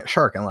big giant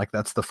shark and like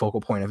that's the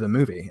focal point of the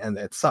movie, and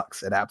it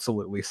sucks. It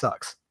absolutely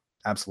sucks.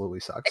 Absolutely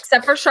sucks.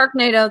 Except for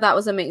Sharknado, that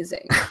was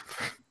amazing.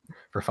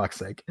 for fuck's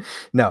sake.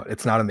 No,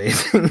 it's not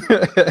amazing.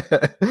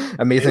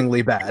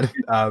 Amazingly bad.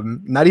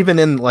 Not even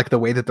in like the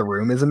way that The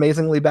Room is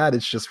amazingly bad.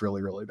 It's just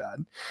really, really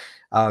bad.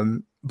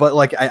 But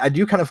like I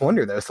do kind of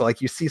wonder though. So like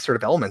you see sort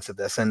of elements of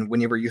this, and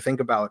whenever you think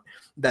about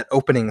that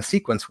opening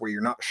sequence where you're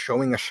not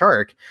showing a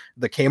shark,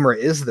 the camera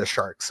is the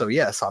shark. So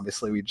yes,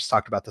 obviously we just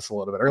talked about this a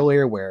little bit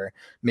earlier, where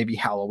maybe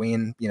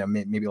Halloween, you know,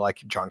 maybe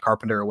like John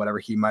Carpenter or whatever,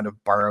 he might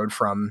have borrowed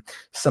from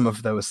some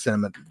of those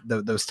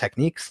those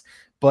techniques.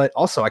 But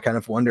also, I kind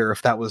of wonder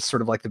if that was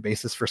sort of like the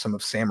basis for some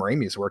of Sam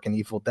Raimi's work in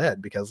Evil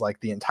Dead, because like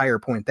the entire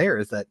point there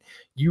is that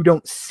you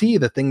don't see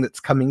the thing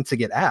that's coming to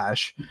get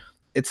Ash.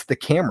 It's the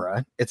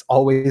camera. It's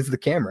always the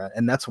camera.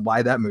 And that's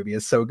why that movie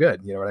is so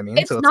good. You know what I mean?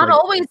 It's not like,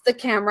 always the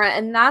camera.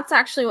 And that's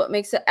actually what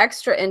makes it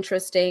extra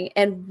interesting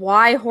and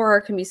why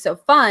horror can be so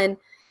fun.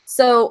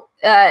 So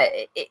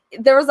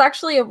there was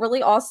actually a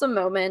really awesome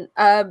moment.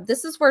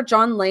 This is where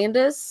John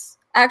Landis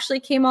actually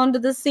came onto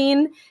the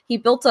scene. He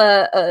built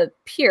a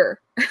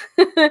pier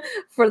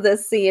for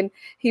this scene.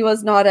 He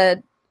was not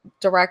a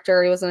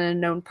director. He wasn't a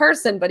known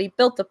person, but he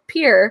built a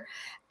pier.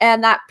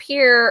 And that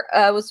pier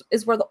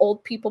is where the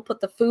old people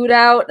put the food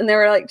out, and they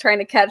were like trying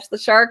to catch the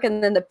shark.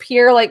 And then the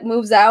pier like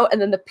moves out,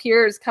 and then the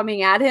pier is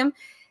coming at him.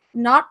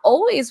 Not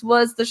always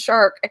was the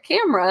shark a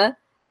camera.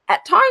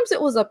 At times it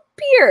was a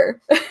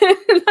pier.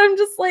 And I'm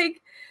just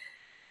like,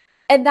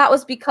 and that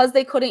was because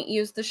they couldn't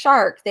use the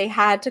shark. They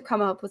had to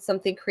come up with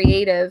something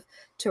creative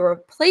to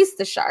replace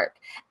the shark.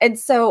 And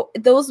so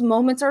those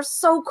moments are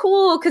so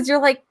cool because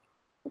you're like,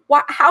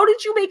 how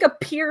did you make a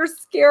pier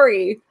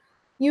scary?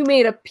 You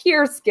made a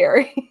pier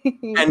scary.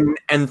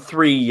 and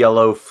 3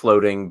 yellow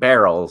floating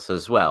barrels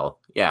as well.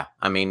 Yeah,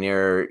 I mean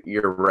you're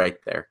right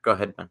there. Go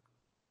ahead, man.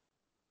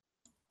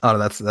 Oh,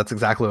 that's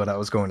exactly what I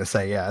was going to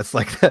say. Yeah, it's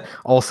like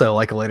also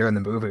like later in the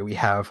movie we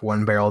have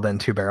 1 barrel, then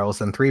 2 barrels,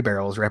 then 3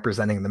 barrels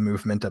representing the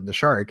movement of the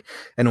shark.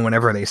 And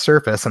whenever they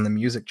surface and the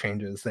music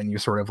changes, then you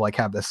sort of like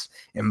have this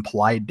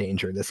implied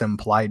danger, this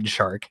implied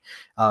shark.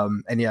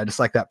 And yeah, just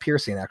like that pier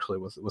scene actually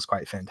was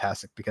quite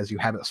fantastic because you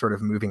have it sort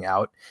of moving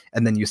out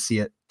and then you see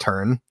it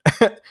turn.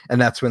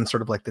 And that's when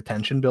sort of like the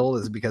tension build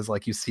is because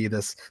like you see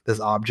this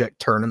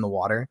object turn in the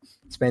water.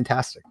 It's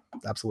fantastic.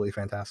 It's absolutely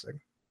fantastic.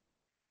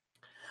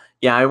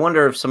 Yeah, I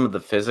wonder if some of the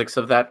physics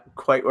of that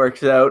quite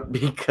works out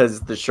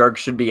because the shark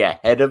should be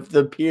ahead of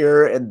the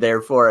pier, and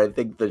therefore I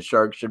think the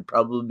shark should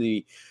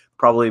probably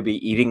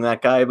be eating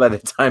that guy by the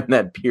time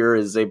that pier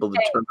is able to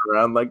turn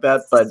around like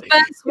that. But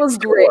suspense was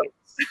great.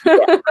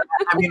 Yeah.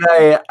 I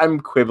mean, I'm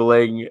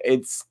quibbling.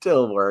 It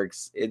still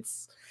works.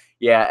 It's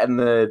and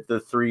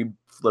the 3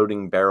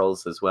 floating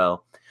barrels as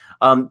well.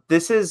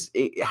 This is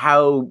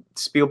how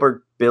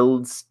Spielberg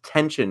builds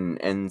tension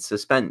and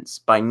suspense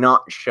by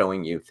not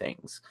showing you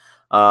things.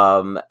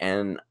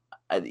 And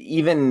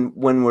even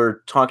when we're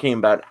talking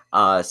about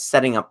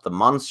setting up the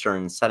monster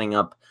and setting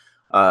up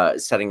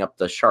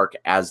the shark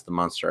as the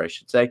monster, I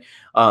should say,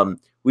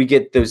 we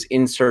get those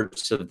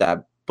inserts of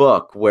that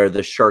book where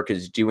the shark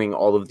is doing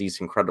all of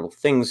these incredible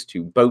things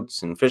to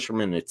boats and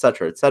fishermen,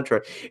 etc.,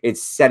 etc.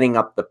 It's setting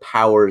up the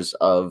powers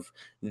of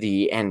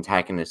the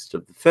antagonist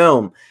of the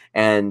film,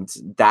 and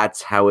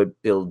that's how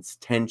it builds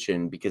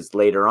tension, because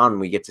later on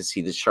we get to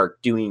see the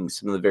shark doing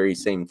some of the very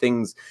same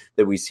things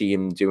that we see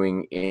him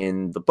doing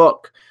in the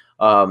book.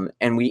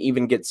 And we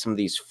even get some of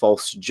these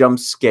false jump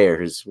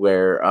scares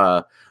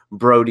where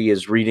Brody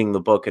is reading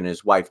the book and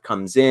his wife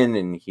comes in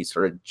and he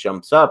sort of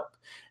jumps up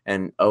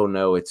and oh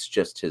no, it's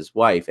just his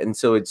wife. And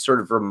so it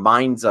sort of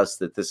reminds us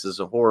that this is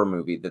a horror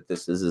movie, that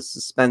this is a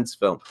suspense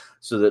film,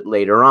 so that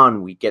later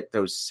on we get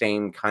those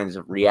same kinds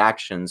of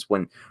reactions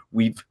when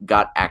we've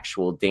got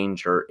actual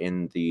danger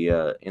in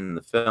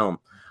the film.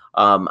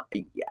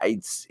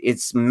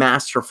 It's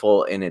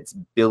masterful in its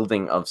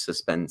building of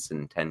suspense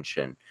and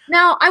tension.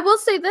 Now, I will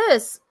say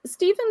this: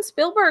 Steven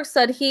Spielberg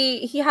said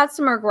he had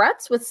some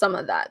regrets with some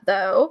of that,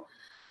 though.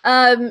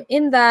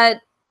 In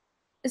that,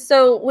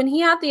 so when he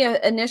had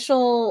the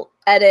initial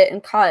edit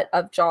and cut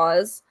of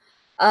Jaws,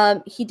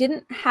 he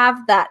didn't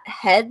have that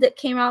head that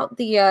came out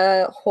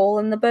the hole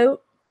in the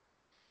boat.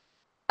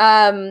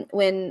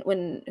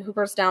 When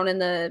Hooper's down in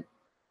the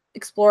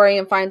exploring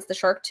and finds the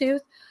shark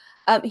tooth.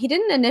 He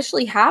didn't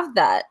initially have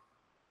that,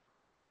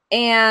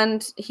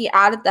 and he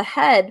added the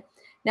head.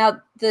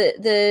 Now,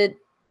 the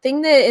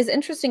thing that is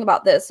interesting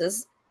about this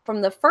is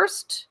from the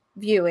first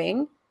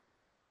viewing,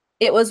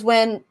 it was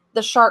when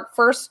the shark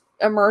first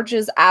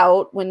emerges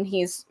out, when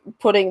he's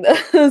putting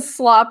the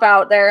slop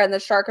out there, and the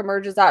shark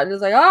emerges out and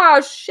is like,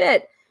 oh,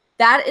 shit.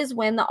 That is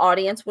when the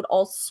audience would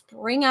all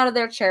spring out of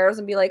their chairs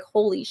and be like,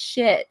 holy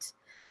shit.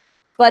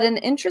 But an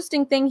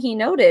interesting thing he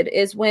noted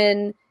is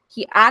when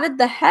he added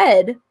the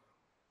head,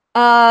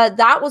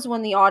 that was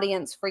when the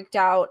audience freaked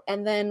out.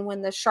 And then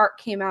when the shark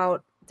came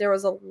out, there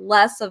was a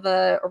less of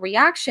a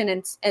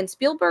reaction. And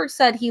Spielberg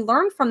said he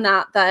learned from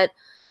that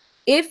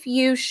if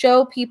you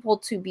show people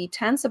to be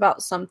tense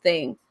about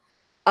something,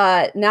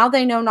 now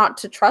they know not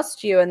to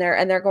trust you, and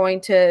they're going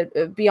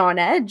to be on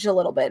edge a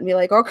little bit and be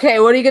like, okay,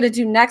 what are you going to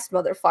do next,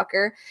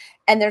 motherfucker?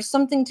 And there's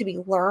something to be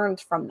learned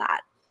from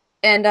that.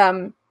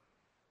 And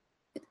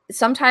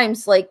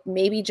sometimes like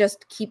maybe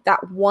just keep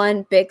that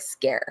one big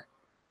scare.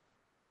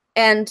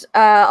 And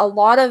a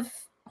lot of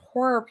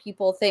horror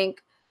people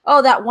think,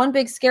 oh, that one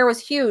big scare was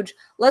huge,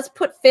 let's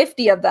put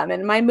 50 of them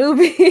in my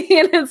movie.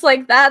 And it's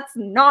like, that's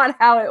not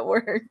how it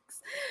works.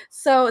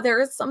 So there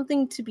is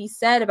something to be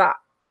said about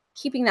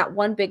keeping that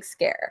one big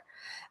scare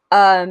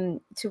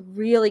to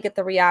really get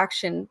the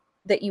reaction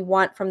that you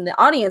want from the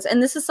audience.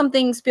 And this is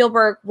something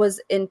Spielberg was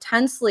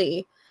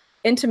intensely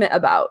intimate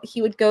about.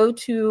 He would go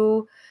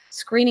to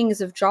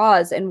screenings of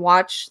Jaws and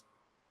watch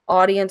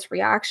audience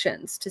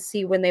reactions to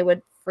see when they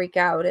would freak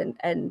out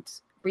and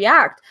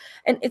react.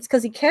 And it's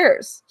because he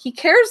cares. He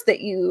cares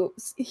you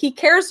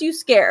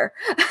scare.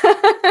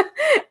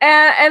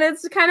 and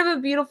it's kind of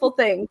a beautiful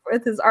thing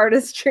with his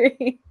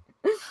artistry.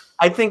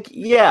 I think,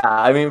 yeah.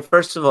 I mean,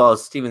 first of all,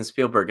 Steven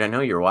Spielberg, I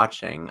know you're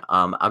watching.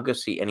 I'll go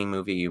see any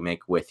movie you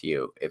make with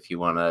you. If you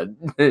want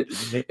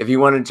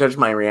to judge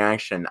my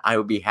reaction, I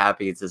would be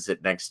happy to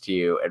sit next to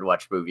you and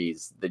watch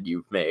movies that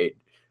you've made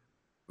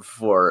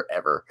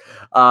forever.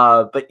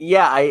 But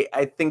yeah,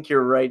 I think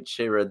you're right,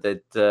 Shira,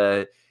 that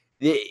the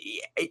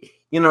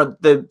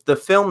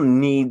film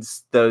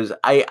needs those.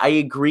 I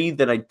agree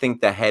that I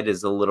think the head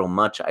is a little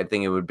much. I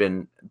think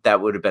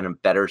that would have been a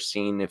better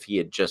scene if he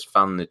had just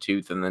found the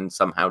tooth and then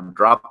somehow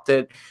dropped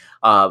it.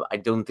 I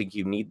don't think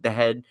you need the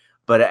head,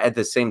 but at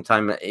the same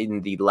time,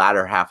 in the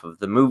latter half of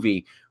the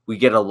movie, we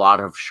get a lot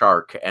of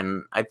shark,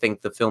 and I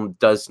think the film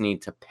does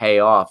need to pay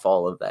off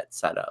all of that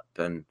setup.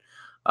 And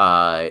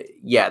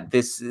yeah,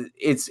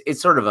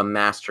 it's sort of a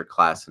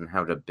masterclass in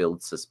how to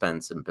build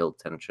suspense and build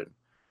tension.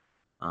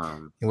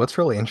 What's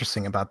really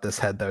interesting about this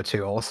head, though,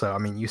 too, also, I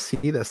mean, you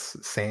see this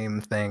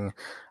same thing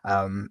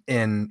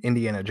in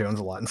Indiana Jones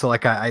a lot. And so,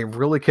 like, I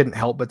really couldn't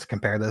help but to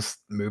compare this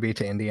movie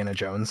to Indiana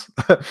Jones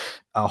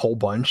a whole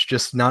bunch,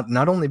 just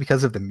not only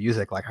because of the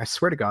music. Like, I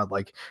swear to God,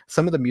 like,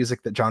 some of the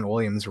music that John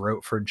Williams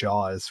wrote for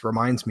Jaws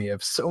reminds me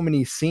of so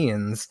many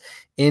scenes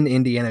in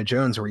Indiana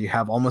Jones where you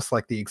have almost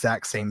like the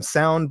exact same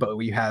sound, but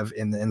we have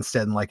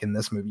instead, like in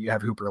this movie, you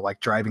have Hooper like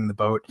driving the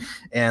boat,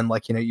 and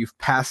like, you know, you've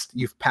passed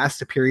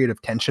a period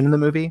of tension in the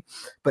movie,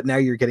 but now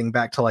you're getting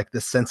back to like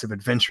this sense of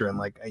adventure and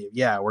like,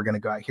 yeah, we're gonna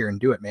go out here and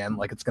do it, man.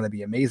 Like, it's gonna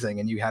be amazing,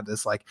 and you have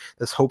this like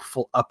this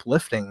hopeful,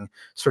 uplifting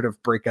sort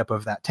of breakup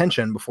of that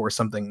tension before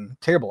something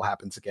terrible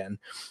happens again.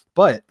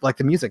 But like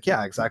the music,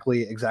 yeah,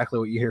 exactly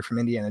what you hear from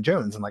Indiana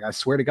Jones, and like, I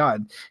swear to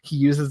God, he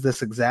uses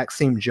this exact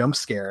same jump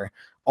scare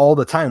all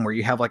the time where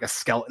you have like a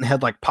skeleton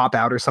head like pop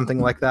out or something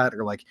like that,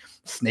 or like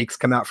snakes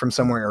come out from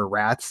somewhere, or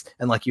rats,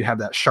 and like you have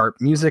that sharp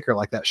music or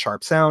like that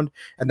sharp sound,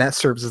 and that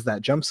serves as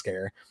that jump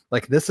scare.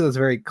 Like, this is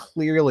very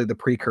clearly the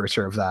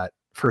precursor of that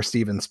for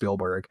Steven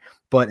Spielberg,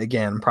 but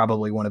again,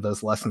 probably one of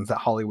those lessons that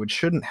Hollywood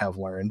shouldn't have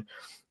learned,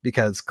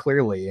 because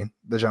clearly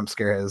the jump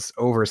scare has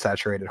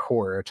oversaturated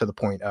horror to the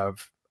point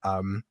of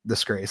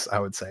disgrace. I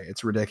would say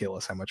it's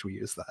ridiculous how much we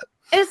use that.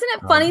 Isn't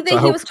it funny that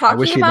he was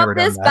talking about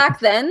this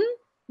back then?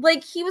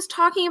 Like, he was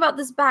talking about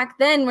this back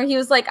then where he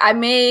was like, I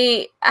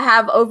may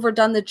have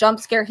overdone the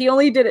jump scare. He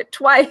only did it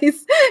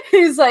twice.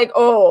 He's like,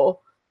 oh,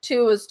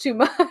 2 is too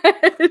much.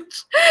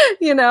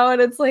 You know,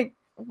 and it's like,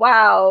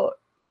 wow,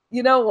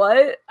 you know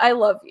what? I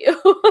love you.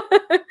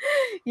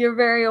 You're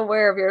very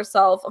aware of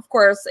yourself. Of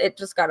course, it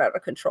just got out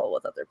of control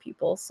with other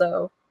people.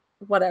 So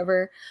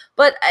whatever.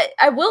 But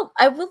I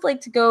would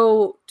like to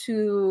go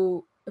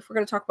to, if we're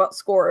going to talk about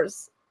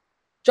scores,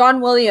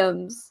 John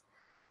Williams.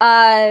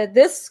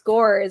 This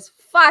score is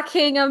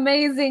fucking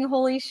amazing.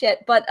 Holy shit.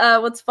 But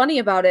what's funny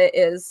about it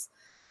is,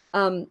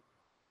 I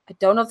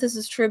don't know if this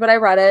is true, but I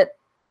read it,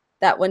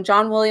 that when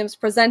John Williams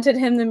presented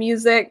him the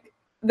music,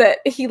 that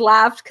he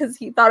laughed because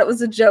he thought it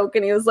was a joke,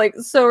 and he was like,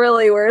 so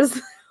really, where's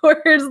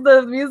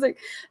the music?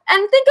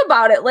 And think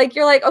about it. Like,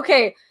 you're like,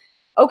 okay,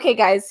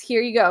 guys,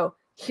 here you go.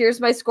 Here's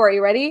my score.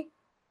 You ready?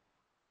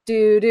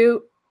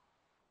 Do.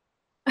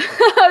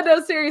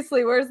 No,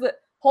 seriously, where's the,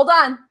 hold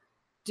on.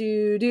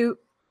 Do.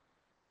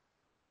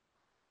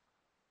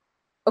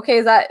 Okay,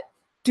 is that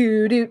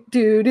do?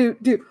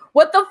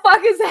 What the fuck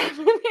is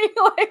happening?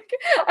 Like,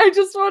 I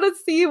just want to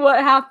see what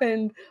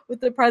happened with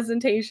the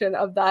presentation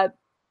of that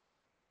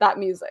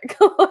music.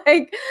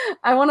 Like,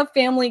 I want a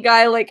Family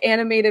Guy like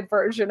animated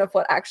version of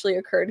what actually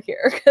occurred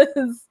here,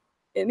 because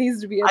it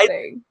needs to be a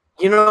thing.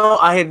 You know,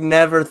 I had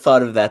never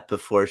thought of that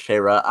before,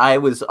 Shayra. I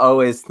was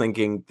always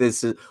thinking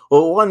this is,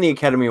 well, it won the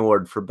Academy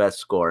Award for Best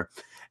Score,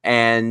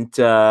 and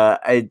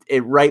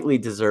it rightly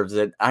deserves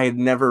it. I had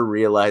never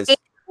realized.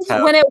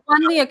 When it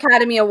won the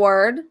Academy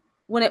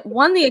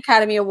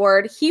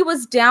Award, he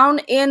was down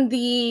in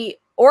the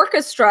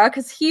orchestra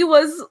because he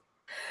was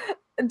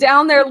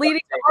down there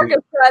leading the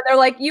orchestra. They're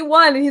like, "You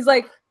won," and he's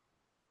like,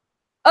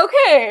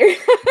 "Okay."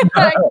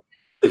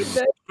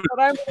 But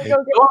I'm gonna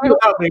go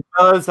get me,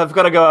 fellas. I've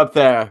got to go up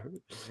there.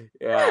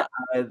 Yeah,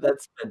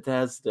 that's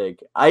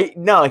fantastic. I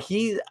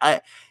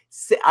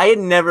had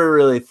never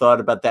really thought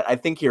about that. I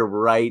think you're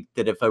right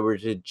that if I were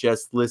to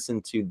just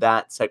listen to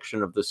that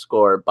section of the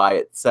score by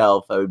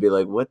itself, I would be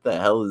like, what the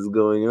hell is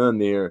going on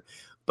here?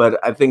 but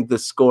I think the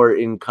score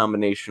in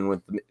combination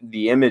with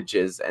the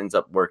images ends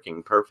up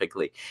working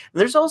perfectly.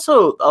 And there's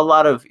also a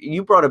lot of,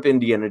 you brought up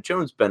Indiana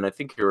Jones, Ben. I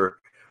think there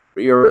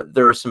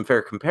are some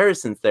fair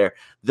comparisons there.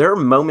 There are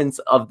moments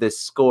of this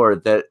score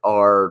that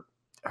are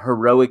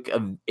heroic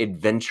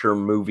adventure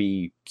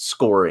movie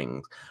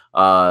scoring.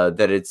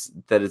 That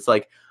it's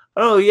like,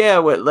 oh yeah,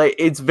 like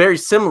it's very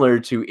similar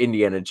to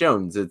Indiana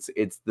Jones.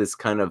 It's this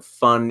kind of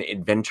fun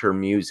adventure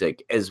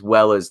music as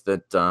well as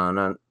the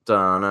dun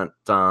dun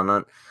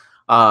dun.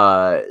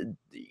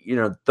 You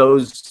know,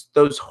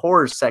 those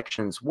horror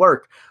sections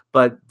work,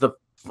 but the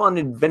fun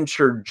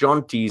adventure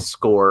jaunty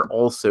score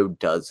also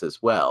does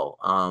as well.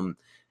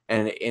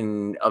 And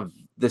in of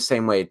the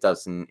same way it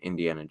does in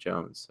Indiana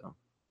Jones. So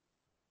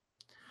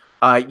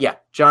yeah,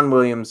 John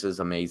Williams is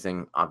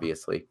amazing,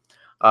 obviously.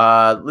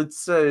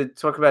 Let's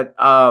talk about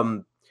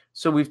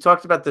so we've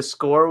talked about the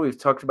score, we've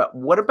talked about,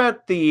 what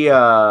about the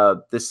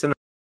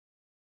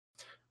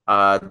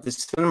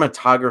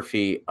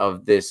cinematography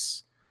of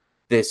this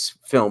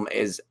film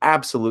is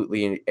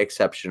absolutely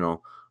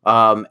exceptional.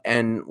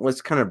 And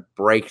let's kind of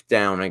break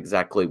down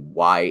exactly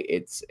why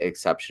it's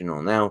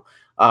exceptional. Now,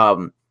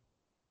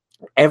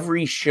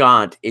 every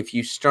shot, if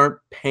you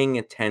start paying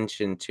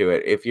attention to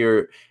it, if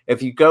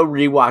you go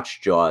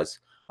rewatch Jaws,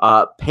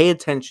 pay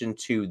attention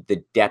to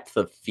the depth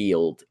of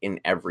field in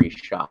every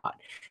shot.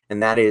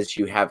 And that is,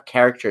 you have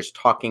characters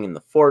talking in the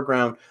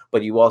foreground,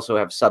 but you also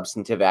have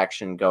substantive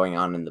action going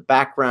on in the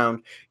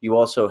background. You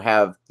also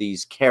have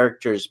these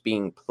characters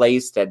being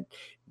placed at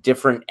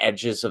different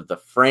edges of the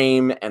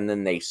frame, and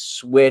then they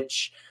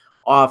switch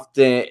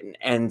often.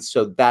 And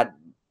so that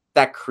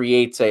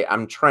creates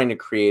I'm trying to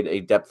create a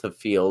depth of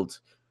field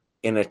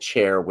in a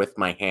chair with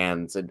my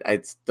hands, and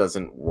it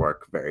doesn't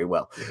work very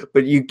well.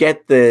 But you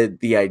get the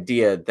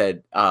idea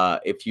that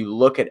if you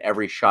look at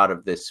every shot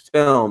of this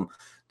film,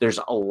 there's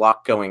a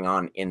lot going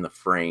on in the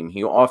frame.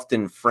 He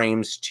often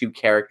frames two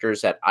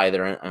characters at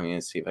either end. I'm going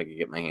to see if I can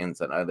get my hands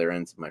at either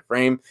ends of my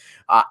frame,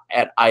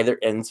 at either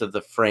ends of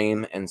the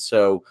frame. And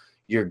so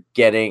you're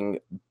getting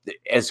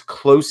as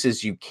close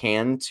as you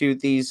can to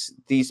these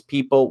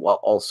people while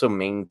also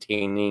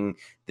maintaining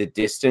the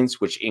distance,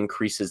 which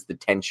increases the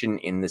tension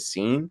in the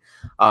scene.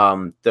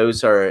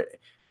 Those are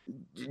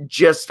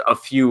just a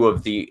few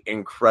of the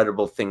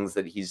incredible things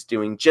that he's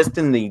doing just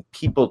in the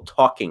people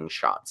talking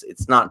shots.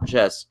 It's not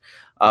just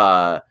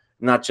the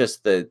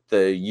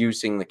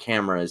using the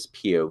camera as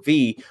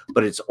POV,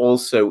 but it's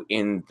also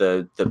in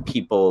the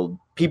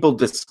people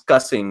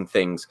discussing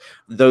things.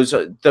 Those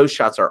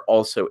shots are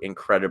also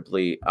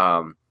incredibly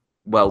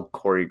well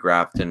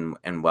choreographed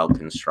and well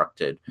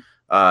constructed.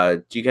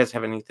 Do you guys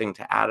have anything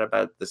to add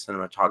about the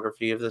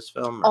cinematography of this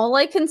film? All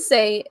I can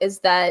say is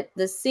that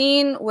the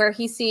scene where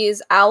he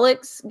sees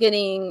Alex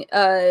getting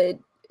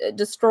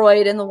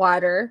destroyed in the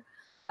water,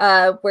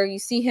 where you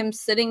see him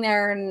sitting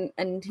there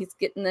and he's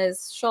getting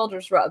his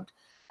shoulders rubbed,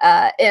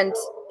 and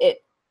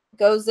it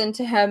goes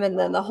into him, and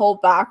then the whole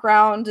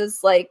background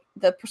is like,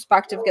 the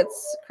perspective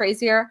gets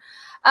crazier.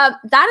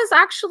 That is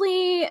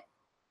actually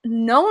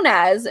known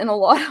as, in a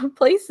lot of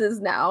places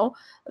now,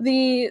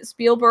 the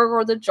Spielberg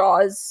or the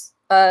Jaws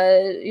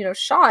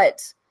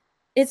shot.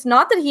 It's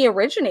not that he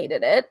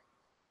originated it,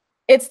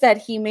 it's that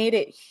he made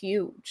it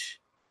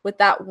huge with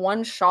that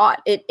one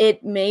shot.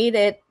 It made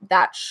it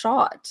that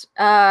shot.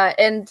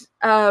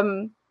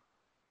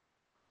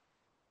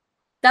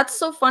 That's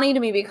so funny to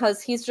me,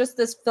 because he's just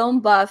this film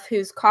buff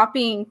who's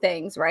copying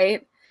things,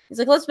 right? He's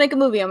like, let's make a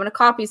movie. I'm going to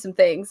copy some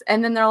things.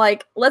 And then they're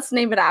like, let's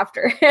name it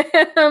after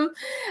him.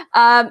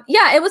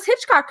 Yeah, it was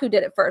Hitchcock who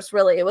did it first,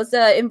 really. It was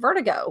in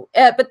Vertigo.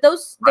 But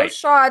those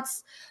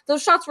shots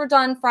were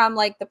done from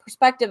like the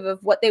perspective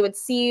of what they would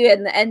see,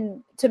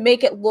 and to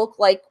make it look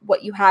like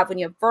what you have when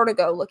you have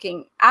vertigo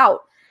looking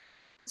out.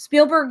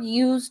 Spielberg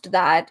used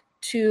that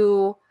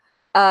to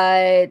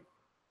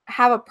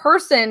have a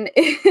person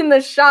in the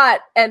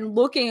shot and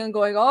looking and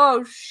going,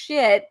 oh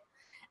shit.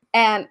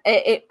 And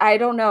I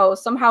don't know,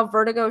 somehow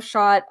Vertigo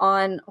shot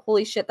on,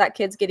 holy shit, that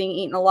kid's getting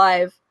eaten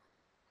alive.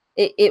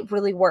 It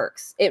really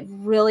works. It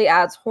really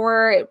adds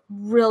horror. It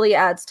really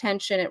adds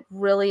tension. It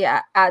really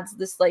adds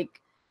this, like,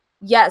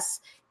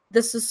 yes,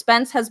 the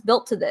suspense has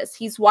built to this.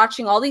 He's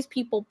watching all these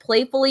people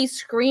playfully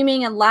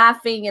screaming and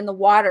laughing in the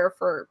water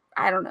for,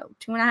 I don't know,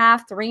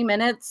 2.5, 3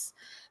 minutes,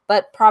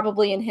 but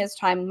probably in his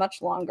time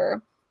much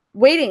longer.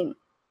 Waiting.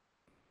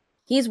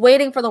 He's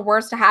waiting for the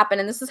worst to happen.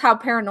 And this is how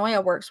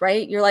paranoia works,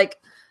 right? You're like,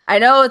 I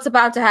know it's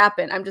about to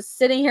happen. I'm just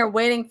sitting here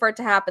waiting for it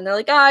to happen. They're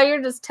like, oh,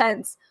 you're just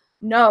tense.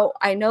 No,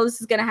 I know this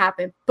is going to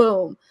happen.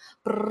 Boom.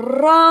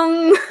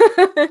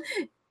 That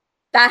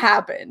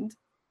happened.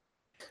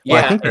 Yeah,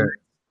 well, I think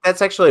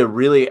that's actually a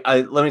really,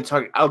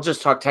 I'll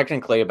just talk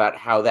technically about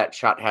how that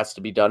shot has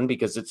to be done,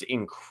 because it's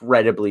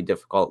incredibly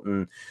difficult.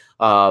 And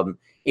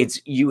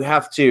you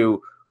have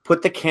to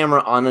put the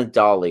camera on a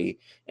dolly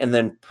and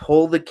then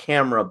pull the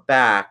camera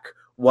back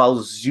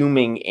while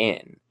zooming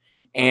in.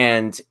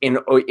 And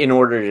in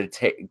order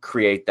to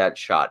create that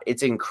shot,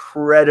 it's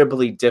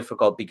incredibly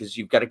difficult, because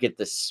you've got to get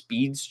the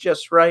speeds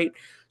just right.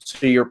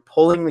 So you're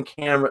pulling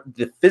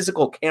the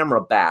physical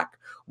camera back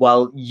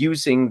while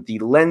using the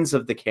lens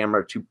of the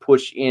camera to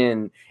push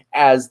in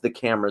as the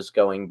camera's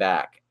going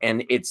back,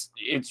 and it's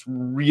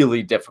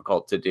really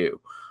difficult to do.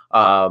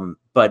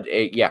 But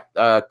yeah,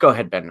 go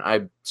ahead, Ben.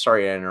 I'm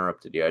sorry I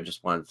interrupted you. I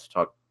just wanted to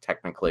talk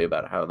technically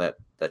about how that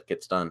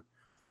gets done.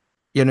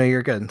 You know,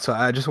 you're good. So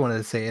I just wanted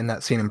to say in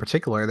that scene in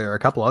particular, there are a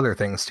couple other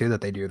things too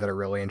that they do that are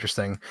really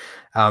interesting.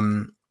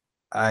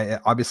 I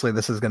obviously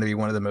this is going to be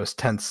one of the most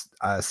tense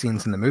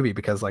scenes in the movie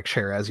because, like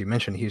Cher, as you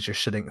mentioned, he's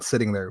just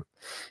sitting there,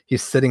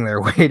 he's sitting there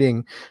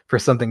waiting for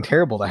something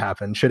terrible to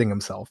happen, shitting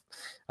himself.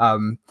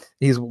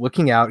 He's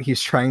looking out.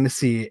 He's trying to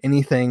see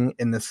anything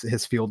in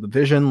his field of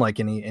vision, like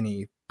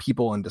any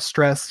people in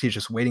distress. He's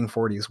just waiting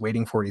for it. He's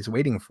waiting for it. He's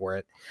waiting for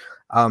it.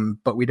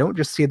 But we don't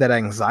just see that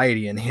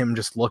anxiety in him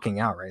just looking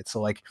out, right? So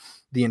like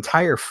the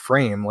entire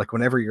frame, like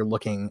whenever you're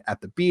looking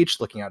at the beach,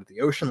 looking out at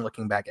the ocean,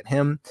 looking back at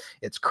him,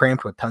 it's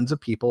cramped with tons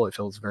of people. It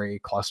feels very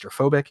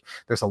claustrophobic.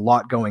 There's a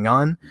lot going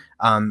on.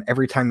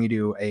 Every time you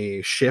do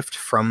a shift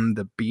from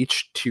the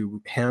beach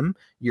to him,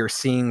 you're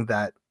seeing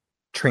that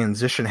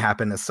transition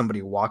happen as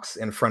somebody walks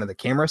in front of the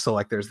camera. So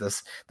like there's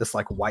this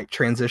like white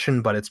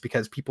transition, but it's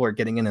because people are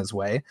getting in his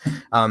way.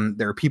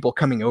 There are people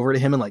coming over to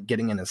him and like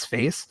getting in his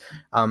face.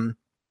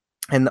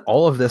 And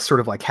all of this sort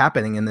of like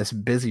happening in this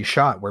busy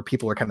shot where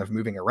people are kind of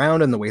moving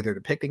around, and the way they're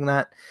depicting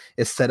that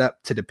is set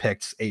up to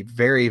depict a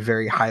very,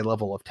 very high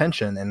level of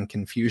tension and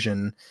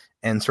confusion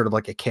and sort of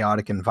like a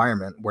chaotic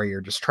environment where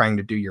you're just trying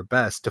to do your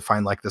best to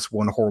find like this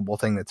one horrible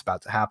thing that's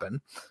about to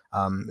happen.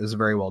 It was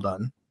very well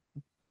done.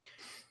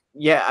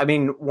 Yeah, I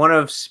mean, one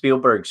of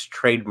Spielberg's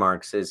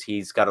trademarks is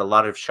he's got a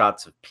lot of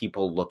shots of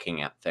people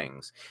looking at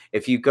things.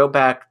 If you go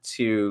back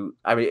to,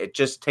 I mean,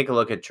 just take a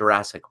look at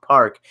Jurassic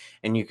Park,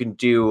 and you can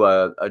do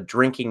a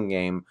drinking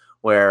game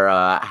where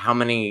how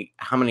many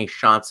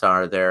shots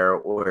are there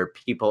where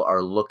people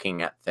are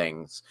looking at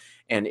things,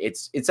 and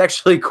it's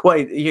actually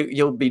quite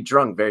you'll be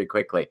drunk very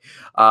quickly.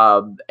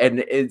 And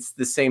it's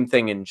the same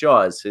thing in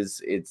Jaws.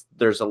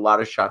 There's a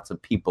lot of shots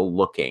of people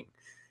looking,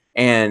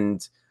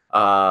 and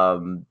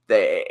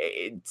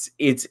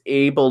it's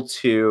able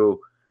to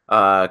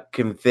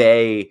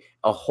convey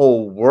a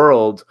whole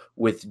world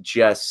with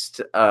just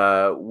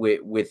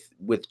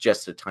with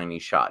just a tiny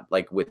shot,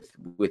 like with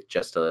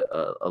just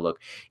a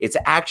look. It's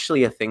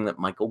actually a thing that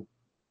Michael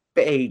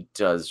Bay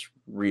does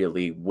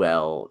really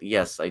well.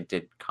 Yes, I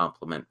did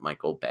compliment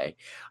Michael Bay.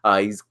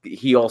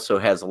 He also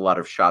has a lot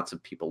of shots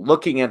of people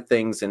looking at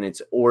things, and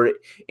it's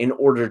in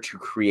order to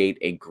create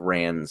a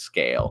grand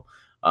scale.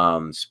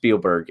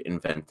 Spielberg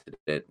invented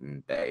it,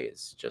 and Bay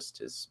is just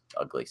his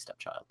ugly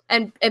stepchild.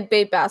 And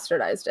Bay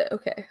bastardized it.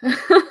 Okay.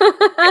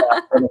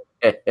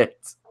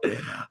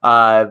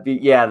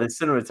 Yeah, the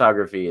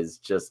cinematography is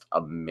just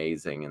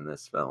amazing in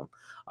this film.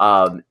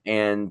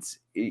 And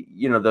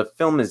you know, the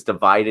film is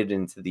divided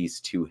into these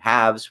two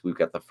halves. We've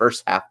got the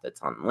first half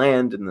that's on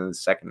land, and then the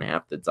second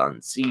half that's on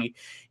sea.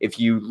 If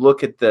you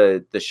look at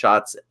the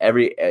shots,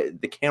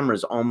 the camera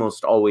is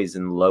almost always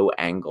in low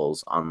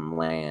angles on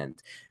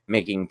land,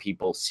 making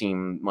people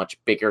seem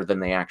much bigger than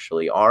they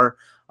actually are.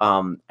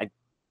 I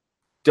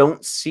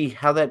don't see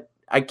how that.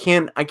 I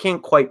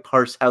can't quite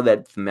parse how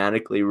that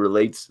thematically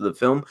relates to the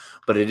film,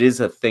 but it is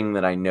a thing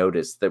that I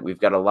noticed, that we've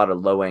got a lot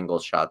of low angle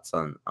shots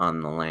on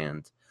the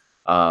land.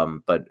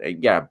 But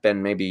yeah,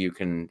 Ben, maybe you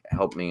can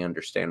help me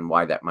understand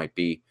why that might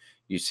be.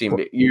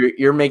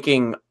 You're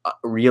making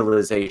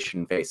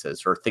realization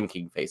faces or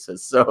thinking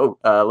faces, so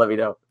let me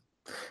know.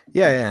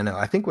 Yeah, no.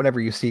 I think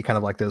whenever you see kind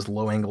of like those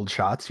low-angled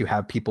shots, you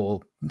have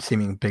people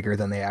seeming bigger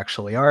than they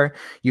actually are.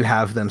 You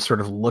have them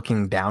sort of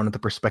looking down at the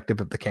perspective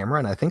of the camera,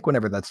 and I think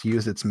whenever that's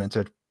used, it's meant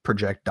to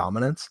project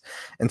dominance.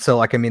 And so,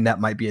 like, I mean, that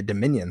might be a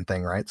dominion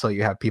thing, right? So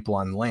you have people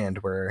on land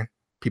where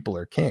people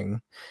are king.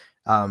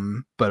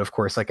 But of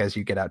course, like as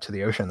you get out to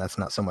the ocean, that's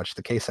not so much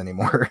the case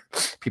anymore.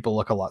 People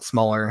look a lot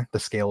smaller. The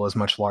scale is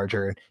much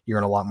larger. You're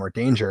in a lot more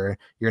danger.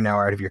 You're now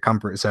out of your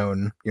comfort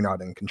zone. You're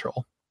not in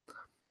control.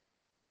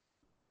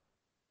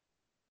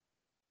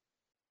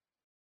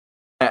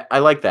 I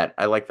like that.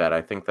 I like that.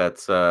 I think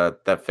that's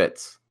that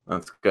fits.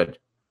 That's good.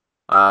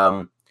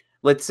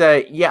 Let's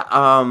say,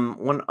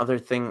 one other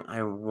thing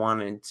I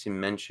wanted to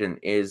mention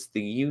is the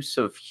use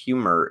of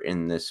humor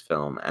in this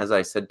film. As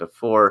I said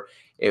before,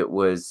 it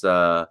was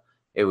the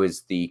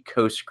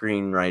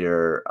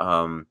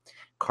co-screenwriter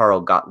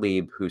Carl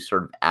Gottlieb who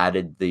sort of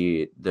added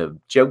the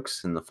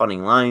jokes and the funny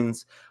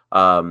lines.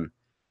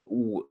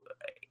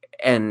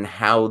 And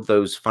how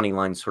those funny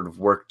lines sort of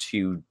work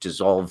to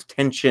dissolve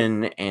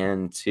tension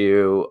and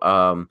to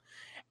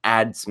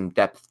add some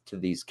depth to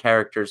these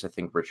characters. I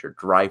think Richard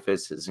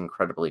Dreyfuss is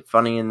incredibly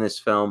funny in this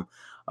film.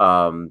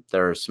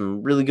 There are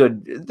some really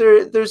good,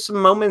 there's some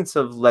moments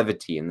of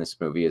levity in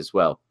this movie as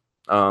well.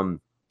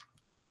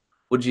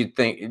 What do you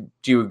think?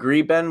 Do you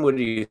agree, Ben? What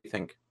do you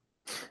think?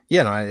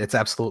 Yeah, no, it's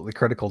absolutely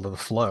critical to the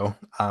flow.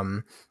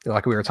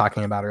 Like we were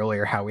talking about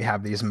earlier, how we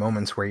have these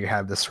moments where you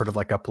have this sort of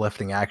like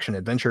uplifting action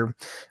adventure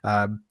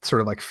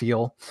sort of like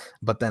feel.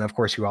 But then, of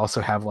course, you also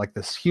have like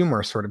this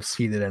humor sort of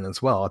seeded in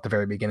as well at the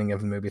very beginning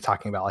of the movie,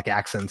 talking about like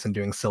accents and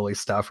doing silly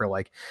stuff, or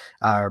like,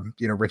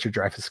 Richard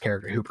Dreyfuss'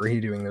 character Hooper, he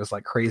doing those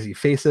like crazy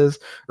faces,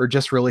 or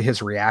just really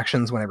his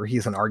reactions whenever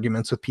he's in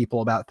arguments with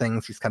people about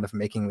things. He's kind of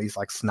making these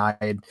like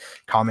snide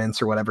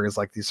comments or whatever, is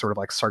like these sort of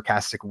like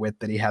sarcastic wit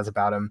that he has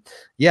about him.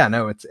 Yeah,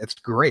 no, it's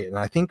great. And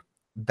I think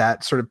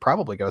that sort of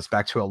probably goes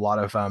back to a lot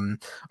of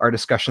our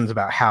discussions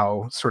about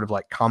how sort of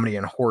like comedy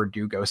and horror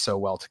do go so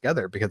well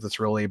together, because it's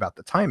really about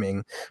the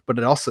timing, but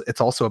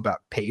it's also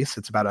about pace.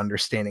 It's about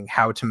understanding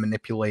how to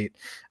manipulate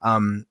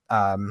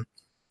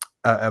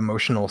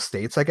emotional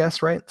states, I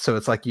guess, right? So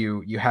it's like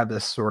you have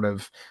this sort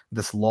of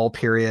this lull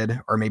period,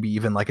 or maybe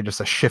even like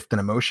just a shift in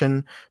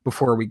emotion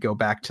before we go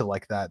back to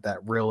like that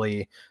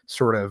really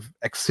sort of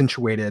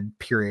accentuated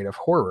period of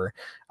horror.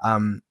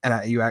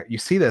 You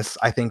see this,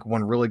 I think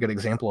one really good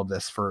example of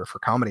this for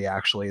comedy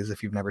actually is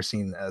if you've never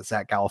seen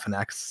Zach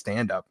Galifianakis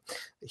stand up.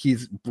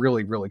 He's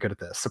really, really good at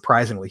this.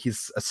 Surprisingly,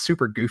 he's a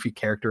super goofy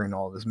character in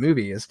all of his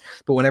movies,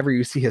 but whenever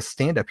you see his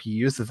stand up, he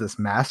uses this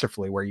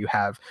masterfully, where you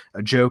have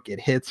a joke, it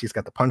hits, he's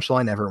got the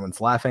punchline,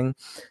 everyone's laughing.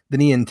 Then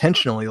he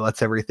intentionally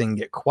lets everything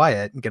get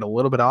quiet and get a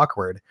little bit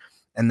awkward,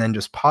 and then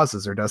just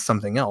pauses or does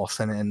something else.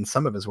 And in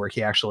some of his work,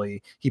 he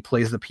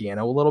plays the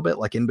piano a little bit,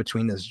 like in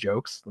between his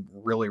jokes,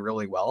 really,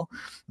 really well,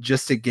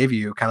 just to give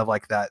you kind of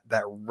like that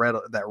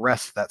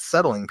rest, that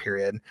settling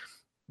period,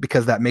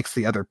 because that makes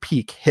the other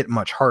peak hit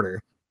much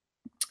harder.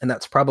 And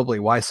that's probably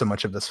why so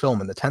much of this film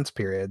in the tense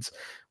periods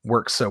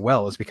works so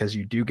well, is because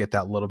you do get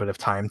that little bit of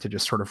time to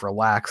just sort of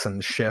relax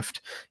and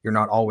shift. You're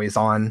not always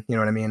on, you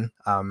know what I mean?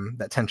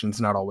 That tension's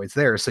not always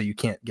there, so you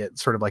can't get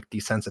sort of like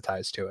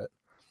desensitized to it.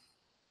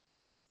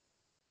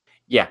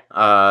 Yeah,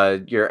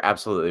 you're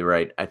absolutely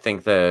right. I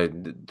think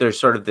there's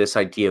sort of this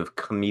idea of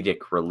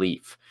comedic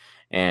relief,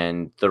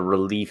 and the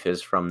relief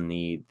is from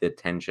the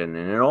tension,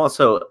 and it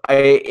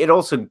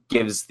also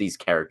gives these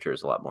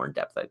characters a lot more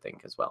depth, I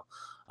think, as well.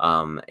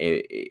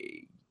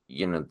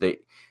 The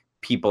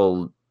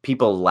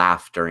people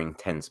laugh during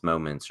tense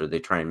moments, or they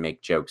try and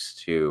make jokes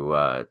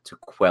to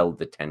quell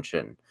the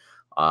tension,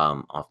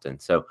 often.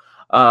 So,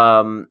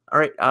 all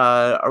right,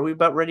 are we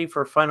about ready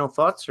for final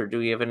thoughts, or do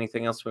we have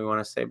anything else we want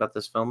to say about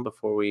this film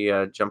before we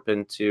jump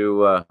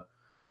into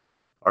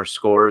our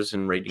scores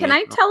and rating? Can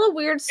I tell a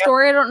weird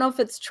story? I don't know if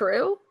it's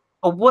true.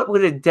 Well, what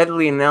would a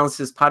Deadly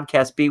Analysis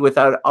podcast be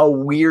without a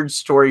weird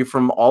story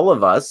from all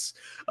of us?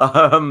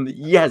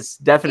 Yes,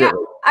 definitely.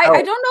 Yeah,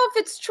 I don't know if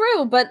it's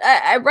true, but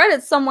I read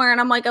it somewhere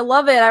and I'm like, I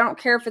love it. I don't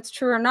care if it's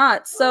true or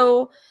not.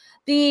 So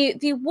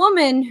the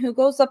woman who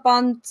goes up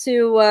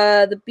onto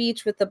the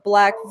beach with the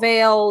black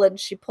veil, and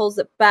she pulls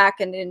it back,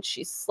 and then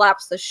she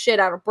slaps the shit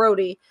out of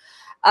Brody.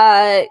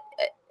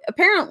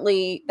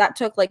 Apparently that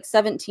took like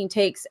 17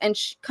 takes, and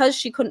because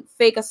she couldn't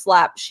fake a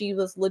slap, she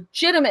was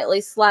legitimately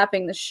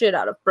slapping the shit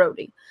out of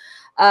Brody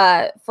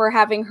for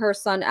having her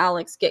son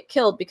Alex get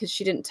killed, because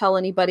she didn't tell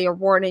anybody or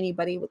warn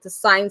anybody with the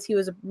signs he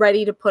was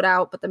ready to put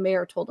out, but the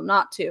mayor told him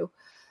not to.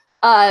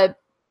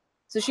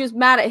 So she was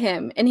mad at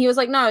him, and he was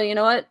like, no, you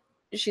know what,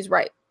 she's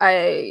right,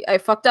 I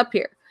fucked up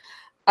here.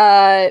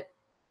 But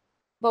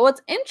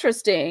what's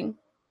interesting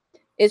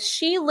is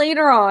she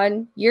later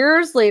on,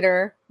 years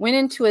later, went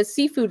into a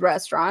seafood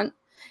restaurant,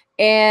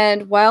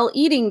 and while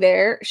eating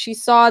there, she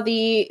saw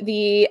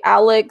the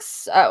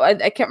Alex,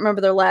 I can't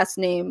remember their last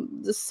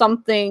name,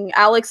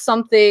 Alex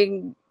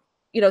something,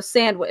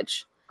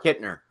 sandwich.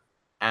 Kittner.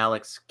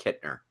 Alex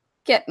Kittner.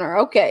 Kittner,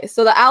 okay.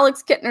 So the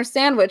Alex Kittner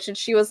sandwich, and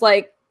she was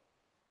like,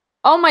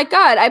 oh my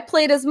God, I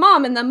played his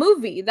mom in the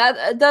movie.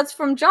 That's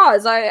from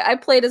Jaws. I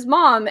played his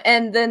mom.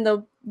 And then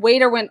the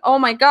waiter went, oh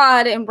my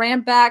God, and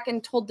ran back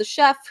and told the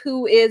chef,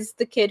 who is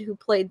the kid who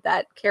played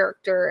that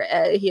character.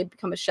 He had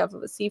become a chef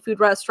of a seafood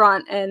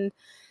restaurant, and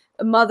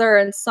a mother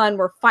and son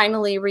were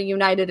finally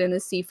reunited in a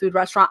seafood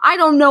restaurant. I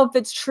don't know if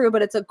it's true,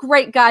 but it's a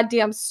great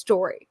goddamn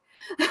story.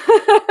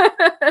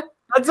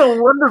 That's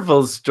a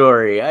wonderful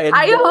story. I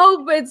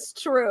hope it's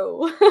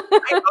true.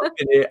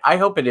 I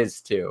hope it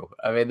is too.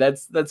 I mean,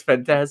 that's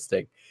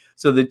fantastic.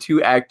 So the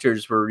two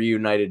actors were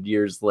reunited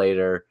years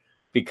later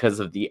because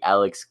of the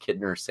Alex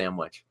Kittner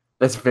sandwich.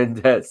 That's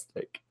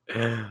fantastic.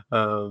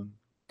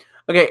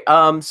 Okay,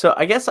 so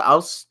I guess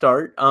I'll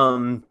start.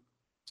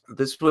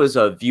 This was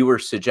a viewer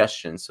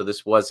suggestion, so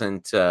this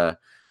wasn't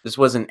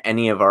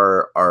any of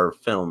our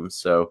films.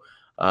 So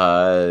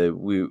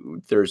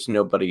there's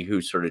nobody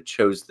who sort of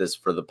chose this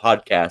for the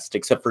podcast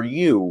except for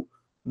you,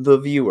 the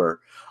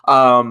viewer.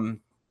 So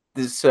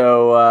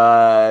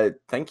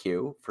thank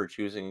you for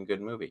choosing a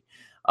good movie.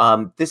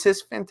 This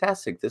is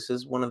fantastic. This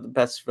is one of the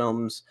best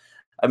films.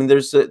 I mean,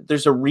 there's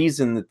a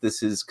reason that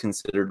this is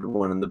considered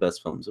one of the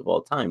best films of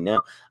all time.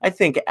 Now, I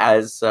think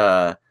as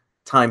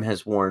time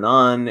has worn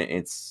on,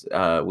 it's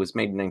was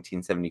made in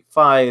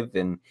 1975,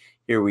 and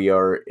here we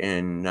are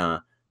in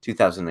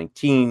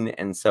 2019,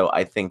 and so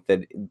I think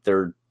that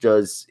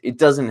it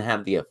doesn't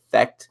have the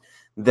effect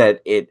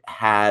that it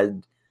had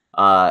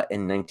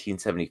in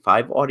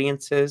 1975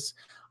 audiences.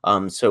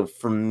 So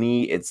for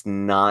me, it's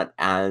not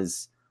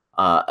as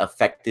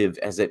effective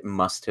as it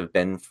must have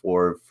been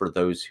for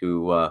those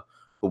who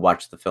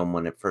watched the film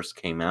when it first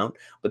came out.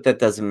 But that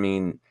doesn't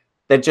mean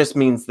that just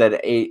means that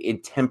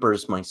it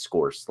tempers my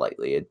score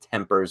slightly. It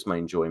tempers my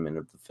enjoyment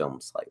of the film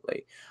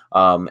slightly.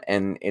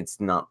 And it's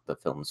not the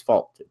film's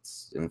fault.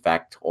 It's, in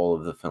fact, all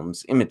of the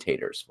film's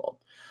imitators' fault.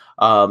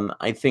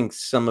 I think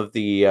some of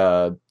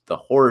the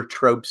horror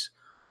tropes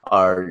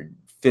are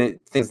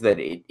things that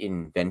it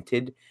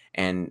invented,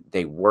 and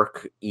they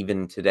work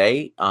even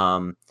today.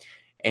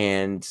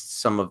 And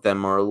some of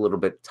them are a little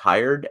bit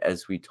tired,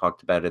 as we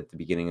talked about at the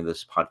beginning of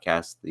this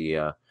podcast,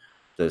 the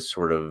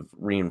sort of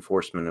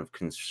reinforcement of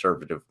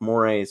conservative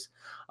mores.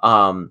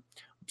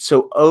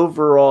 So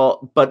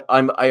overall, but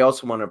I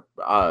also want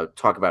to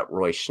talk about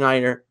Roy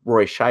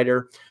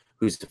Scheider,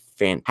 who's a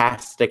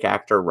fantastic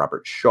actor.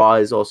 Robert Shaw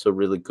is also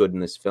really good in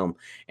this film.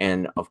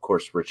 And of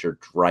course, Richard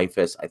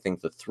Dreyfuss. I think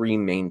the three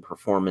main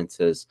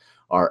performances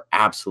are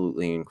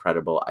absolutely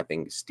incredible. I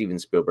think Steven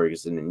Spielberg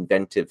is an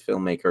inventive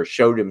filmmaker,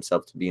 showed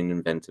himself to be an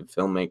inventive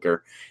filmmaker.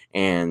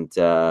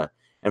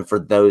 And for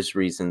those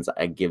reasons,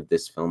 I give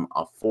this film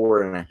a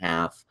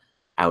 4.5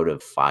 out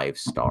of 5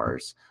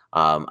 stars.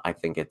 I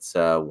think it's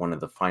one of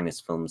the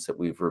finest films that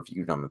we've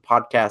reviewed on the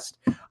podcast.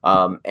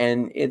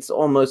 And it's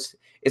almost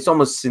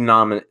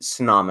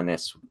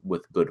synonymous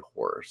with good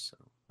horror. So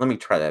let me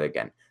try that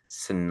again.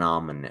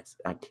 Synonymous.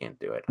 I can't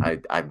do it.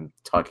 I'm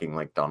talking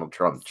like Donald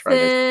Trump.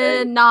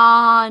 Synonymous.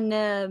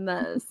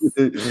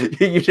 You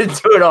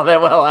didn't do it all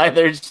that well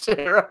either,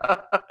 Sarah.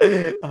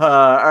 All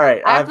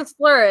right. I have to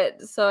slur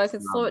it so I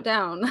can slow it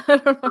down. I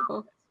don't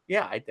know.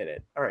 Yeah, I did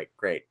it. All right,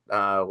 great.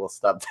 We'll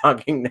stop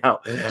talking now.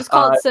 Just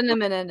call it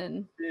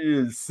cinnamon.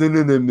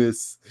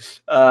 Synonymous.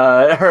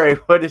 All right,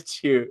 what did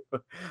you?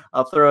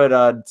 I'll throw it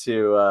on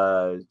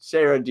to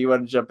Sarah. Do you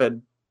want to jump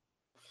in?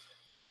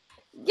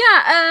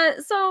 Yeah.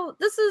 So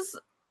this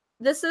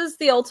is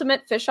the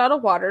ultimate fish out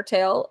of water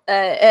tale,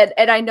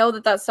 and I know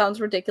that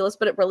sounds ridiculous,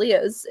 but it really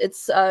is.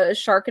 It's a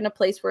shark in a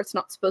place where it's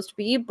not supposed to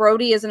be.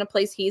 Brody is in a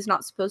place he's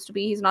not supposed to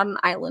be. He's not an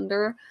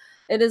islander.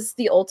 It is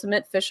the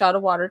ultimate fish out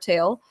of water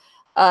tale.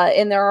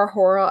 And there are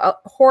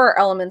horror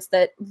elements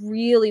that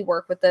really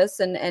work with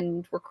this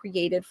and were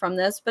created from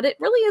this, but it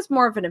really is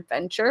more of an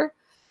adventure,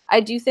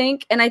 I do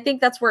think. And I think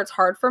that's where it's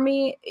hard for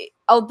me.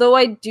 Although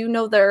I do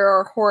know there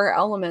are horror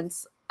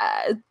elements,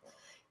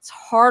 it's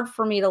hard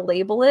for me to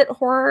label it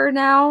horror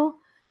now.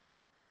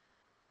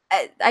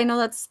 I know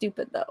that's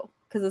stupid though,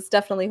 because it's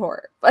definitely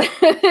horror, but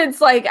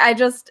it's like, I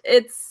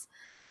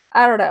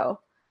don't know.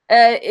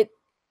 It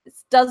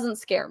doesn't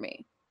scare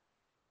me.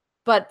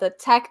 But the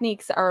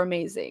techniques are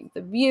amazing.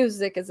 The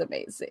music is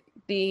amazing.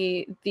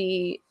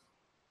 The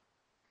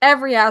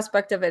every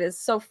aspect of it is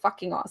so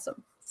fucking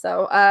awesome.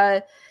 So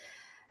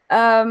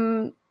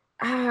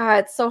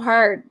it's so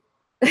hard.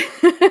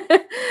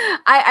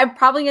 I'm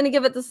probably gonna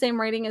give it the same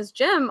rating as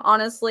Jim,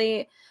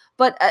 honestly.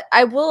 But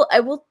I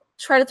will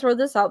try to throw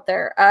this out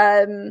there.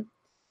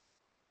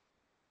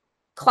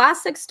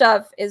 Classic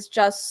stuff is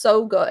just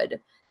so good.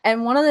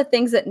 And one of the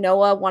things that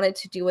Noah wanted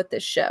to do with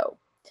this show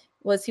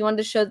was he wanted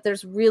to show that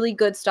there's really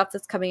good stuff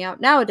that's coming out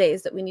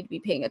nowadays that we need to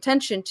be paying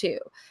attention to.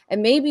 And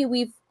maybe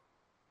we've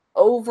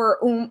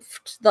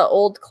over-oomphed the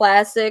old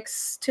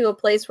classics to a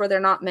place where they're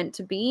not meant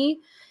to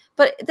be.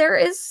 But there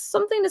is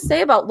something to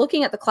say about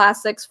looking at the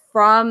classics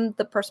from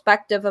the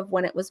perspective of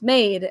when it was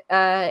made,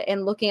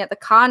 and looking at the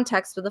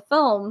context of the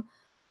film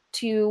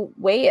to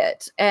weigh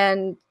it.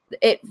 And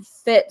it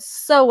fit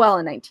so well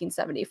in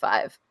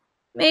 1975.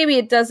 Maybe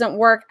it doesn't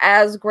work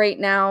as great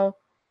now,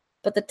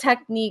 but the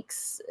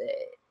techniques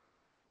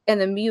and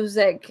the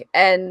music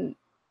and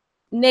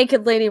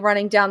naked lady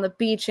running down the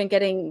beach and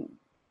getting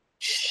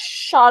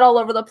shot all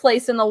over the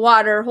place in the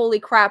water. Holy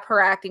crap, her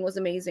acting was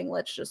amazing.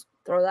 Let's just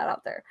throw that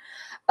out there.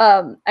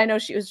 I know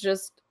she was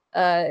just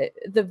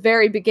the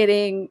very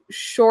beginning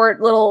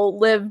short little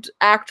lived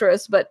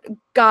actress, but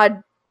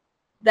God,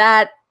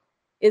 that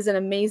is an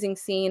amazing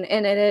scene.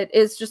 And it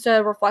is just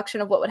a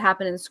reflection of what would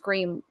happen in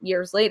Scream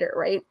years later,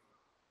 right?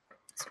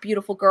 This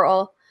beautiful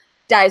girl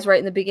dies right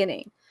in the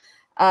beginning.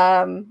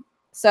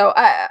 So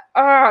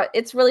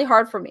it's really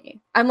hard for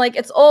me. I'm like,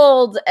 it's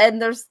old and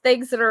there's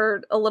things that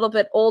are a little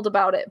bit old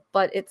about it,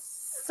 but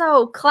it's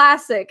so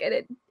classic and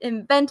it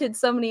invented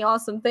so many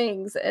awesome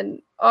things.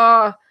 And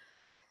I'm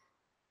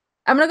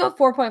going to go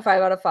 4.5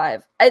 out of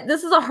 5.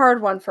 This is a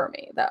hard one for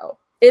me, though.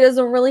 It is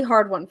a really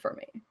hard one for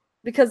me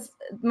because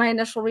my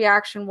initial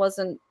reaction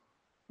wasn't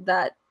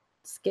that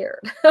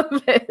scared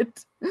of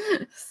it.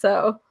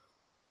 So...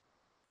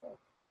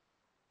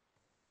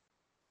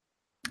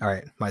 All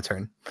right, my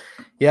turn.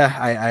 Yeah,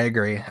 I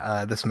agree.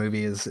 This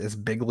movie is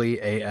bigly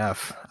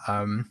AF.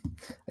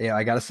 Yeah,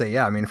 I gotta say,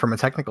 yeah. I mean, from a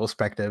technical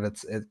perspective,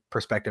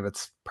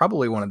 it's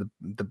probably one of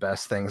the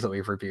best things that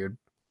we've reviewed.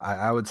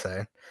 I would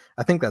say.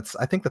 I think that's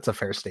a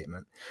fair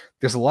statement.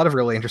 There's a lot of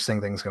really interesting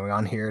things going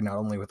on here, not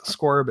only with the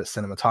score, but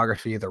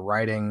cinematography, the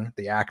writing,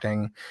 the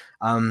acting.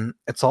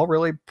 It's all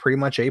really pretty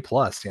much A+. You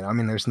know, I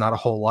mean, there's not a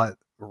whole lot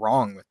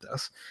wrong with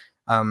this.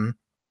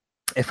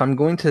 If I'm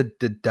going to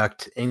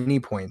deduct any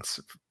points,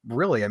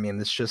 really, I mean,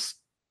 it's just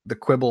the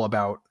quibble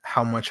about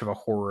how much of a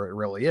horror it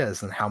really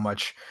is and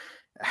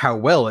how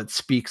well it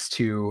speaks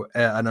to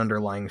an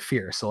underlying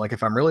fear. So like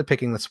if I'm really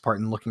picking this apart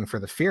and looking for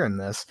the fear in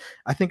this,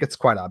 I think it's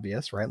quite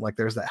obvious, right? Like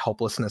there's that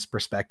helplessness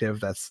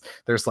perspective,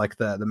 there's like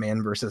the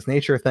man versus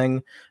nature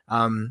thing.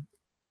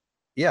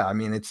 Yeah, I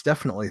mean, it's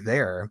definitely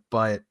there,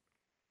 but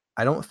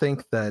I don't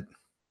think that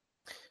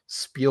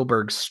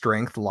Spielberg's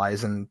strength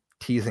lies in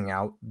teasing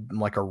out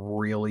like a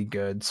really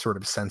good sort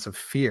of sense of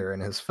fear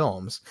in his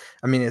films.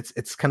 I mean,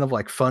 it's kind of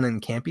like fun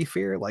and campy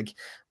fear. Like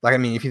I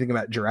mean, if you think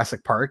about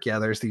Jurassic Park, yeah,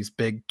 there's these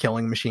big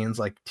killing machines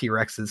like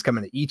T-Rexes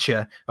coming to eat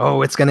you.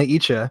 Oh, it's gonna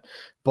eat you.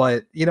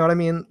 But you know what I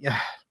mean? Yeah.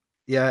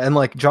 Yeah, and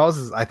like Jaws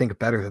is, I think,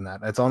 better than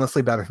that. It's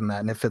honestly better than that,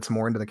 and it fits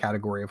more into the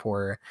category of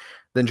horror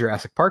than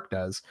Jurassic Park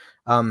does.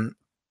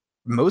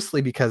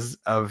 Mostly because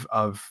of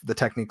the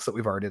techniques that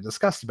we've already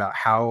discussed about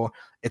how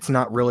it's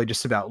not really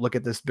just about look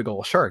at this big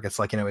old shark. It's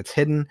like, you know, it's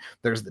hidden.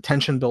 There's the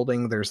tension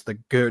building. There's the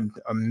good,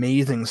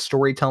 amazing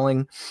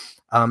storytelling.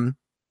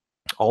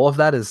 All of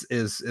that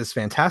is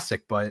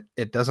fantastic, but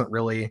it doesn't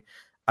really,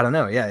 I don't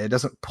know. Yeah, it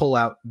doesn't pull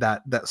out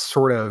that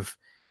sort of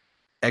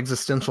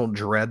existential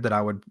dread that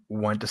I would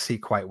want to see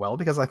quite well,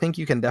 because I think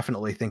you can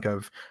definitely think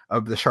of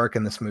the shark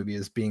in this movie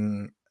as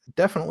being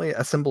definitely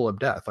a symbol of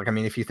death. Like, I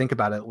mean, if you think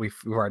about it, we've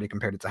already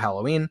compared it to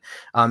Halloween.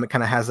 It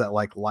kind of has that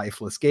like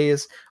lifeless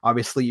gaze.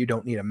 Obviously, you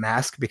don't need a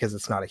mask because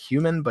it's not a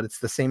human, but it's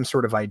the same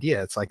sort of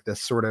idea. It's like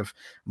this sort of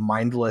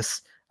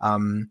mindless,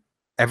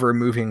 ever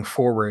moving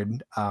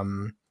forward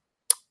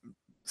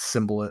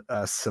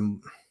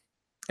some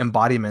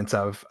embodiment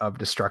of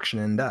destruction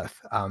and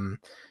death.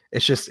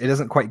 It's just, it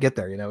doesn't quite get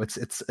there, you know. It's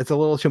a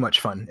little too much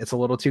fun. It's a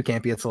little too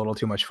campy. It's a little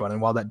too much fun. And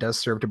while that does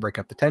serve to break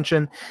up the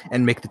tension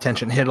and make the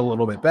tension hit a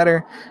little bit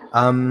better,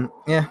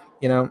 yeah,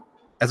 you know,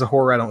 as a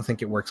horror, I don't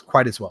think it works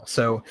quite as well.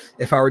 So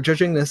if I were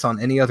judging this on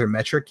any other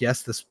metric,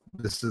 yes, this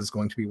is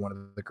going to be one of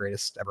the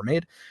greatest ever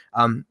made.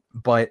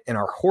 But in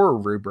our horror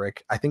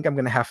rubric, I think I'm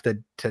going to have to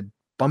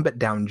bump it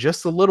down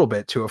just a little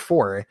bit to a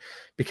 4,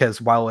 because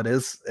while it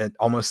is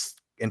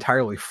almost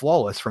entirely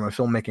flawless from a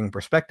filmmaking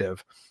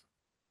perspective,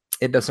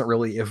 it doesn't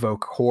really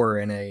evoke horror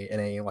in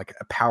a like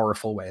a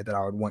powerful way that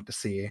I would want to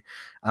see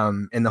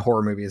in the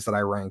horror movies that I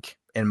rank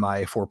in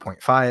my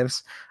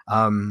 4.5s.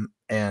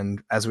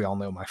 And as we all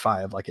know, my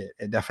 5, like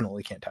it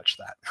definitely can't touch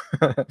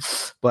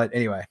that. But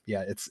anyway,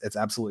 yeah, it's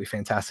absolutely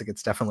fantastic.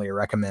 It's definitely a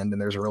recommend,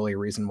 and there's really a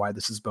reason why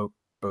this is both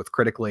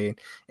critically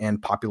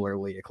and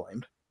popularly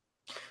acclaimed.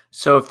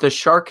 So if the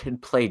shark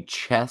had played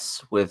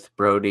chess with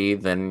Brody,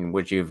 then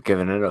would you have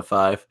given it a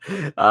 5?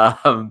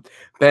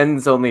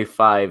 Ben's only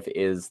 5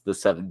 is the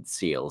 7th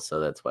seal,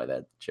 so that's why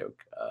that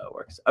joke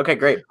works. Okay,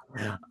 great.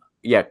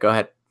 Yeah, go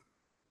ahead.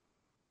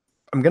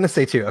 I'm going to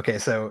say 2. Okay,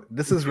 so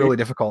this is really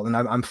difficult, and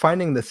I'm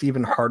finding this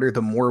even harder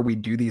the more we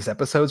do these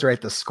episodes, right?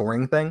 The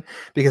scoring thing,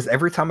 because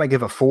every time I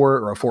give a 4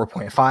 or a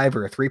 4.5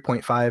 or a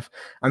 3.5,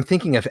 I'm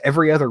thinking of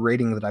every other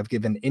rating that I've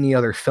given any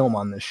other film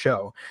on this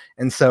show.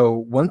 And so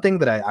one thing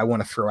that I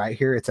want to throw out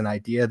here, it's an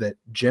idea that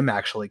Jim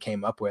actually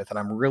came up with, and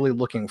I'm really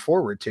looking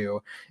forward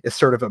to, is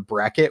sort of a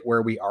bracket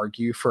where we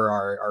argue for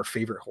our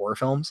favorite horror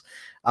films.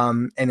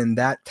 And in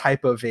that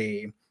type of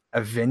a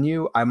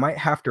venue, I might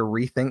have to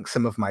rethink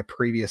some of my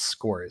previous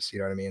scores. You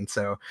know what I mean?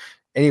 So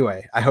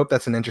anyway, I hope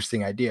that's an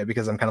interesting idea,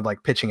 because I'm kind of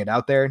like pitching it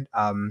out there.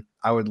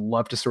 I would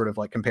love to sort of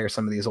like compare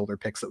some of these older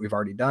picks that we've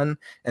already done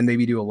and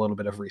maybe do a little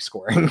bit of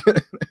rescoring.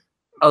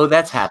 Oh,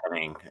 that's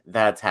happening.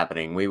 That's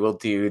happening. We will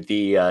do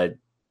the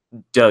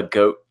Doug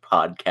Goat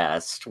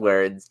podcast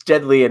where it's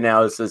Deadly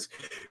Analysis,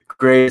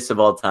 greatest of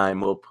all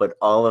time. We'll put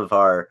all of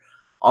our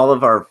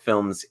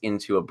films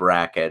into a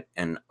bracket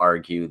and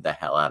argue the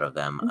hell out of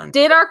them.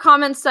 Did our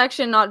comment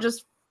section not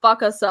just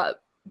fuck us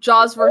up?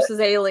 Jaws versus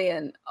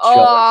Alien.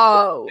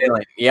 Oh,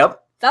 Alien.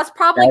 Yep. That's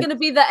probably going to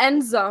be the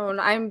end zone,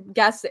 I'm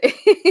guessing.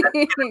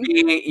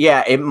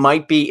 Yeah, it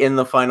might be in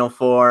the final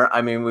 4.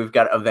 I mean, we've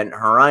got Event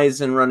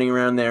Horizon running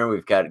around there.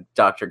 We've got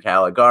Dr.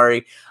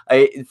 Caligari.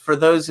 For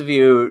those of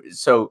you,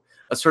 so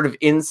a sort of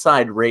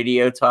inside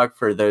radio talk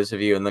for those of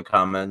you in the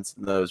comments,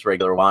 those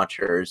regular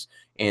watchers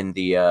in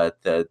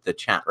the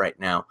chat right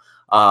now.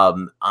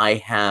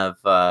 I have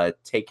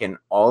taken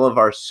all of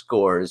our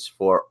scores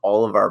for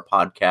all of our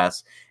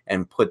podcasts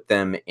and put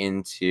them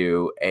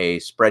into a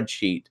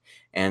spreadsheet.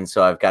 And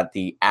so I've got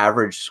the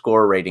average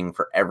score rating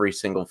for every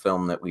single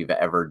film that we've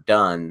ever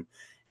done.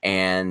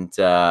 And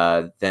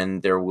then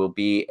there will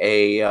be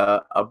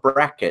a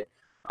bracket,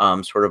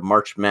 sort of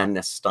March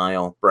Madness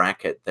style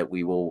bracket that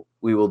we will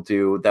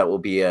do. That will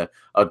be a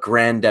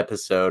grand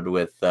episode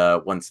with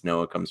once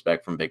Noah comes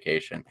back from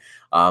vacation.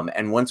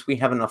 And once we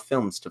have enough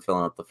films to fill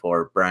out the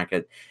 4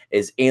 bracket,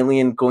 is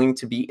Alien going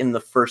to be in the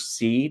first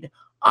seed?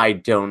 I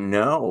don't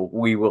know.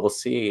 We will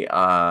see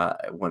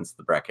once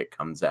the bracket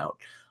comes out.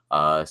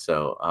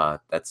 So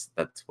that's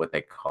what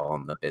they call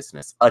in the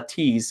business, a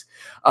tease.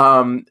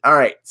 All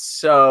right.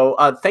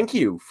 So thank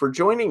you for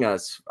joining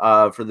us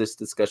for this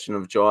discussion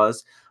of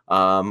Jaws.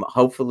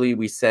 Hopefully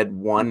we said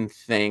one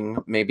thing,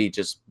 maybe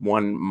just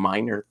one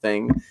minor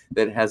thing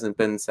that hasn't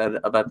been said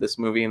about this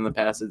movie in the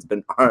past. It's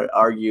been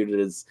argued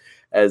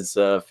as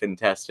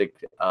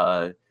fantastic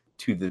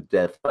to the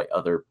death by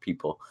other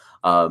people.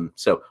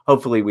 So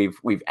hopefully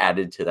we've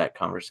added to that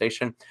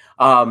conversation.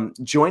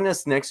 Join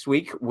us next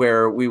week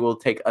where we will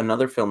take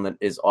another film that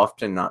is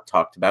often not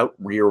talked about,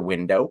 Rear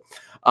Window.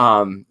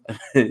 And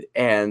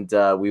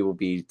we will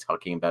be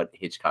talking about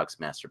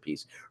Hitchcock's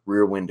masterpiece,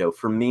 Rear Window.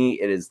 For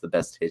me, it is the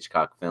best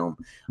Hitchcock film.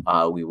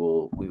 We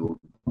will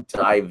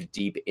dive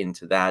deep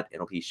into that.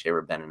 It'll be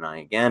Shara, Ben, and I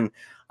again.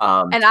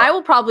 And I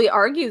will probably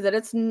argue that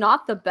it's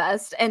not the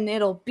best, and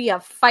it'll be a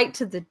fight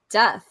to the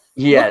death.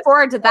 Yes. Look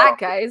forward to that,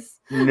 guys.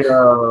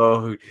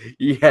 No.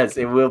 Yes,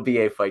 it will be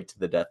a fight to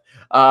the death.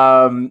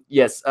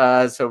 Yes.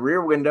 So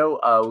Rear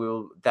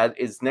Window, that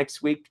is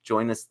next week.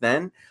 Join us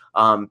then.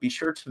 Be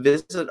sure to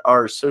visit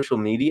our social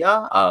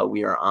media.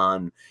 We are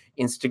on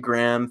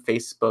Instagram,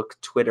 Facebook,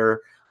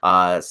 Twitter,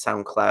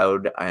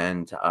 SoundCloud,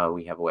 and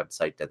we have a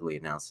website,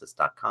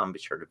 deadlyanalysis.com. Be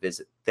sure to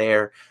visit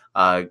there,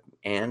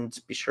 and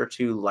be sure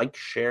to like,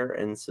 share,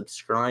 and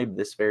subscribe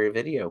this very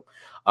video.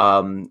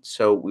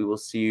 So we will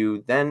see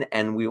you then,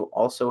 and we will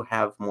also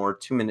have more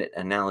 2-minute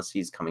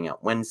analyses coming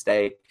out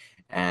Wednesday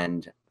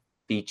and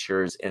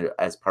features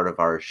as part of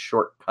our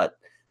shortcut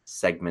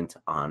segment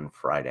on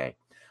Friday.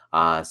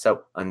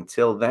 So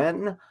until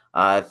then,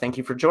 thank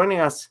you for joining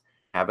us.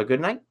 Have a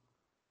good night.